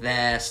up and a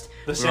vest.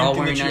 The same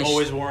thing that you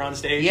always wore on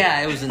stage.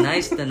 Yeah, it was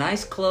the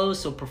nice clothes.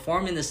 So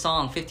performing the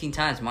song 15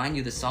 times, mind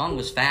you, the song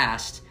was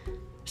fast.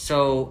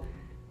 So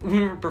when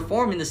we were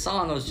performing the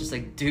song, I was just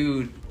like,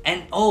 dude.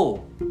 And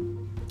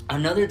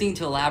another thing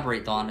to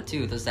elaborate on it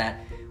too was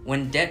that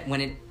when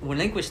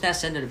Relinquished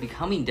Nest ended up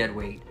becoming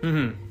Deadweight,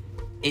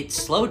 it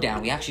slowed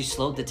down. We actually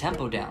slowed the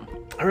tempo down.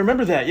 I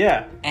remember that,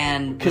 yeah.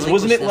 And because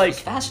wasn't it like was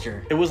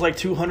faster? It was like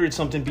 200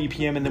 something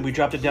BPM, and then we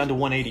dropped it down to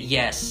 180.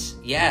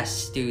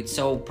 Yes, dude.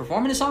 So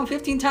performing the song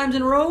 15 times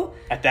in a row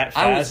at that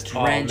fast, I was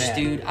drenched,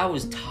 dude. I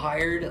was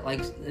tired.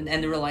 Like, and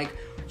they were like,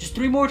 just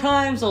 3 more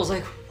times. I was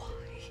like,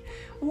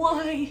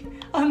 why?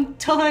 I'm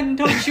done.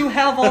 Don't you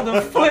have all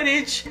the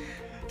footage?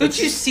 Don't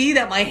you see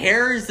that my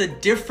hair is a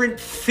different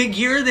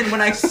figure than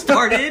when I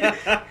started?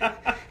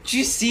 Do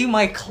you see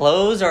my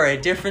clothes are a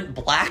different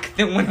black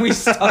than when we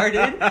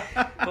started?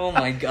 Oh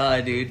my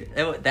god, dude.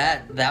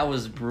 That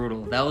was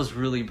brutal. That was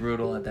really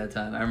brutal at that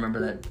time. I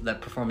remember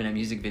that performing a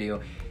music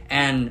video.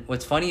 And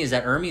what's funny is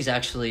that Ermi's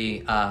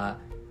actually I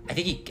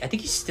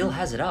think he still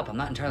has it up. I'm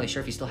not entirely sure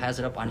if he still has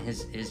it up on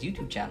his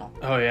YouTube channel.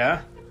 Oh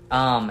yeah?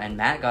 And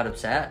Matt got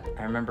upset.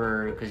 I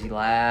remember because he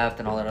laughed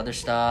and all that other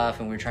stuff,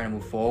 and we were trying to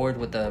move forward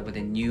with the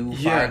new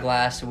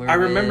Fireglass. I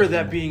remember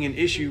that being an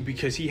issue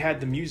because he had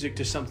the music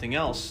to something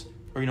else,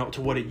 or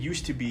to what it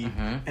used to be,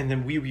 and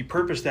then we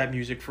repurposed that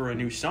music for a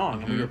new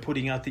song, and we were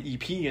putting out the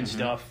EP and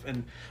stuff.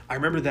 And I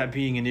remember that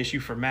being an issue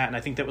for Matt, and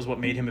I think that was what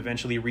made him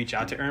eventually reach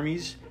out to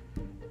Hermes.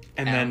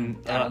 And then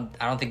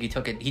I don't think he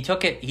took it. He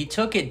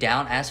took it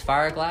down as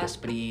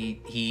Fireglass, but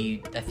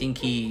I think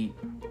he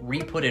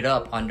re-put it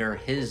up under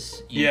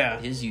his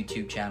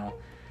YouTube channel.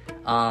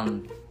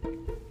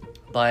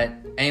 But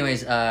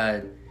anyways,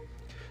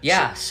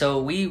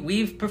 so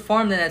we've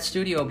performed in that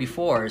studio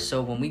before.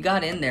 So when we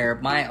got in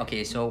there,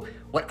 so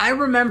what I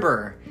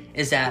remember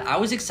is that I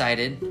was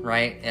excited,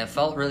 right? I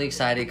felt really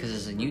excited because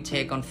it's a new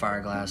take on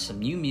Fireglass, some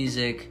new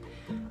music.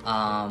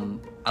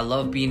 I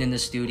love being in the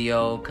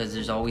studio because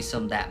there's always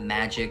that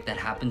magic that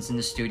happens in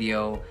the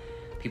studio.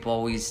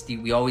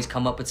 We always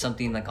come up with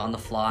something like on the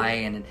fly,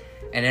 and it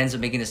ends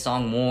up making the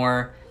song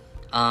more.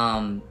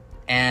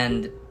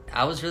 And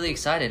I was really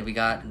excited. We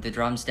got the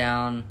drums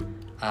down.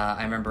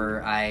 I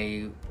remember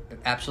I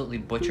absolutely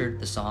butchered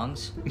the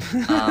songs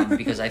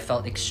because I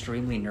felt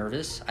extremely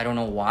nervous. I don't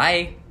know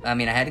why. I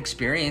mean, I had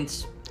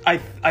experience. I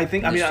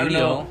don't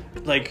know.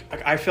 Like,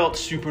 I felt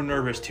super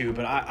nervous too,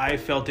 but I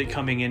felt it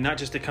coming in, not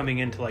just coming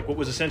into like what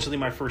was essentially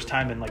my first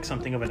time in like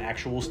something of an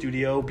actual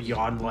studio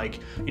beyond like,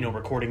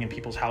 recording in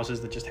people's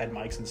houses that just had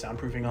mics and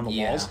soundproofing on the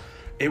walls.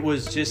 It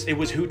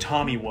was who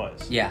Tommy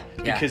was. Yeah.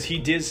 Because he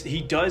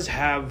doesn't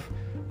have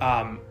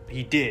a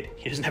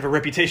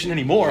reputation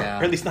anymore,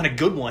 or at least not a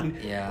good one.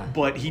 Yeah.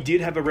 But he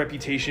did have a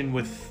reputation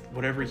with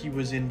whatever he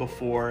was in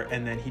before,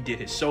 and then he did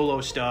his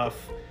solo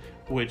stuff,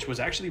 which was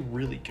actually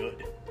really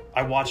good.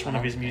 I watched one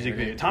of his music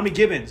videos. Tommy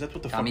Gibbons, that's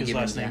what the fuck his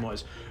last name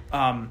was.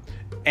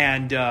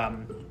 And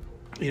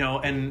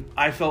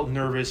I felt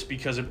nervous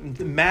because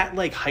Matt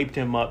like hyped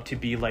him up to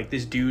be like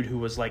this dude who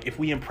was like, if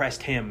we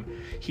impressed him,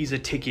 he's a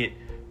ticket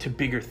to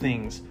bigger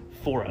things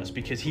for us,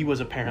 because he was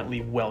apparently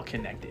well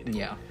connected.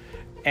 Yeah.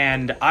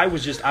 And I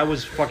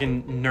was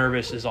fucking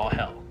nervous as all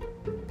hell.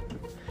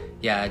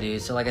 Yeah,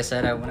 dude. So like I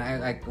said, when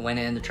I went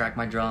in to track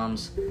my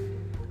drums,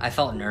 I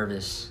felt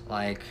nervous.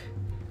 Like,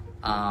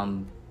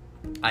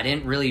 I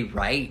didn't really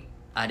write.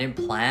 I didn't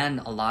plan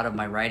a lot of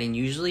my writing.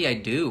 Usually I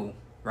do,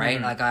 right?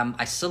 Like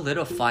I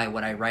solidify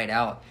what I write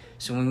out.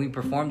 So when we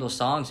performed those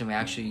songs and we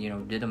actually,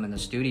 did them in the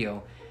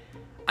studio,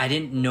 I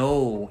didn't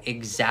know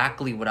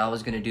exactly what I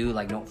was going to do,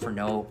 like note for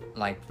note,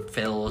 like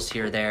fills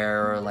here,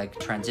 there, or like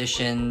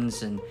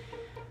transitions. And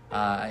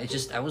I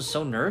was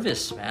so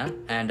nervous,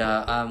 man. And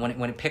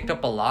when it picked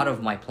up a lot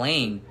of my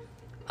playing,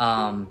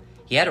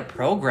 he had a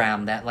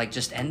program that like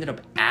just ended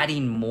up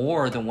adding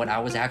more than what I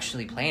was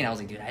actually playing. I was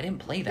like, dude, I didn't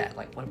play that.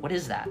 Like, what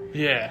is that?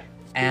 Yeah.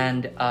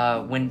 And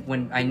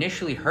when I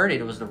initially heard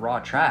it, it was the raw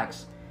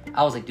tracks.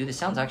 I was like, dude, this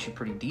sounds actually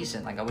pretty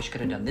decent. Like, I wish I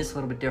could have done this a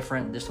little bit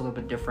different, this a little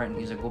bit different. And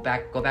he's like, go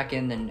back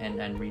in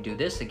and redo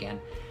this again.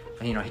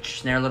 And, hit your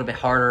snare a little bit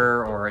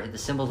harder, or hit the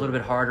cymbals a little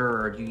bit harder,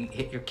 or you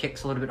hit your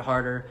kicks a little bit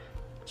harder.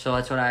 So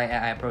that's what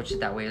I approached it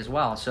that way as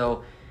well.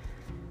 So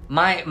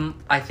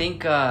I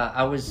think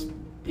I was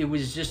it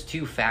was just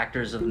two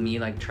factors of me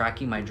like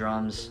tracking my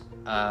drums,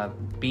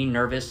 being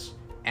nervous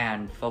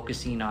and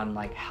focusing on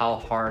like how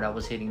hard I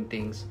was hitting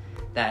things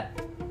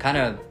that kind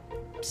of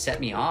set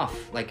me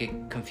off. Like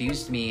it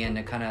confused me, and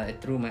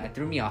it threw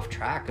me off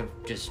track of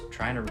just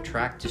trying to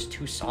track just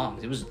 2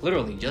 songs. It was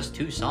literally just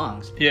 2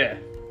 songs. Yeah.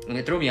 And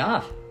it threw me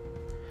off.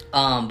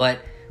 But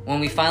when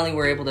we finally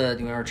were able to,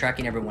 we were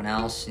tracking everyone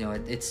else,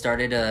 it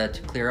started to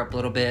clear up a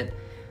little bit.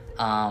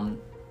 And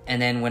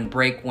then when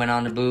Break went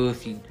on the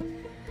booth,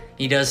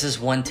 he does this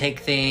one take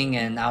thing,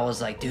 and I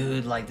was like,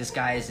 dude, like this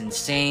guy is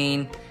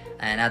insane.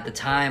 And at the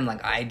time,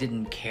 like I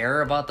didn't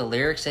care about the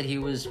lyrics that he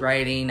was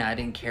writing. I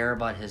didn't care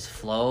about his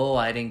flow.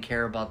 I didn't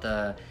care about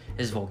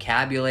his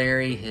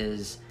vocabulary,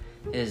 his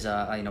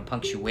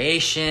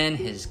punctuation,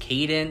 his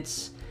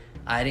cadence.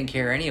 I didn't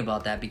care any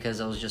about that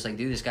because I was just like,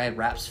 dude, this guy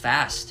raps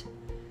fast.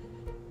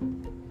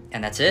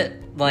 And that's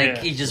it. Like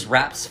he just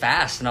raps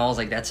fast, and I was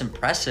like, that's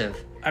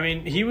impressive. I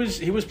mean, he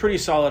was pretty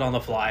solid on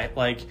the fly.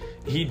 Like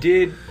he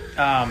did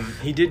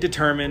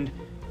Determined,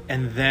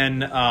 and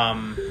then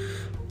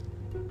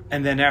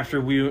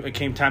after it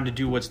came time to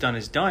do What's Done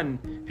Is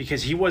Done,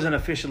 because he wasn't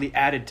officially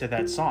added to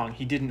that song,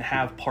 he didn't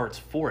have parts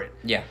for it.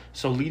 Yeah.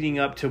 So leading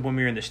up to when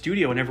we were in the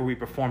studio, whenever we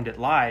performed it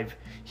live,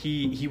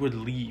 he would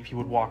leave. He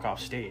would walk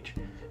off stage,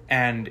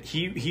 and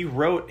he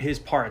wrote his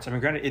parts. I mean,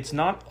 granted, it's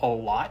not a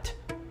lot.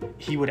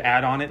 He would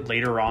add on it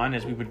later on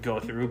as we would go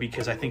through,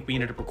 because I think we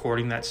ended up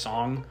recording that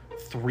song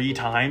 3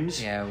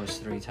 times. Yeah, it was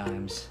 3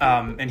 times.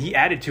 And he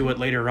added to it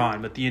later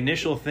on, but the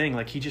initial thing,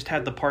 like, he just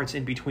had the parts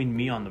in between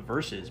me on the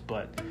verses,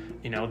 but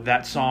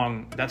that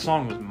song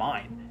was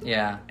mine.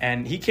 Yeah.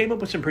 And he came up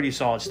with some pretty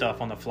solid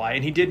stuff on the fly,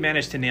 and he did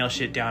manage to nail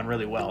shit down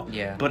really well.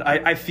 Yeah. But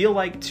I feel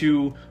like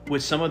too,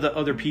 with some of the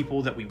other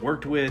people that we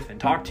worked with and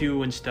talked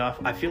to and stuff,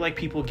 I feel like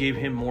people gave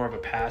him more of a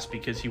pass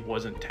because he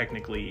wasn't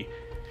technically...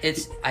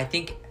 I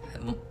think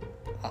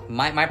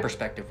my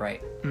perspective,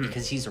 right?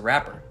 Because he's a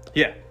rapper.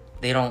 Yeah.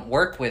 They don't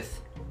work with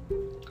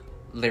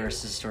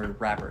lyricists or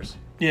rappers.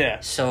 Yeah.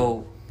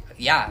 So,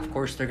 yeah, of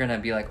course they're gonna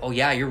be like, "Oh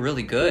yeah, you're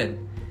really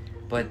good,"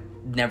 but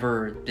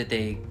never did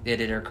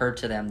it occur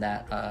to them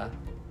that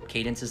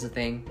cadence is a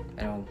thing.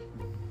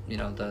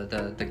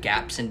 The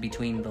gaps in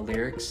between the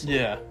lyrics.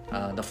 Yeah.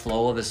 The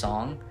flow of the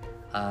song,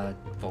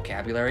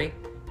 vocabulary,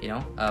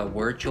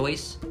 word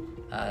choice,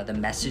 the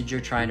message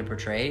you're trying to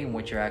portray and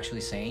what you're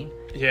actually saying.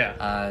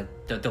 Yeah.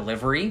 The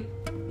delivery,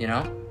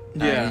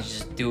 Yeah. you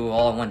just do it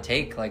all in one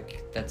take.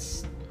 Like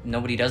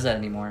nobody does that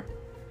anymore.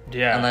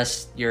 Yeah.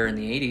 Unless you're in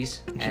the 80s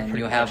and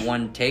you have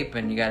one tape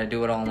and you got to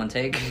do it all in one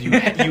take. you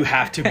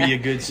have to be a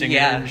good singer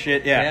and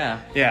shit.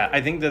 Yeah.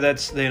 I think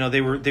that's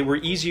they were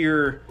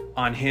easier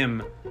on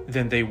him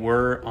than they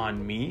were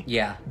on me.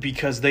 Yeah.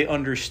 Because they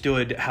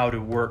understood how to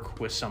work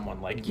with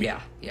someone like me.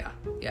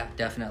 Yeah,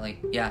 definitely.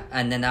 Yeah.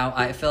 And then now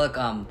I feel like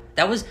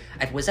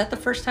was that the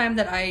first time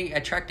that I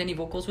tracked any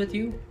vocals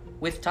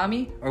with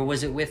Tommy, or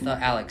was it with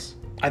Alex?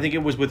 I think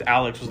it was with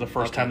Alex was the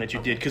first time that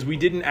you did, because we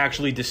didn't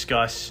actually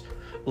discuss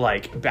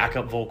like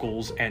backup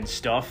vocals and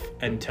stuff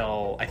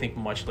until I think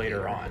much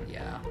later on.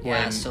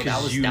 Yeah. So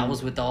that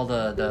was with all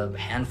the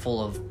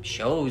handful of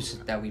shows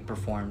that we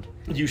performed.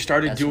 You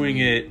started doing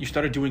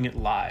it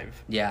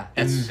live. Yeah.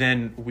 And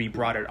then we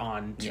brought it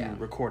on to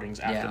recordings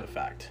after the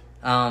fact.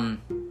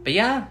 But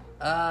yeah,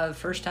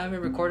 first time we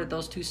recorded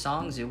those 2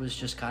 songs, it was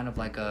just kind of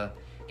like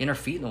in our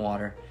feet in the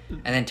water.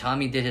 And then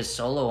Tommy did his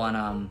solo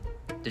on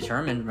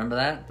Determined, remember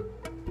that?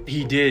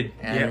 He did.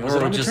 And we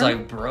were just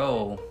like,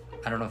 bro,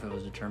 I don't know if it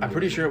was Determined. I'm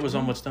pretty sure it was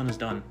on What's Done Is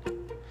Done.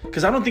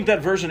 Because I don't think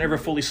that version ever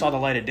fully saw the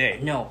light of day.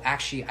 No,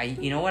 actually,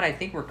 you know what? I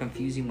think we're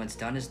confusing What's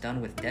Done Is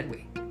Done with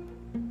Deadweight.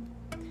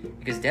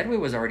 Because Deadweight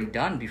was already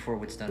done before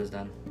What's Done Is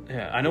Done.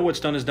 Yeah, I know What's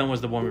Done Is Done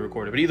was the one we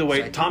recorded. But either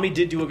way, Tommy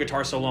did do a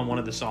guitar solo on one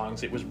of the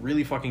songs. It was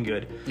really fucking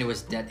good. It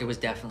was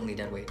definitely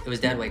Deadweight. It was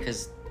Deadweight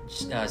because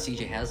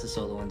CJ has the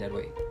solo on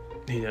Deadweight.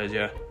 He does,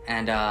 yeah.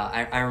 And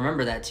I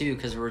remember that too,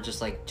 because we were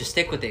just like, just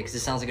stick with it, because it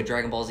sounds like a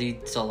Dragon Ball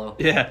Z solo.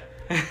 Yeah.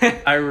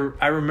 I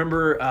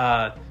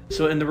remember,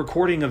 so in the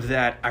recording of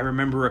that, I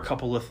remember a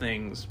couple of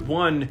things.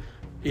 One,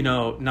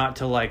 not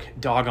to like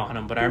dog on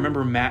him, but I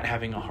remember Matt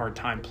having a hard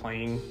time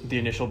playing the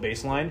initial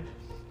bass line,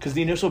 because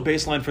the initial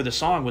bass line for the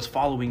song was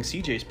following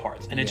CJ's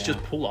parts, and it's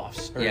just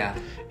pull-offs. Yeah.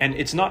 And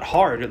it's not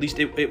hard, at least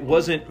it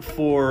wasn't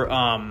for...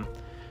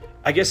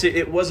 I guess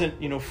it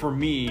wasn't, for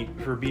me,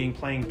 for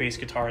playing bass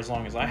guitar as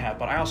long as I have,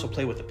 but I also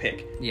play with the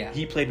pick. Yeah.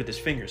 He played with his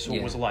fingers, so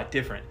it was a lot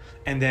different.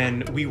 And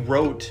then we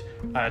wrote,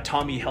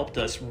 Tommy helped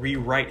us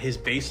rewrite his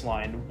bass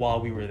line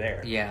while we were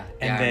there. Yeah.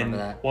 And I then remember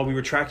that. while we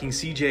were tracking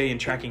CJ and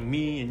tracking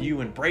me and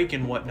you and Break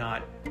and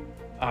whatnot,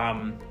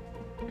 Matt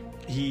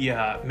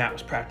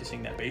was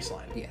practicing that bass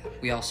line. Yeah.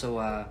 We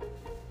also,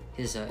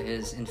 his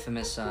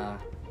infamous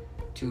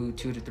 2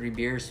 to 3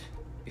 beers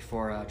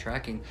before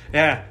tracking.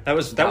 Yeah, that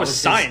was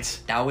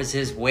science. That was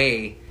his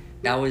way.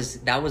 That was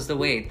the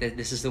way.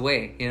 This is the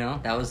way.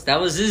 That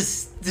was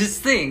his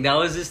thing. That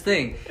was his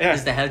thing. Yeah.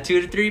 Is to have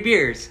 2 to 3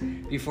 beers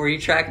before he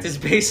tracked his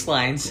bass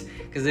lines.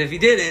 Because if he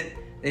didn't,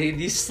 then he'd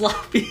be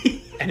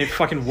sloppy. And it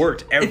fucking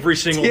worked every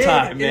single did.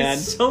 time, man.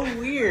 It's so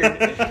weird.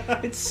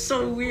 It's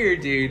so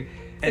weird, dude.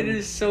 It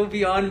is so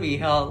beyond me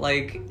how,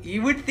 like,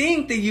 you would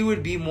think that you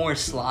would be more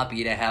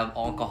sloppy to have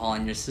alcohol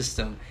in your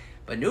system.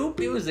 But nope,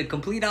 it was the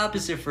complete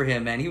opposite for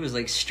him, man. He was,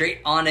 like, straight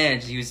on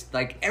edge. He was,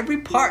 like,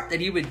 every part that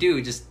he would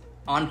do, just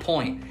on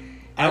point.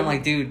 And I'm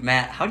like, dude,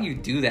 Matt, how do you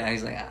do that?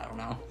 He's like, I don't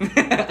know.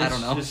 I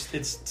don't know.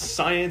 It's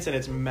science and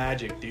it's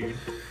magic, dude.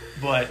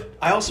 But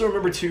I also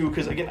remember, too,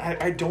 because, again,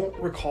 I don't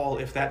recall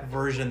if that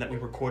version that we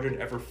recorded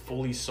ever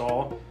fully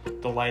saw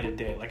the light of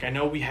day. Like, I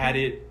know we had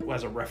it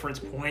as a reference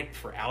point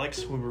for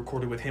Alex when we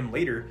recorded with him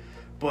later.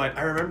 But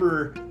I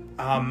remember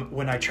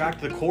when I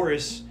tracked the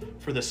chorus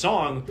for the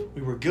song,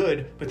 we were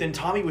good. But then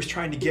Tommy was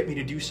trying to get me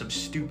to do some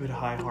stupid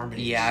high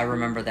harmonies. Yeah, I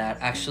remember that.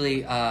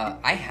 Actually,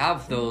 I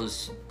have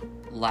those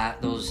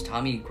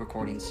Tommy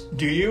recordings.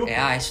 Do you?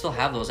 Yeah, I still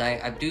have those.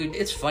 I dude,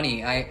 it's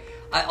funny.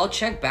 I'll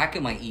check back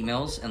in my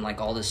emails and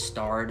like all the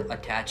starred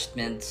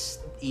attachments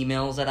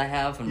emails that I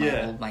have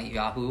in my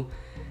Yahoo,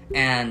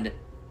 and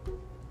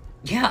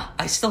yeah,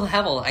 I still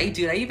have I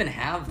even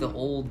have the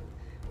old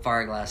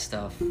Fireglass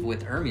stuff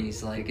with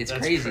Hermes. Like, it's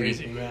That's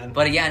crazy, man.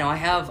 But yeah, no, I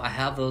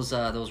have those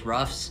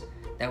roughs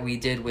that we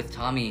did with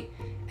Tommy,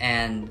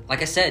 and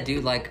like I said,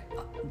 dude, like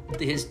I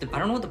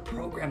don't know what the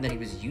program that he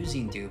was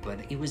using, dude,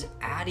 but it was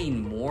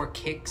adding more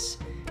kicks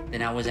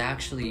than I was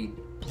actually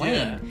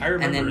playing. Yeah, I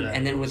remember that.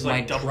 And then with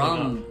like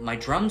my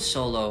drum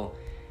solo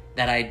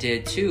that I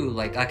did too,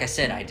 like I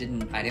said, I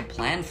didn't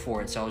plan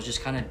for it, so I was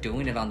just kind of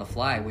doing it on the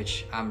fly,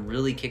 which I'm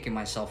really kicking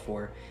myself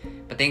for.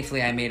 But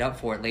thankfully I made up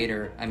for it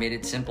later. I made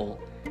it simple.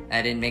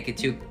 I didn't make it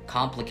too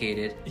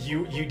complicated.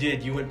 You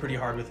did. You went pretty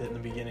hard with it in the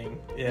beginning.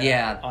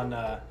 Yeah. On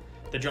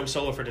the drum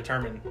solo for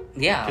Determine.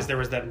 Yeah. Because there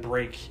was that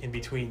break in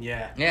between,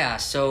 yeah. Yeah,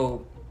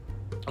 so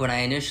when I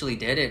initially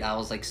did it, I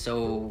was like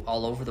so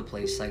all over the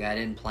place. Like, I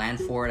didn't plan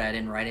for it. I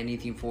didn't write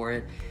anything for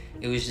it.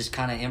 It was just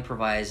kind of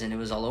improvised, and it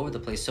was all over the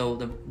place. So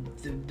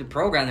the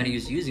program that he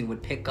was using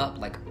would pick up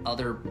like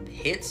other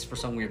hits for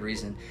some weird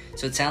reason.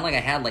 So it sounded like I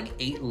had like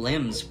 8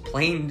 limbs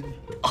playing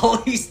all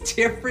these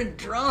different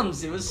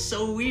drums. It was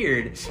so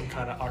weird. Some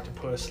kind of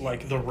octopus,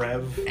 like the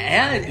Rev.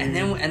 And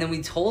then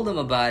we told him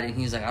about it, and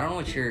he's like, I don't know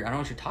what you're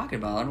talking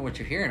about. I don't know what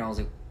you're hearing. I was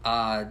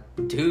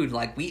like, dude,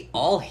 like, we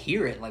all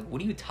hear it. Like,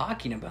 what are you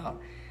talking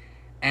about?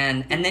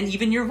 And then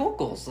even your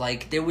vocals,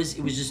 like, it was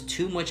just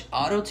too much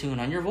auto-tune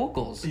on your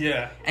vocals.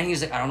 Yeah. And he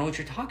was like, I don't know what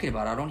you're talking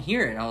about. I don't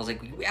hear it. And I was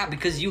like, yeah,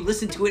 because you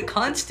listen to it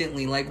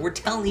constantly. Like, we're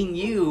telling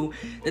you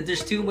that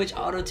there's too much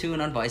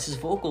auto-tune on Vice's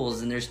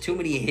vocals, and there's too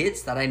many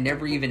hits that I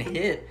never even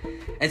hit.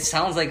 It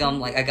sounds like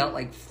I got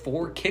like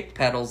 4 kick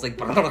pedals, like,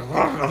 like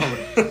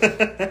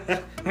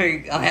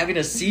I'm having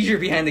a seizure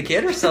behind the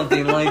kid or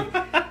something. Like,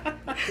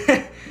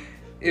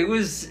 it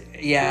was,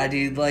 yeah,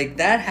 dude, like,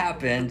 that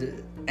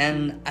happened.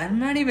 And I'm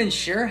not even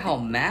sure how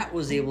Matt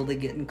was able to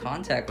get in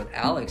contact with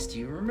Alex. Do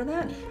you remember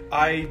that?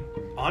 I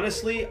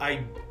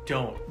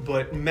don't.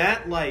 But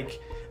Matt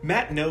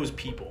knows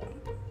people.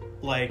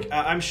 Like,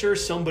 I'm sure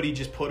somebody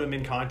just put him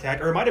in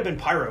contact. Or it might have been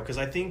Pyro, because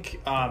I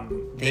think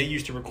they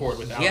used to record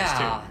with Alex, too.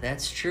 Yeah,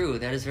 that's true.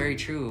 That is very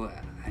true.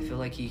 I feel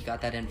like he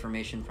got that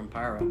information from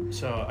Pyro.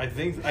 So I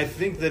think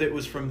that it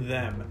was from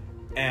them.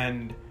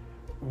 And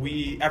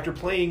we, after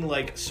playing,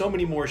 like, so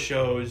many more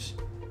shows,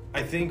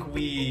 I think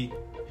we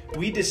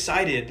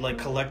decided, like,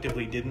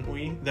 collectively, didn't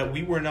we, that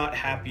we were not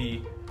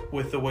happy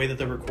with the way that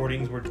the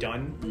recordings were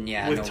done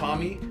with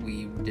Tommy.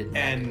 We didn't.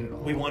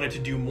 And we wanted to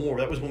do more.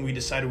 That was when we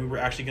decided we were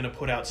actually going to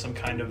put out some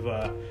kind of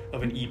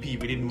an EP.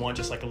 We didn't want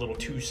just like a little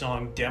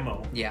 2-song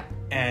demo. Yeah.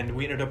 And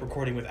we ended up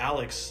recording with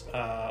Alex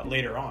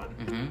later on.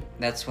 Mm-hmm.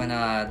 That's when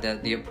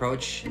the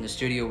approach in the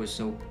studio was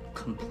so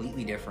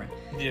completely different.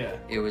 Yeah.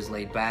 It was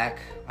laid back.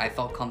 I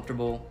felt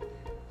comfortable.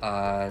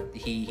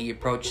 He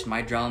approached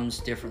my drums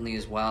differently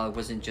as well. It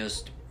wasn't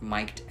just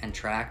mic'd and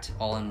tracked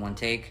all in one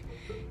take.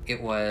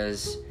 It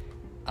was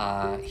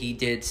he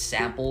did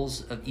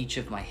samples of each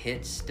of my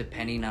hits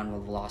depending on the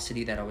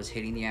velocity that I was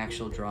hitting the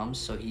actual drums.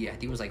 So I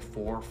think it was like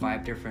 4 or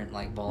 5 different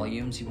like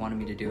volumes he wanted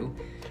me to do.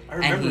 I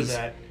remember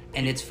that.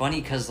 And it's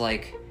funny because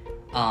like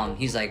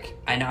he's like,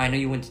 I know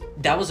you went.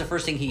 That was the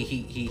first thing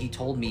he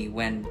told me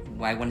when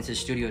I went into the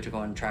studio to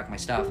go and track my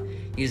stuff.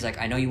 He's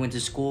like, I know you went to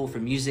school for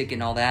music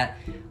and all that.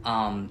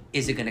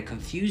 Is it gonna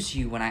confuse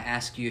you when I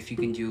ask you if you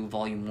can do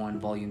volume 1,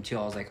 volume 2?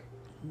 I was like,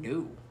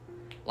 no.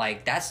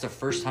 Like, that's the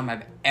first time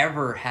I've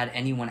ever had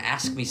anyone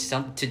ask me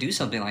to do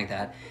something like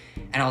that.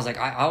 And I was like,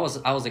 I was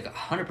like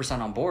 100%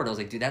 on board. I was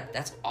like, dude,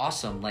 that's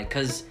awesome. Like,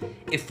 cause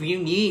if you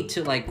need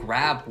to like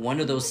grab one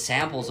of those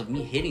samples of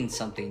me hitting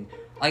something,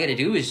 all I gotta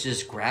do is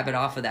just grab it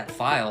off of that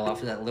file,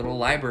 off of that little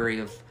library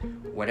of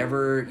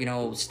whatever,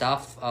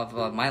 stuff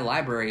of my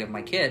library of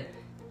my kit,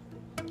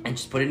 and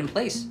just put it in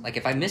place. Like,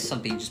 if I miss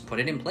something, just put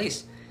it in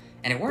place.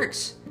 And it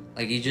works.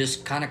 Like, you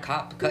just kind of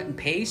cut and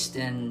paste,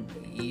 and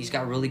he's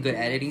got really good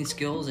editing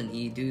skills, and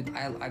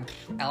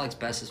Alex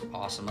Best is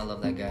awesome. I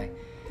love that guy.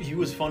 He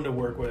was fun to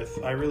work with.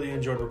 I really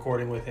enjoyed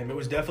recording with him. It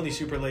was definitely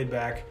super laid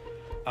back.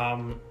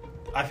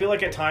 I feel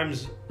like at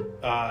times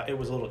it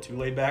was a little too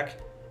laid back.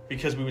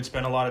 because we would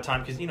spend a lot of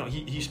time, because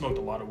he smoked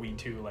a lot of weed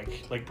too,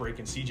 like Break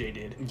and CJ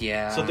did.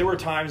 Yeah. So there were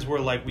times where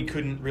like we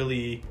couldn't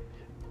really,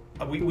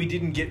 we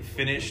didn't get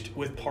finished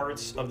with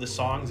parts of the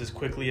songs as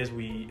quickly as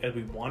we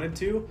wanted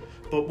to.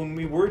 But when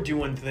we were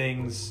doing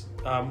things,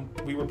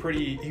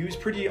 he was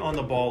pretty on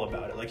the ball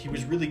about it. Like he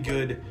was really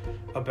good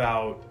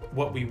about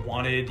what we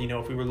wanted.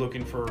 If we were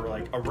looking for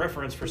like a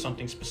reference for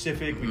something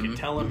specific, we could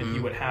tell him and he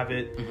would have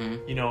it,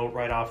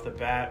 right off the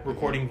bat.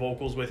 Recording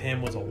vocals with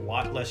him was a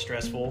lot less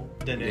stressful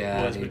than it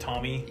was with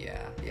Tommy.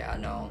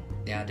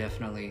 Yeah,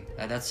 definitely.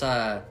 That's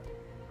I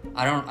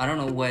don't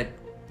know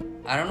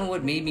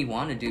what made me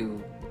want to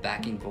do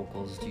backing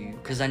vocals.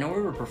 Because I know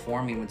we were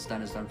performing What's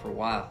Done Is Done for a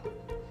while,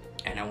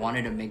 and I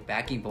wanted to make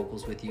backing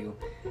vocals with you.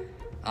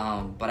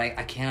 But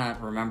I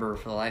cannot remember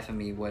for the life of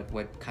me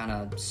what kind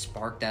of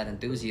sparked that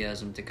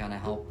enthusiasm to kind of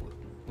help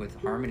with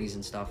harmonies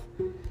and stuff.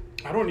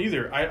 I don't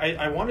either.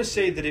 I want to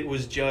say that it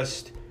was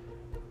just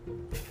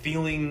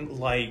feeling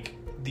like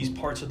these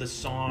parts of the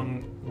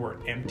song were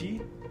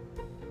empty,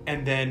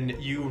 and then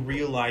you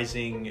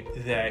realizing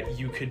that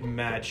you could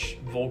match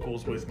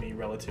vocals with me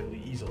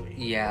relatively easily.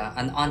 Yeah,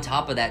 and on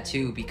top of that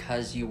too,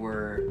 because you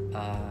were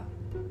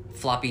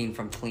flopping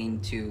from clean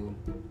to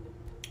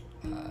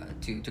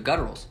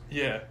gutturals.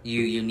 Yeah.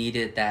 You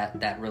needed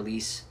that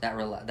release,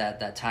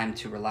 that time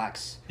to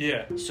relax.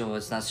 Yeah. So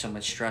it's not so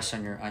much stress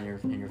on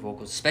your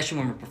vocals, especially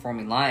when we're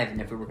performing live and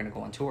if we were going to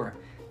go on tour.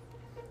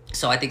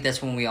 So I think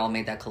that's when we all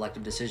made that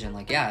collective decision.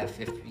 Like, yeah, if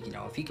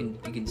you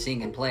can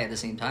sing and play at the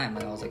same time.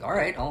 Like I was like, all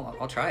right,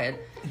 I'll try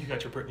it. You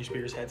got your Britney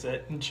Spears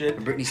headset and shit.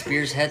 Britney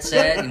Spears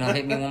headset,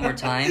 hit me one more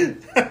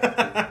time.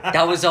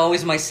 That was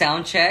always my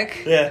sound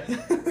check. Yeah.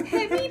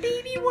 Hit me,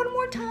 baby, one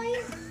more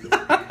time.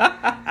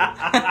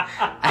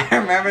 I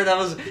remember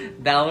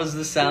that was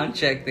the sound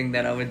check thing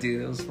that I would do.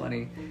 That was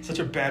funny. Such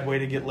a bad way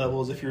to get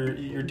levels if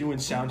you're doing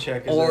sound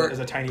check as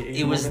a tiny 8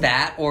 it was woman.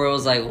 that, or it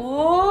was like,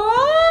 whoa.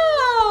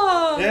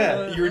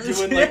 Yeah, you were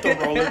doing like the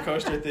roller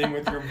coaster thing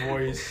with your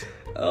voice.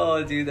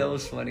 Oh, dude, that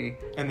was funny.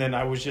 And then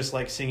I was just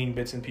like singing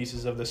bits and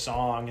pieces of the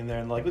song, and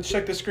then like, let's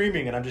check the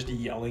screaming, and I'm just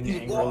yelling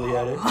angrily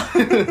at it.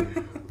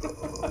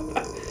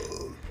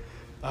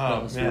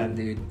 Oh, man. Fun,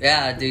 dude.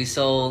 Yeah, dude.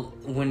 So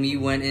when we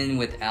went in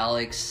with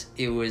Alex,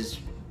 it was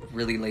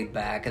really laid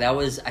back. That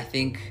was, I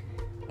think,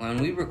 when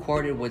we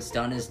recorded What's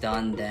Done Is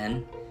Done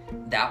then,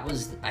 that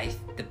was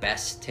the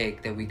best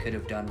take that we could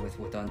have done with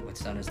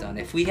What's Done Is Done.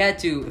 If we had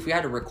to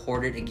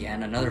record it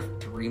again another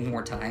 3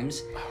 more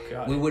times,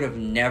 we would have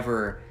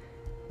never,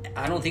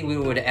 I don't think we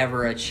would have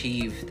ever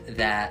achieved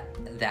that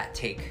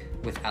take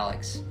with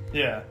Alex.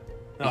 Yeah.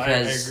 No, I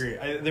agree.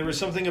 There was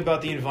something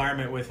about the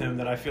environment with him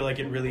that I feel like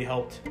it really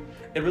helped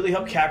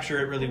capture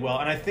it really well.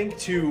 And I think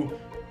too,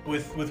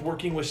 with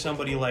working with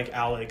somebody like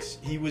Alex,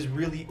 he was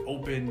really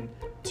open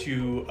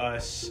to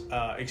us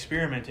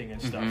experimenting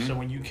and stuff. So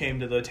when you came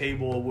to the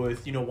table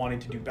with wanting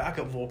to do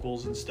backup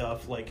vocals and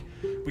stuff, like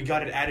we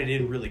got it added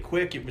in really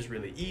quick. It was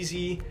really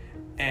easy,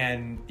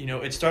 and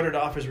it started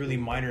off as really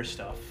minor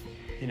stuff.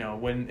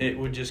 When it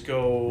would just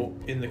go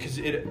in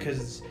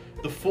because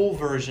the full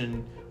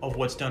version of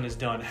What's Done Is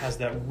Done has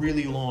that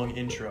really long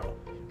intro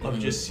of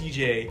just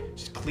CJ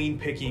just clean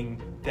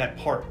picking that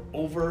part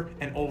over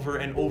and over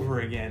and over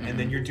again, and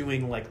then you're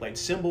doing like light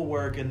cymbal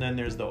work, and then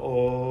there's the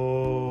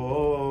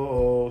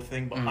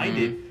thing behind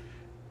it,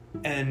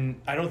 and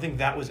I don't think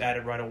that was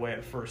added right away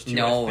at first too.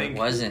 No, it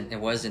wasn't.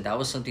 That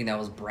was something that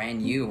was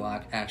brand new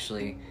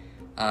actually,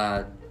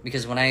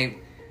 because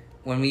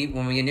when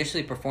we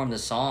initially performed the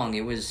song,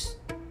 it was,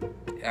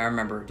 I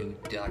remember, dude,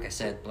 like I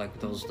said, like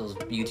those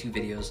YouTube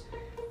videos,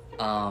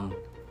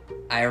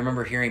 I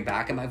remember hearing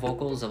back at my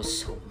vocals, I was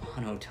so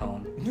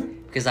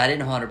monotone because I didn't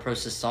know how to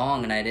approach the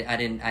song, and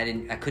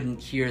I couldn't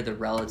hear the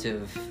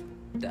relative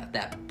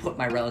that put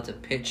my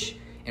relative pitch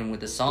in with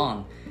the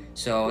song,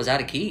 so I was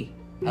out of key.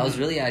 I was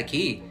really out of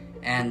key,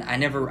 and I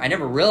never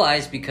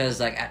realized, because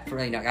like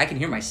I can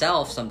hear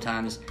myself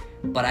sometimes,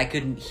 but I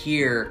couldn't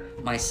hear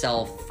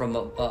myself from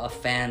a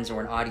fan's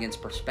or an audience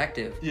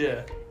perspective.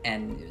 Yeah,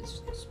 and it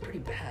was pretty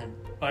bad,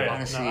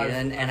 honestly. No,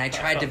 and I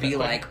tried to be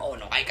like, oh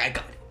no, I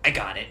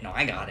got it. No,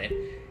 I got it.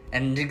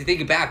 And to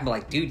think back, I'm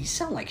like, dude, you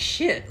sound like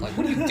shit. Like,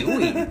 what are you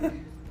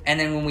doing? And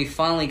then when we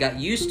finally got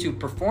used to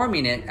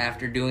performing it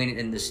after doing it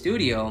in the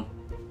studio,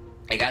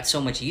 it got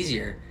so much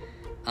easier.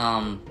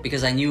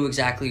 Because I knew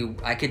exactly,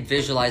 I could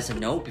visualize a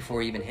note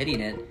before even hitting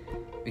it,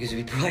 because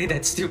we played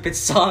that stupid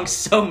song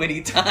so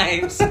many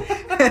times.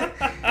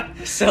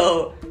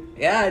 So,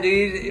 yeah,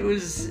 dude, it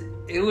was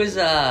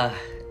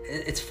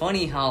it's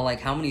funny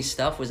how many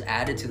stuff was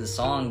added to the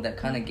song that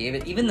kind of gave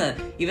it, even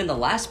the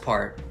last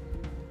part.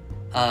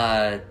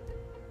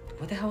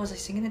 What the hell was I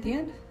singing at the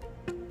end?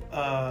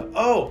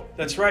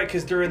 That's right,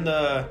 because during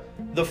the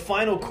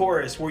final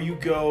chorus where you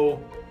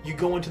go you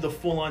go into the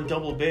full-on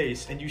double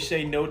bass and you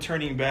say no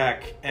turning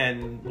back,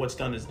 and what's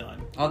done is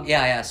done. Oh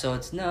yeah. So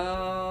it's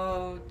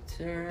no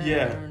turn.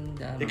 Yeah,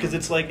 down. because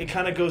it's like it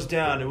kind of goes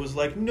down. It was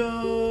like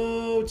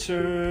no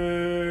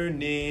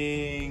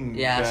turning.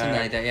 Yeah, back. something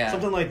like that. Yeah,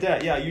 Something like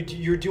that. Yeah,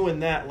 you're doing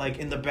that like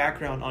in the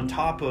background on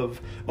top of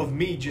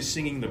me just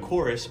singing the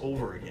chorus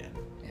over again.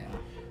 Yeah.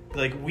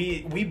 Like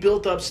we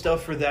built up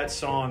stuff for that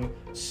song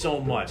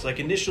so much. Like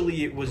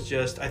initially it was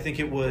just, I think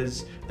it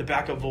was the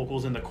backup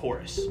vocals in the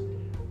chorus,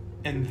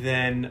 and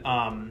then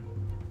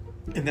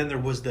there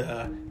was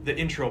the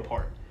intro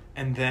part,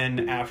 and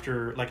then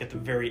after, like at the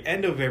very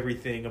end of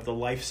everything, of the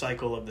life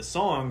cycle of the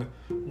song,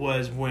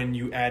 was when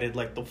you added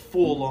like the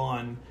full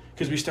on,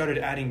 because we started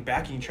adding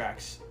backing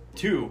tracks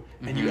too,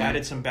 and you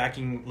added some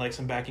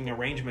backing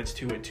arrangements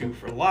to it too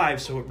for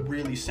live, so it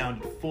really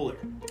sounded fuller.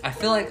 I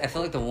feel like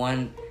the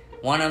one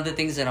of the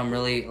things that I'm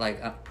really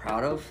like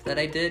proud of that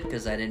I did,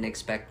 because I didn't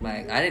expect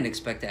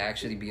to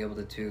actually be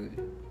able to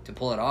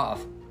pull it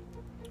off.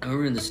 I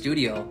remember in the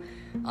studio,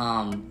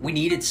 we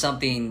needed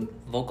something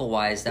vocal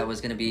wise that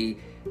was going to be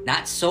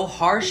not so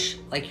harsh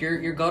like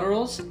your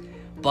gutturals,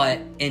 but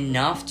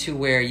enough to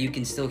where you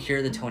can still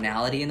hear the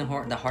tonality and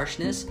the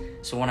harshness.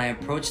 So when I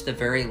approached the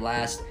very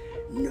last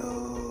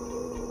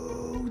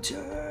no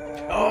turn,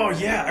 Oh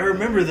yeah, I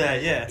remember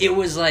that. Yeah, it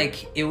was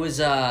like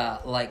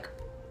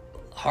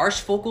harsh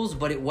vocals,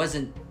 but it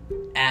wasn't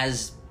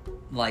as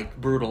like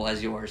brutal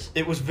as yours.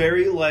 it was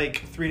very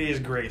like 3 Days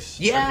Grace.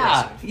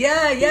 Yeah, aggressive.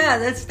 yeah.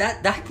 That's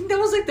that. I think that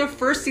was like the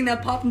first thing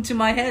that popped into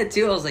my head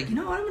too. I was like, you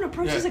know what? I'm gonna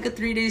approach this like a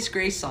 3 Days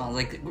Grace song,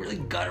 like really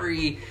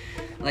guttery,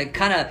 like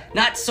kind of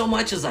not so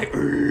much as like,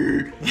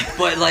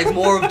 but like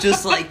more of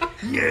just like like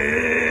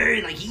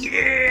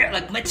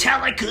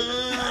Metallica.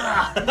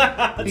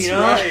 That's You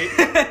know?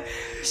 right.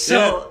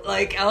 So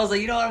like I was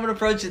like, you know what? I'm gonna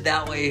approach it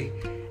that way.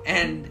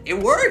 And it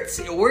worked.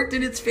 It worked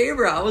in its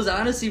favor. I was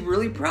honestly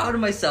really proud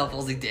of myself. I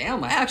was like,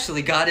 damn, I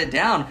actually got it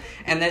down.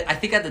 And I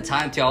think at the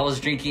time too, I was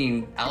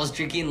drinking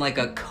like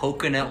a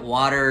coconut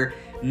water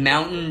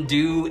Mountain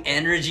Dew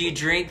energy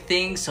drink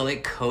thing, so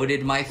it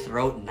coated my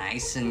throat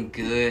nice and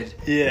good.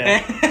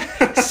 Yeah.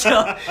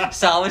 so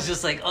I was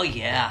just like, oh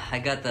yeah, I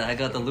got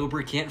the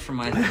lubricant for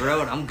my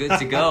throat. I'm good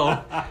to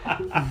go.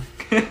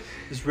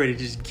 Just ready to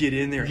just get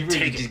in there and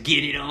take it. Just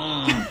get it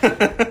on.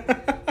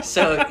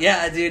 So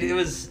yeah, dude, it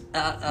was.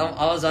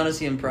 I was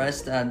honestly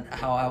impressed at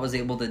how I was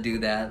able to do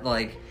that.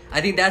 Like, I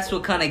think that's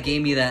what kind of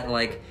gave me that.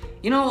 Like,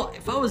 you know,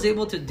 if I was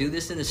able to do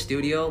this in the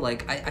studio,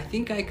 like, I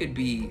think I could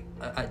be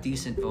a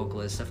decent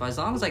vocalist. As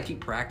long as I keep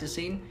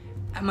practicing,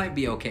 I might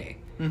be okay.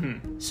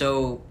 Mm-hmm.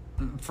 So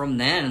from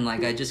then,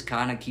 like, I just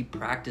kind of keep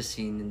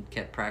practicing and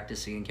kept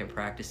practicing, and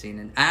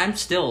I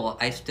feel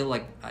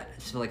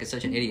like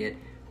such an idiot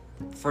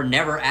for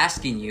never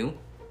asking you,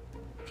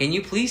 can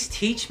you please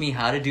teach me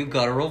how to do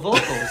guttural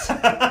vocals?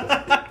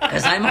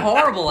 Because I'm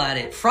horrible at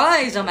it.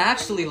 Fries, I'm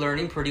actually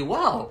learning pretty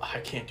well. I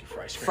can't do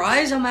fries.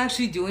 Fries, I'm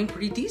actually doing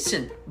pretty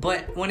decent.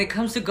 But when it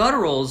comes to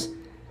gutturals,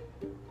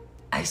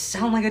 I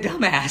sound like a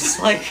dumbass.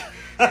 Like,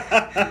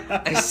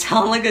 I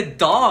sound like a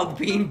dog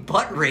being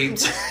butt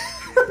raped.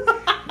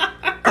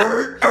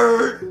 Like,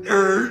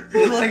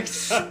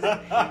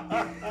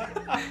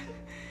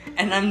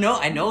 and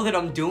I know that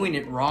I'm doing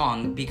it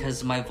wrong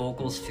because my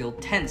vocals feel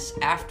tense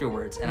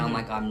afterwards, and I'm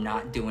like, I'm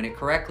not doing it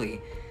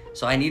correctly.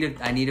 So I need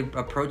to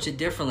approach it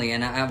differently.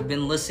 And I've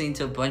been listening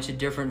to a bunch of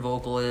different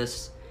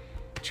vocalists,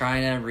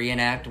 trying to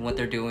reenact what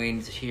they're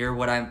doing, to hear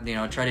what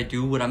try to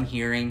do what I'm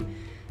hearing,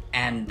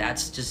 and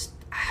that's just,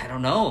 I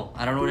don't know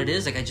what it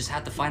is. Like, I just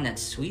have to find that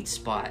sweet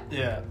spot.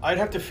 Yeah, I'd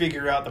have to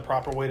figure out the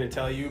proper way to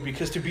tell you,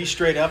 because to be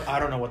straight up, I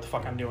don't know what the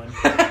fuck I'm doing.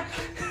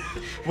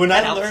 When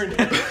I learned,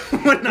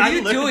 what are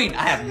you doing?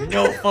 I have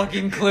no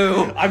fucking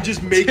clue. I'm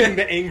just making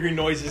the angry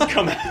noises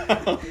come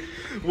out.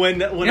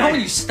 When when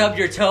you stub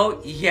your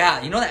toe,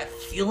 yeah, you know that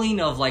feeling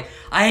of like,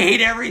 I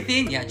hate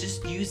everything. Yeah,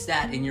 just use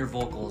that in your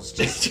vocals.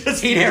 Just just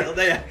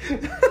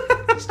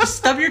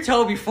stub your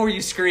toe before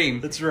you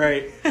scream. That's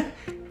right.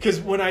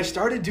 Because when I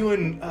started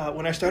doing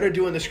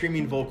the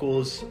screaming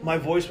vocals, my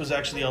voice was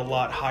actually a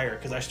lot higher.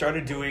 Because I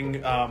started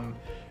doing,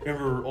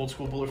 remember Old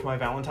School Bullet for My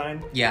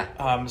Valentine?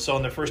 Yeah. So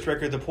on the first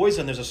record, The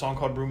Poison, there's a song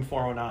called Room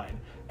 409,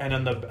 and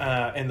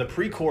in the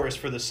pre-chorus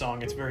for the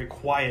song, it's very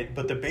quiet,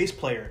 but the bass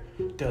player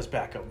does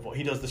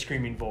he does the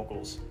screaming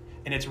vocals,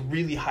 and it's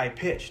really high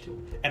pitched,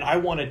 and I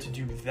wanted to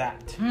do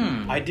that.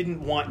 I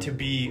didn't want to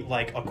be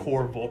like a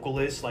core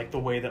vocalist like the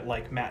way that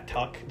like Matt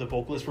Tuck, the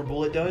vocalist for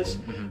Bullet, does.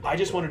 I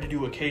just wanted to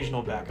do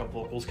occasional backup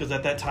vocals, because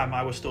at that time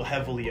I was still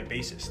heavily a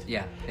bassist.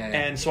 Yeah.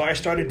 And so I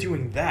started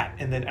doing that,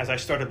 and then as I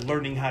started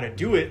learning how to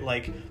do it,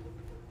 like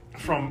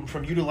from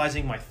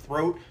utilizing my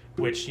throat,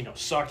 which, you know,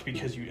 sucked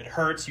because it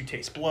hurts, you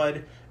taste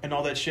blood and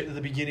all that shit at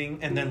the beginning,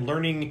 and then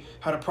learning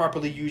how to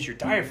properly use your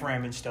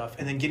diaphragm and stuff,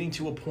 and then getting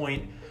to a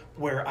point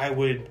where I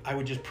would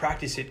just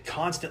practice it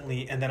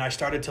constantly. And then I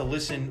started to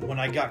listen. When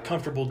I got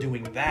comfortable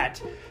doing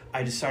that,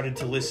 I decided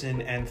to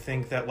listen and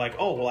think that, like,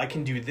 oh, well, I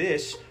can do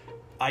this.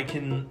 I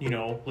can,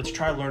 let's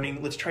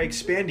try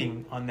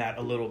expanding on that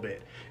a little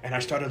bit. And I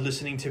started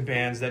listening to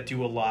bands that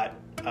do a lot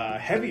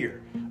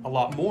heavier, a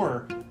lot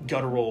more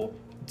guttural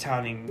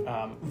sounding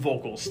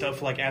vocals,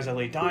 stuff like As I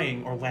Lay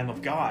Dying or Lamb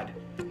of God.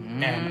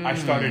 And I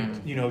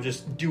started,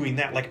 just doing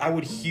that. Like, I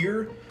would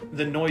hear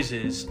the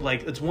noises.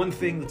 Like, it's one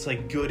thing that's,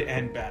 like, good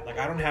and bad. Like,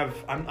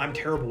 I'm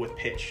terrible with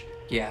pitch.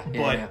 Yeah.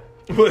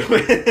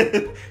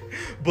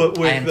 But with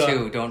I am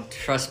too. Don't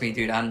trust me,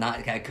 dude. I'm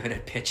not that good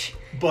at pitch.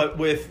 But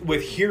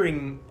with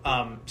hearing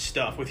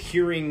stuff, with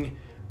hearing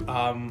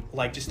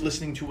like just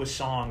listening to a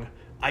song,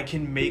 I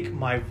can make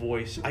my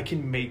voice. I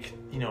can make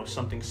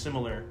something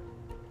similar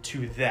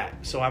to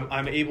that. So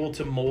I'm able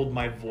to mold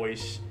my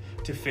voice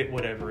to fit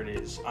whatever it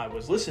is I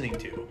was listening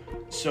to.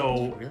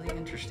 So that's really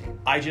interesting.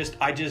 I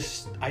just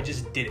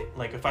did it.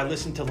 Like, if I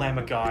listened to Lamb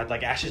of God,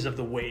 like Ashes of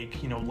the Wake,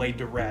 Laid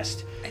to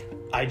Rest,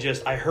 I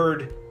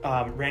heard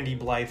Randy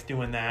Blythe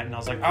doing that, and I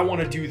was like, I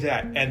want to do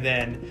that. And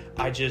then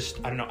I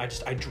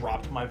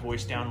dropped my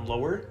voice down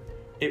lower.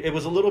 It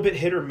was a little bit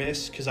hit or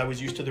miss because I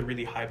was used to the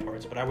really high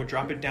parts, but I would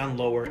drop it down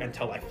lower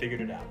until I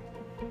figured it out.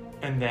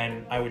 And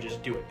then I would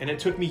just do it. And it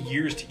took me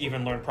years to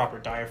even learn proper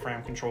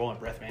diaphragm control and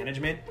breath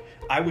management.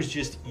 I was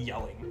just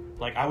yelling.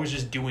 Like, I was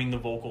just doing the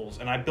vocals.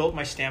 And I built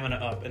my stamina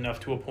up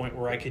enough to a point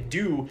where I could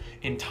do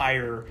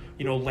entire,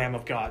 Lamb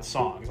of God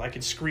songs. I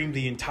could scream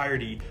the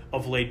entirety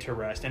of Laid to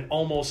Rest and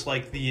almost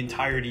like the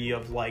entirety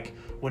of like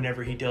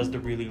whenever he does the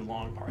really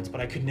long parts.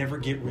 But I could never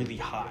get really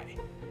high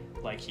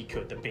like he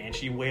could. The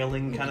banshee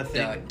wailing kind of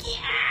thing.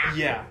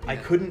 Yeah, I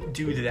couldn't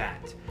do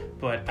that.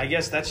 But I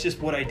guess that's just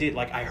what I did.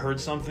 Like, I heard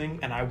something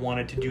and I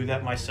wanted to do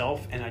that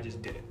myself, and I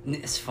just did it.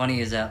 It's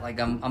funny is that, like,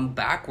 I'm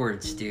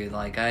backwards, dude.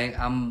 Like,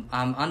 I'm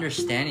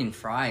understanding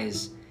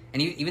Fry's,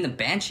 and even the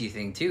banshee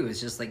thing too.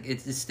 It's just like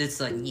it's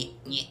like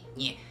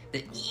yeah.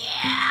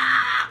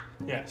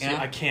 Yeah. See,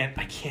 I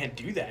can't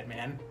do that,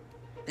 man.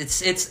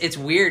 It's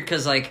weird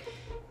because like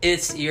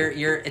it's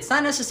it's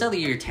not necessarily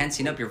you're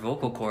tensing up your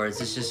vocal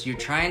cords. It's just you're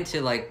trying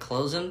to like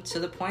close them to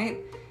the point.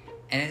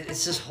 And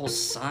it's this whole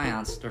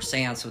seance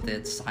with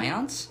it.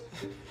 Seance?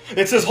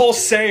 It's this whole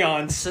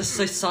seance. It's just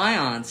a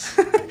seance.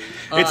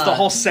 It's the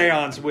whole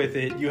seance with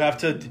it. You have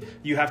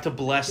to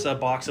bless a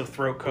box of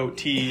throat coat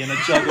tea and a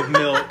jug of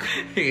milk.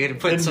 You gotta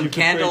put some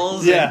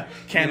candles.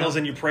 Candles,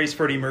 and you praise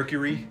Freddie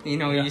Mercury.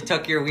 You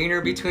tuck your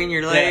wiener between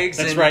your legs.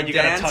 That's and right. You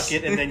dance. gotta tuck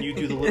it, and then you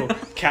do the little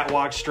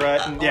catwalk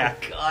strut. And God,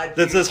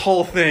 that's this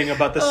whole thing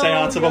about the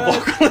seance of a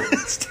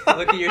vocalist.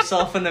 Look at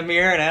yourself in the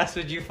mirror and ask,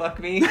 "Would you fuck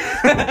me?"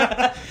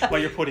 While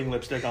you're putting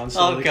lipstick on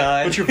slowly. Oh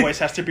God! But your voice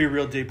has to be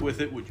real deep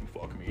with it. Would you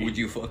fuck me? Would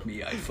you fuck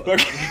me? I'd fuck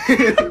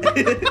you.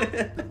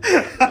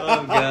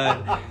 Oh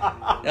God!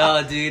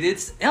 Oh, dude,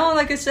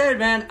 like I said,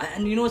 man.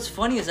 And you know what's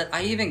funny is that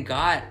I even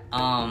got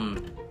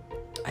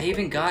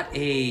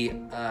a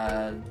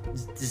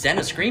Zen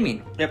of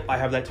Screaming. Yep, I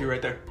have that too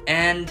right there.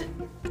 And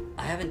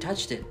I haven't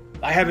touched it.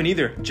 I haven't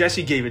either.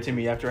 Jesse gave it to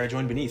me after I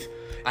joined Beneath.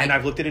 And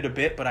I've looked at it a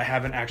bit, but I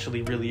haven't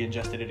actually really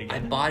ingested it again. I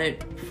bought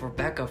it for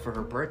Becca for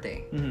her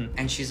birthday. Mm-hmm.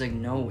 And she's like,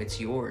 no, it's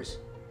yours.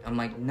 I'm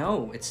like,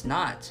 no, it's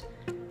not.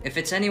 If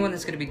it's anyone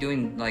that's going to be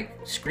doing, like,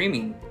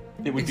 screaming,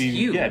 it's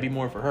you. Yeah, it'd be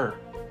more for her.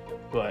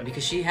 But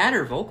because she had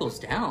her vocals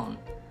down.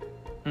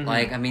 Mm-hmm.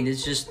 Like, I mean,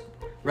 it's just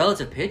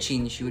relative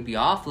pitching. She would be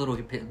off a little,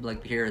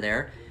 like, here or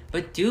there.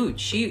 But, dude,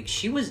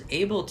 she was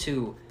able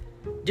to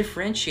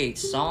differentiate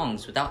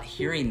songs without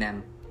hearing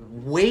them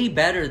way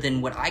better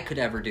than what I could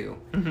ever do.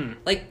 Mm-hmm.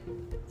 Like,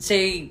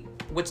 say,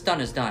 what's done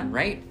is done,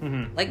 right?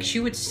 Mm-hmm. Like, she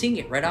would sing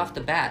it right off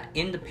the bat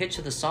in the pitch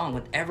of the song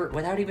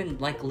without even,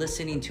 like,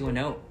 listening to a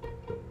note.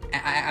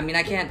 I mean,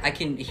 I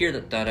can hear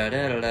the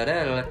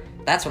da-da-da-da-da-da.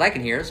 That's what I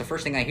can hear. It's the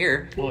first thing I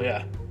hear. Well,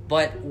 yeah.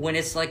 But when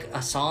it's, like,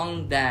 a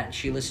song that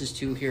she listens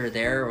to here or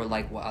there, or,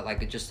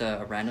 like just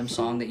a random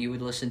song that you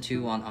would listen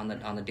to on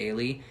the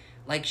daily,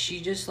 like,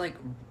 she just, like,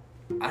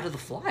 out of the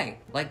fly.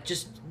 Like,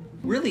 just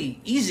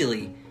really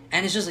easily.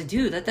 And it's just like,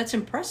 dude, that's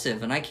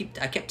impressive. And I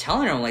kept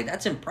telling her, I'm like,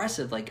 that's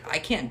impressive. Like, I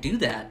can't do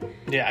that.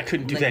 Yeah, I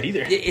couldn't do that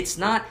either. It's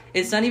not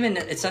even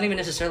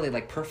necessarily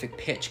like perfect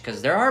pitch,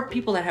 because there are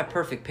people that have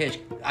perfect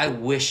pitch. I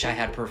wish I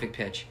had perfect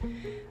pitch.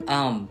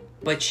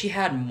 But she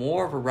had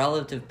more of a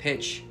relative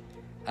pitch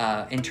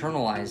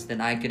internalized than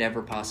I could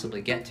ever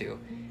possibly get to.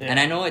 Yeah. And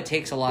I know it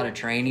takes a lot of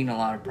training, a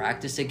lot of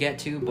practice to get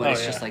to, but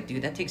it's just like,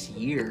 dude, that takes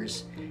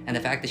years. And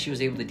the fact that she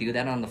was able to do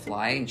that on the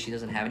fly and she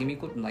doesn't have any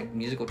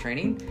musical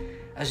training,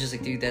 I was just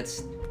like, dude,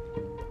 that's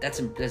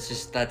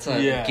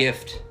a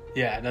gift.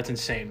 Yeah, that's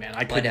insane, man.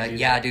 I couldn't do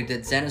that. Dude,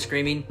 the Zen of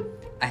Screaming,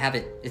 I have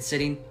it. It's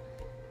sitting,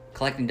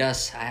 collecting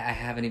dust. I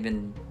haven't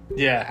even...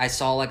 Yeah. I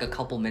saw like a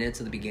couple minutes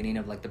of the beginning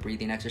of like the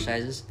breathing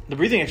exercises. The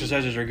breathing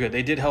exercises are good.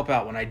 They did help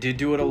out. When I did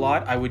do it a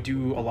lot, I would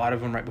do a lot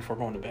of them right before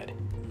going to bed.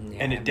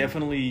 Yeah, and it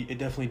definitely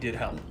did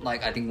help.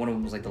 Like, I think one of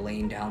them was like the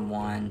laying down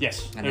one.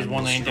 Yes. And there's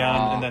one laying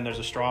down, and then there's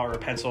a straw or a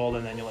pencil,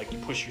 and then you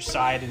push your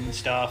side and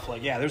stuff.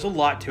 Like, yeah, there's a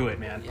lot to it,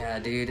 man. Yeah,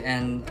 dude.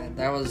 And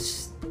that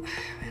was...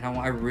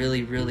 I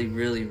really, really,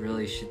 really,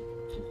 really should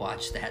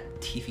watch that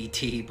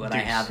DVD, but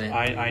dude, I haven't.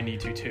 I need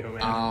to too,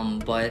 man.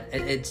 But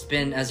it's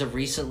been, as of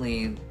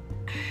recently,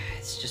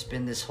 it's just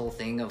been this whole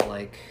thing of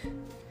like,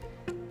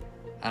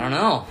 I don't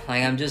know.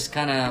 Like, I'm just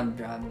kind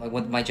of, like,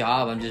 with my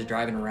job, I'm just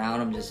driving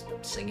around, I'm just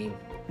singing.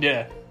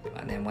 Yeah.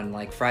 And then when,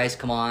 like, fries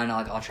come on,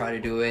 I'll try to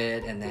do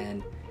it, and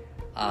then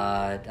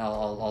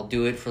I'll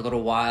do it for a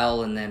little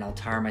while, and then I'll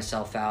tire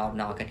myself out,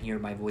 and I can hear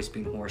my voice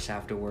being hoarse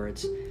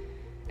afterwards.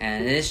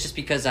 And it's just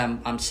because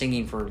I'm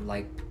singing for,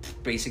 like,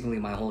 basically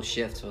my whole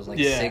shift. So it was, like,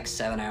 6,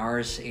 7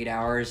 hours, 8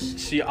 hours.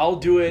 See, I'll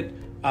do it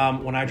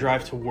when I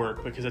drive to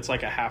work, because it's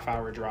like a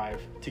half-hour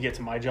drive to get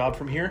to my job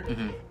from here.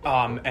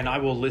 And I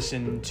will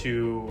listen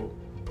to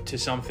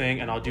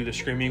something, and I'll do the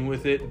screaming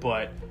with it,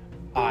 but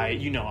I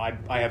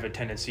have a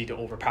tendency to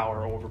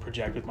overpower or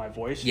overproject with my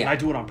voice. Yeah. And I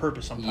do it on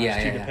purpose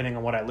sometimes too, depending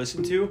on what I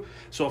listen to.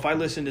 So if I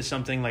listen to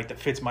something like that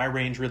fits my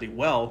range really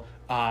well,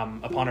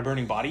 Upon a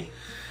Burning Body,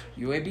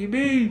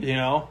 UABB. you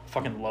know,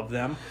 fucking love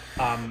them.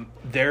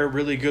 They're a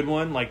really good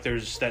one. Like,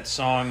 there's that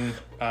song,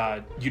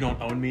 You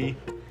Don't Own Me,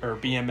 or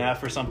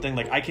BMF or something.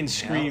 Like, I can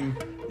scream,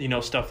 you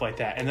know, stuff like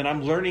that. And then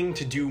I'm learning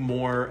to do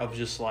more of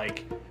just,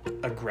 like,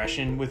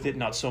 aggression with it,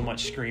 not so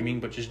much screaming,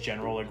 but just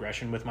general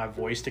aggression with my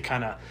voice,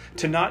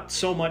 to not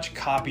so much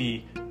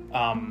copy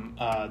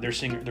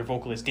their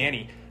vocalist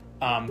Danny,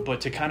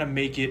 but to kind of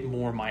make it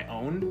more my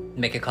own.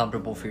 Make it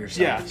comfortable for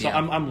yourself. So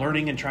I'm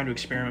learning and trying to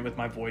experiment with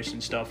my voice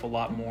and stuff a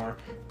lot more.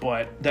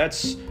 But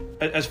that's,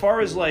 as far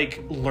as,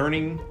 like,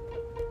 learning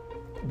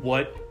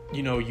what,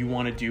 you know, you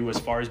want to do as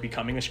far as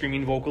becoming a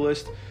screaming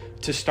vocalist,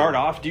 to start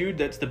off, dude,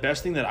 that's the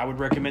best thing that I would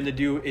recommend to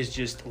do, is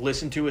just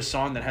listen to a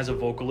song that has a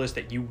vocalist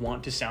that you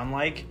want to sound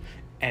like,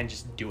 and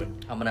just do it.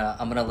 I'm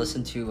gonna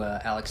listen to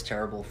Alex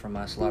Terrible from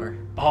Slaughter.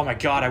 Oh my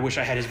god, I wish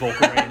I had his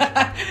vocal range.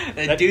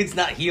 That dude's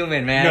not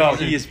human, man. No, He's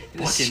he is a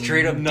fucking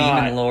straight up not.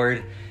 demon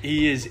lord.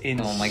 He is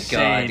insane. Oh my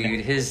god,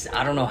 dude.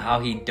 I don't know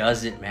how he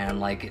does it, man.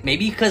 Like,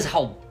 maybe because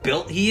how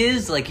built he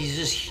is. Like, he's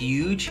just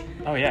huge.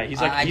 Oh yeah, he's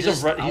like he's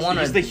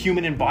the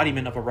human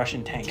embodiment of a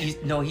Russian tank.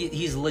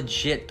 He's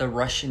legit the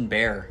Russian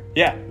bear.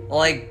 Yeah.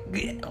 Like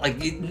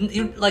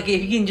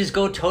if he can just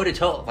go toe to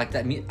toe like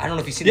that. I don't know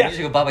if you've seen the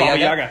music of Baba Baba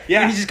Yaga. Yaga.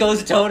 Yeah. He just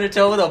goes toe to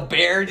toe with a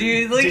bear,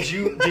 dude. Like,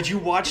 Did you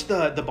watch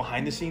the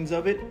behind the scenes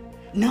of it?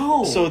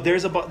 No. So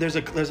there's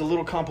a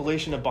little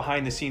compilation of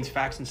behind the scenes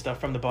facts and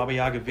stuff from the Baba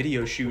Yaga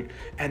video shoot,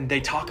 and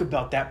they talk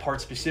about that part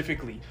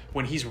specifically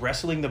when he's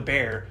wrestling the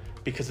bear,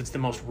 because it's the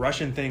most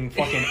Russian thing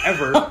fucking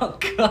ever. Oh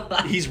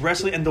god. He's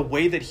wrestling, and the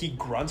way that he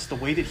grunts, the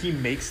way that he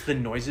makes the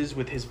noises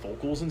with his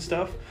vocals and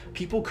stuff,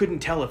 people couldn't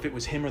tell if it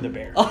was him or the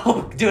bear.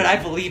 Oh, dude, I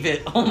believe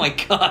it. Oh my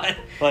god.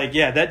 Like,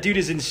 yeah, that dude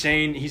is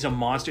insane. He's a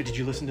monster. Did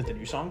you listen to the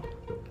new song?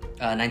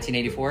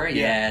 1984. Yeah.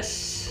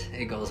 Yes.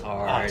 It goes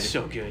hard. Oh, it's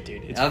so good,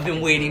 dude. I've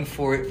been waiting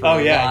for it for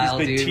a while,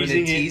 he's been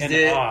dude. teasing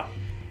it.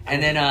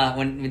 And then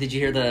when did you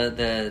hear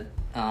the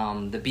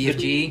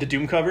BFG? The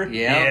Doom cover?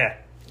 Yeah. Yeah.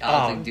 I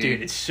was like,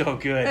 dude, it's so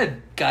good.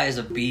 That guy is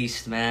a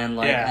beast, man.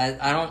 Like, Yeah.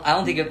 I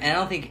don't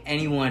think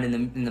anyone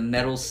in the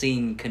metal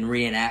scene can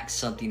reenact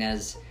something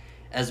as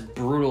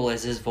brutal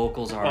as his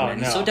vocals are, man.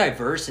 He's so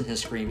diverse in his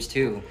screams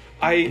too.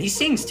 And he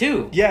sings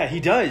too. Yeah, he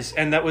does.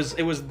 And it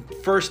was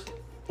first,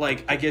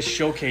 like, I guess,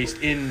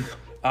 showcased in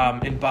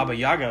Baba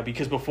Yaga,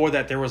 because before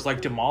that there was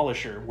like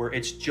Demolisher, where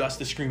it's just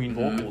the screaming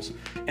vocals,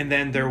 and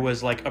then there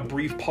was like a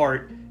brief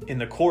part in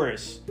the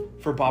chorus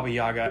for Baba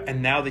Yaga.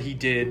 And now that he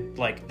did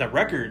like the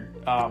record,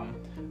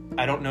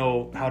 I don't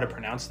know how to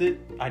pronounce it.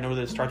 I know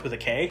that it starts with a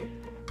K.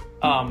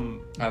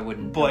 I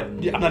wouldn't. But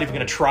I'm not even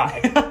gonna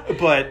try.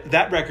 But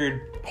that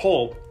record,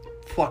 whole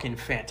fucking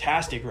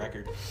fantastic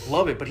record,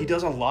 love it. But he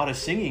does a lot of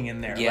singing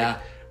in there. Yeah.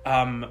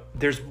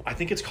 There's, I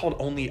think it's called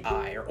Only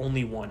I, or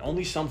Only One,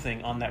 Only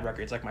something on that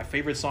record. It's like my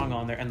favorite song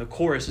on there, and the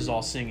chorus is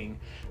all singing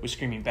with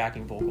screaming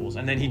backing vocals.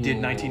 And then he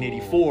did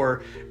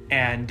 1984,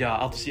 and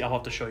I'll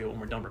have to show you when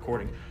we're done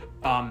recording.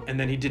 And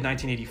then he did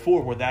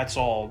 1984, where that's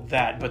all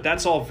that, but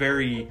that's all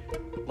very,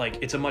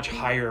 like, it's a much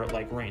higher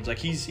like range. Like,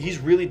 he's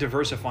really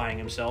diversifying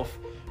himself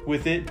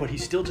with it, but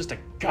he's still just a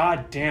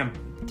goddamn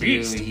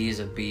beast. Dude, he's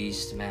a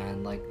beast,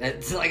 man. Like,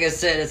 it's like I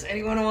said, it's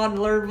anyone I want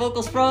to learn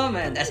vocals from,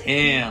 and that's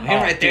him. Him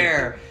right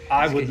there.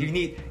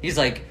 He's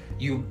like,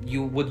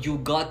 what you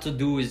got to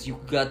do is you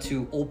got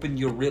to open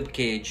your rib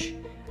cage,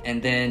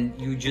 and then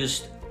you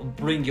just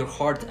bring your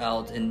heart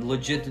out and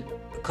legit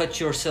cut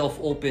yourself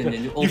open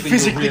and open you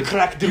physically your rib.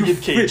 crack the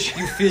rib cage.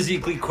 You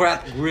physically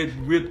crack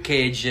rib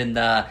cage, and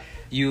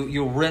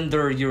you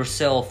render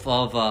yourself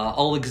of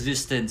all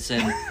existence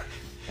and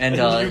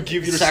you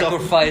give yourself,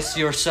 sacrifice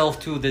yourself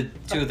to the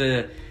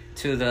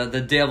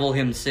devil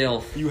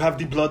himself. You have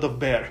the blood of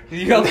bear.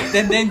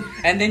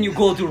 And then you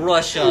go to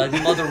Russia,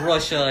 Mother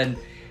Russia, and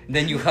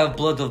then you have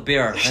blood of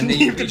bear, and then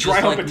you be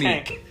just like me.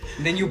 Tank.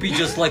 And then you be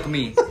just like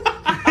me.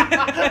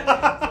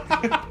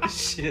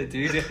 Shit,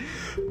 dude.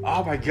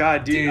 Oh my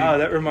god, dude. Oh,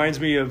 that reminds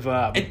me of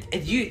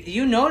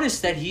you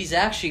noticed that he's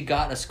actually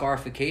got a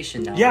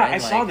scarification now. Yeah, right? I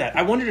saw that.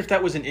 I wondered if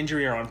that was an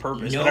injury or on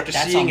purpose. No, but after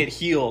seeing it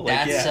heal,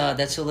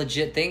 that's a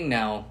legit thing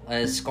now.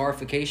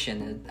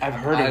 Scarification. I've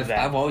heard of that.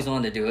 I've always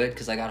wanted to do it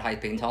because I got high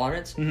pain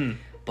tolerance. Mm-hmm.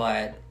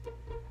 But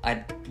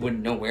I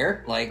wouldn't know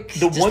where. Like,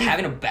 The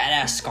having a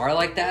badass scar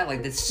like that,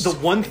 like, that's The so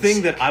one thing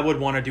sick. that I would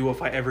want to do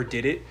if I ever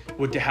did it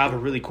would to have a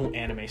really cool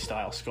anime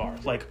style scar,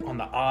 like on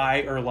the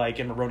eye, or like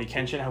in Rurouni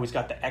Kenshin, how he's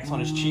got the X on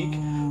his cheek.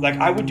 Like,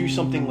 I would do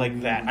something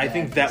like that. I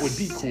think that would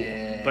be cool.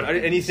 Sick. But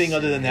anything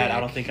other than that, I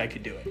don't Sick. think I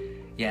could do it.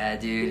 Yeah,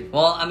 dude.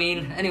 Well, I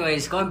mean,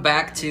 anyways, going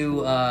back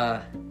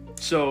to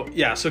So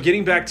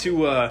getting back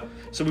to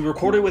so we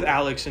recorded with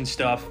Alex and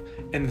stuff,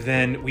 and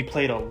then we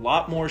played a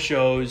lot more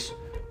shows,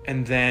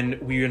 and then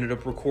we ended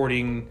up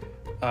recording.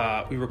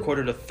 We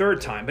recorded a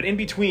third time, but in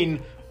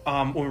between,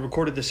 when we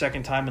recorded the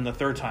second time and the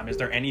third time, is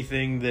there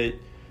anything that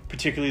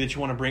particularly that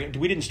you want to bring?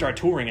 We didn't start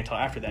touring until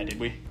after that, did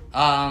we?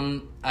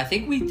 I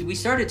think we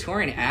started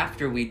touring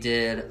after we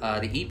did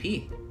the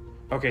EP.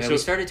 Okay, Yeah, so we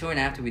started touring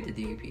after we did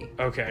the EP.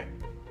 okay,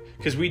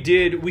 because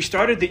we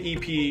started the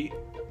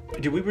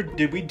EP.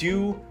 Did we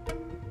do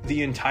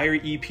the entire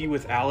EP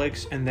with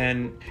Alex, and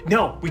then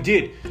no, we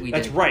did.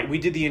 That's did. right. We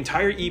did the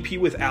entire EP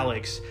with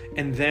Alex,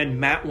 and then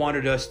Matt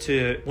wanted us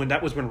to when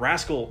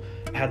Rascal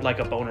had like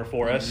a boner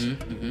for us,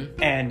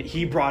 and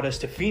he brought us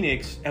to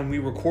Phoenix, and we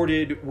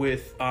recorded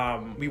with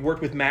we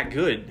worked with Matt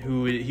Good,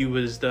 who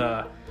he's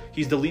the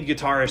lead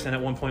guitarist, and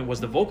at one point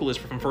was the vocalist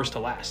from First to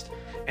Last.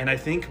 And I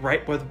think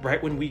right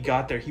when we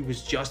got there, he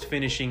was just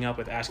finishing up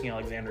with Asking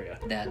Alexandria.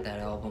 That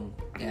album.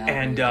 Yeah.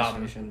 And, we just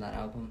finished that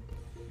album.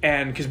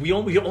 And because we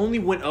only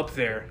went up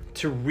there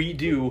to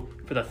redo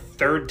for the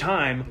third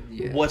time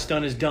What's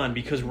Done Is Done,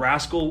 because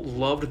Rascal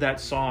loved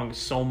that song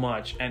so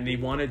much, and he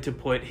wanted to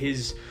put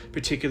his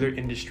particular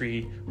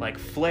industry like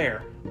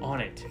flair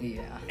on it.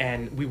 Yeah.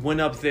 And we went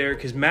up there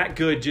because Matt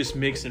Good just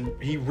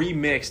he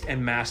remixed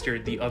and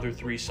mastered the other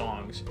 3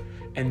 songs,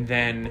 and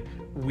then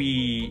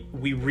we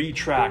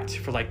retracked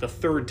for like the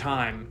third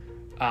time.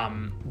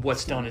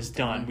 What's Done Is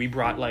Done. We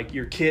brought like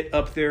your kit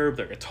up there,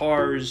 the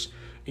guitars.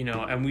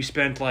 And we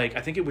spent like,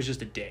 I think it was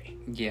just a day.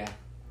 Yeah.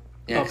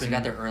 Yeah, because we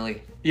got there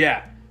early.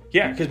 Yeah,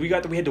 because we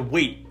had to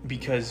wait,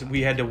 because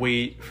we had to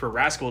wait for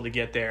Rascal to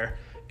get there,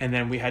 and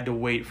then we had to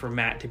wait for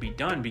Matt to be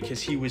done,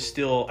 because he was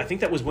still, I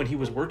think that was when he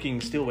was working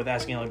still with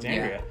Asking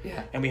Alexandria.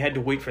 Yeah. And we had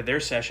to wait for their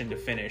session to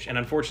finish, and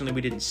unfortunately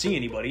we didn't see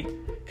anybody,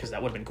 because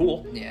that would have been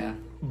cool. Yeah.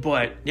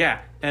 But yeah,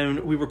 and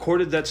we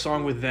recorded that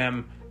song with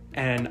them,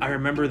 and I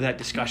remember that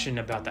discussion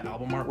about the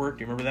album artwork.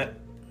 Do you remember that?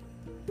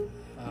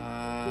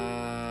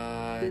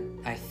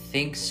 I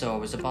think so. It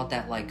was about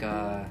that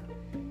and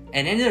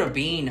it ended up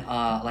being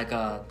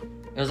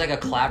it was like a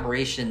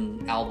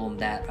collaboration album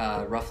that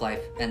Rough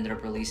Life ended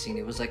up releasing.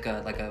 It was like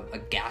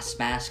a gas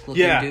mask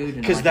looking dude.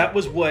 Because like that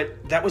was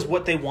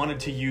what they wanted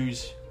to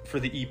use for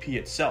the EP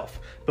itself.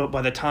 But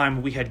by the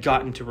time we had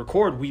gotten to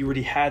record, we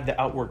already had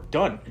the outwork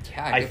done.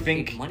 Yeah, I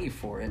think paid money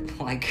for it.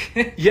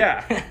 Like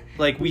yeah,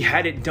 like we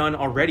had it done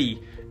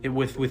already.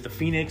 With the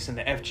Phoenix and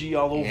the FG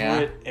all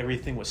over it,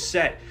 everything was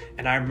set.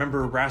 And I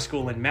remember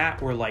Rascal and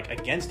Matt were like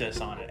against us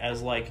on it,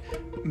 as like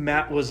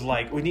Matt was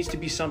like, it needs to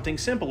be something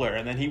simpler.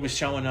 And then he was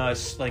showing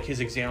us, like, his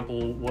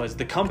example was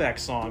the Comeback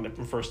song that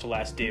From First to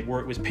Last did, where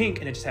it was pink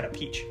and it just had a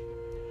peach.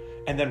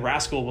 And then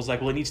Rascal was like,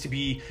 well, it needs to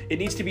be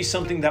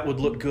something that would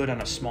look good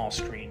on a small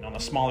screen, on a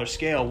smaller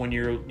scale, when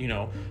you're,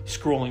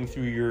 scrolling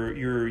through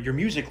your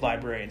music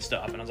library and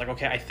stuff. And I was like,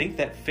 okay, I think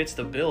that fits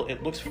the bill.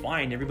 It looks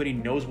fine. Everybody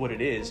knows what it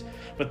is.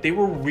 But they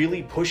were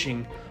really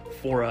pushing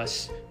for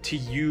us to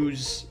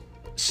use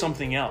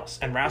something else.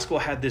 And Rascal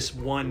had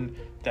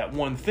that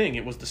one thing.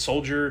 It was the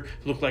soldier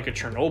who looked like a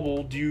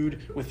Chernobyl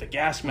dude with a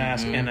gas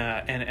mask and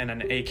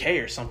an AK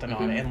or something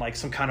on it, and like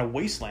some kind of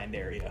wasteland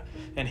area.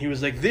 And he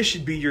was like, this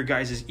should be your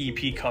guys'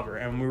 EP cover.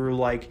 And we were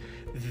like,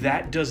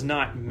 that does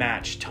not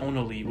match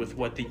tonally with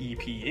what the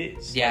EP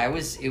is. Yeah, it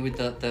was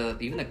the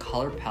even the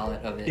color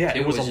palette of it. Yeah,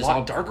 it was a just lot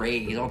all darker.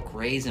 Grays, all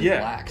grays and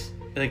blacks.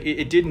 Like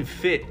it didn't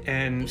fit,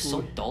 and It was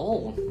so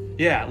dull.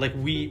 Yeah, like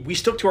we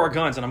stuck to our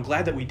guns, and I'm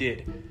glad that we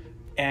did.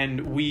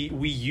 And we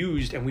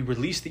used and we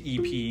released the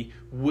EP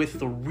with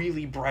the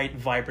really bright,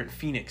 vibrant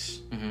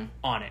Phoenix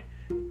on it.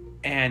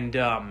 And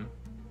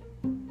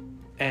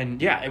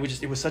yeah,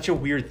 it was such a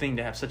weird thing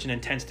to have such an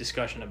intense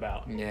discussion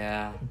about.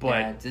 Yeah.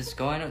 But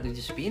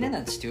just being in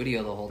that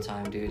studio the whole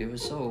time, dude, it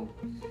was so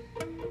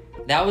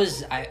that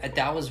was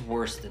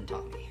worse than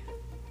Tommy.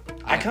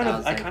 I kind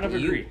of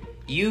agree.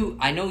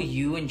 I know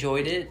you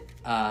enjoyed it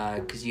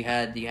because you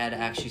had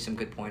actually some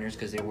good pointers,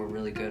 because they were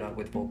really good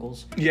with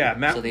vocals. Yeah,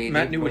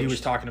 Matt knew what he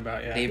was talking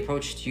about. Yeah, they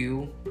approached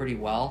you pretty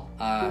well.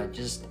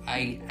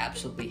 I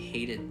absolutely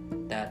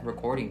hated that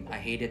recording. I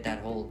hated that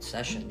whole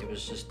session. It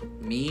was just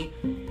me.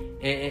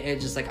 It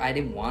just like, I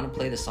didn't want to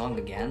play the song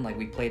again. Like,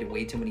 we played it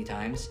way too many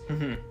times.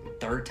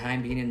 Third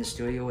time being in the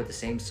studio with the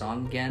same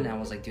song again, I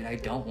was like, dude, I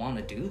don't want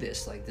to do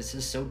this. Like, this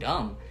is so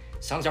dumb.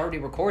 Song's already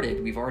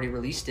recorded. We've already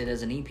released it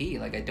as an EP.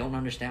 Like, I don't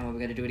understand why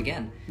we got to do it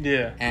again.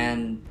 Yeah.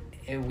 And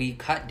we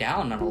cut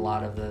down on a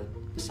lot of the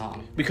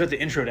song. We cut the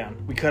intro down.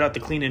 We cut out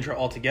the clean intro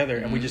altogether,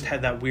 and we just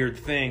had that weird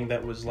thing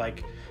that was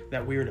like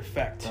that weird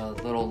effect. The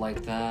little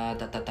like the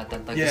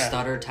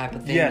stutter type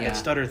of thing. Yeah, that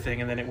stutter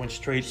thing, and then it went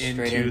straight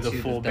into the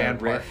full band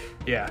part.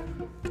 Yeah.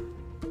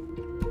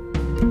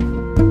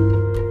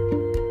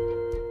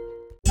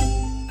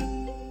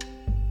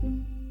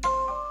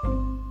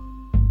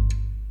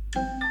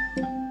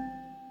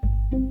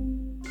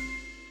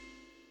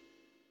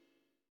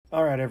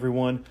 right,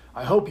 everyone.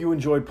 I hope you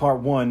enjoyed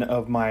part 1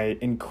 of my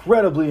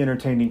incredibly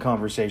entertaining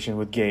conversation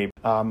with Gabe.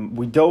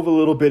 We dove a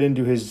little bit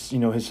into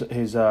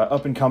his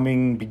up and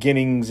coming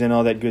beginnings and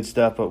all that good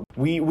stuff, but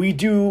we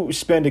do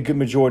spend a good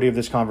majority of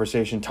this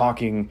conversation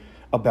talking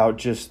about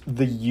just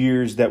the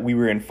years that we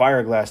were in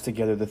Fireglass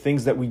together, the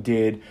things that we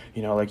did.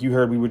 Like you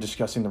heard, we were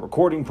discussing the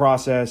recording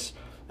process,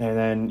 and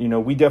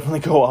then, we definitely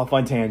go off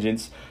on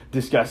tangents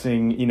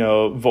discussing,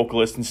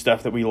 vocalists and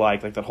stuff that we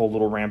like that whole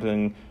little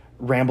rambling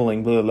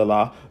blah, blah,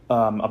 blah,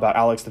 about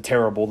Alex the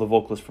Terrible, the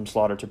vocalist from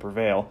Slaughter to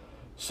Prevail.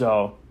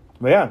 So,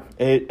 but yeah,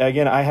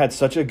 again, I had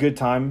such a good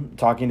time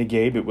talking to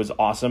Gabe. It was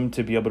awesome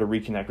to be able to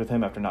reconnect with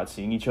him after not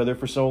seeing each other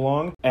for so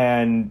long.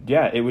 And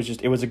yeah, it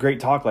was a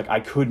great talk. Like, I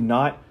could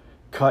not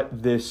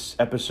cut this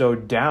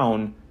episode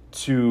down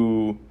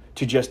to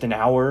just an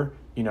hour,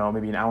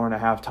 maybe an hour and a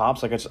half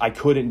tops. Like, I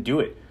couldn't do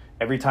it.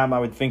 Every time I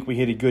would think we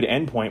hit a good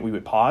endpoint, we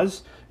would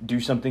pause, do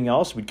something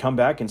else. We'd come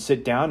back and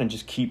sit down and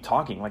just keep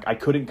talking. Like, I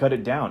couldn't cut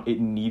it down. It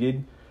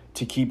needed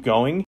to keep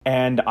going,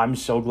 and I'm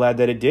so glad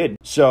that it did.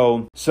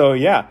 So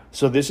yeah.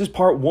 So this is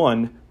part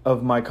 1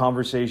 of my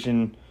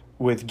conversation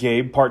with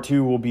Gabe. Part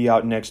 2 will be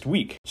out next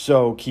week.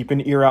 So keep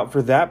an ear out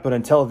for that. But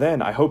until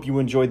then, I hope you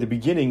enjoyed the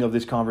beginning of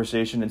this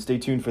conversation and stay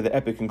tuned for the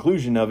epic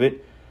conclusion of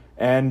it.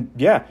 And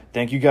yeah,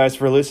 thank you guys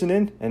for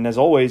listening. And as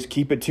always,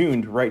 keep it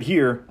tuned right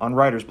here on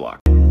Writer's Block.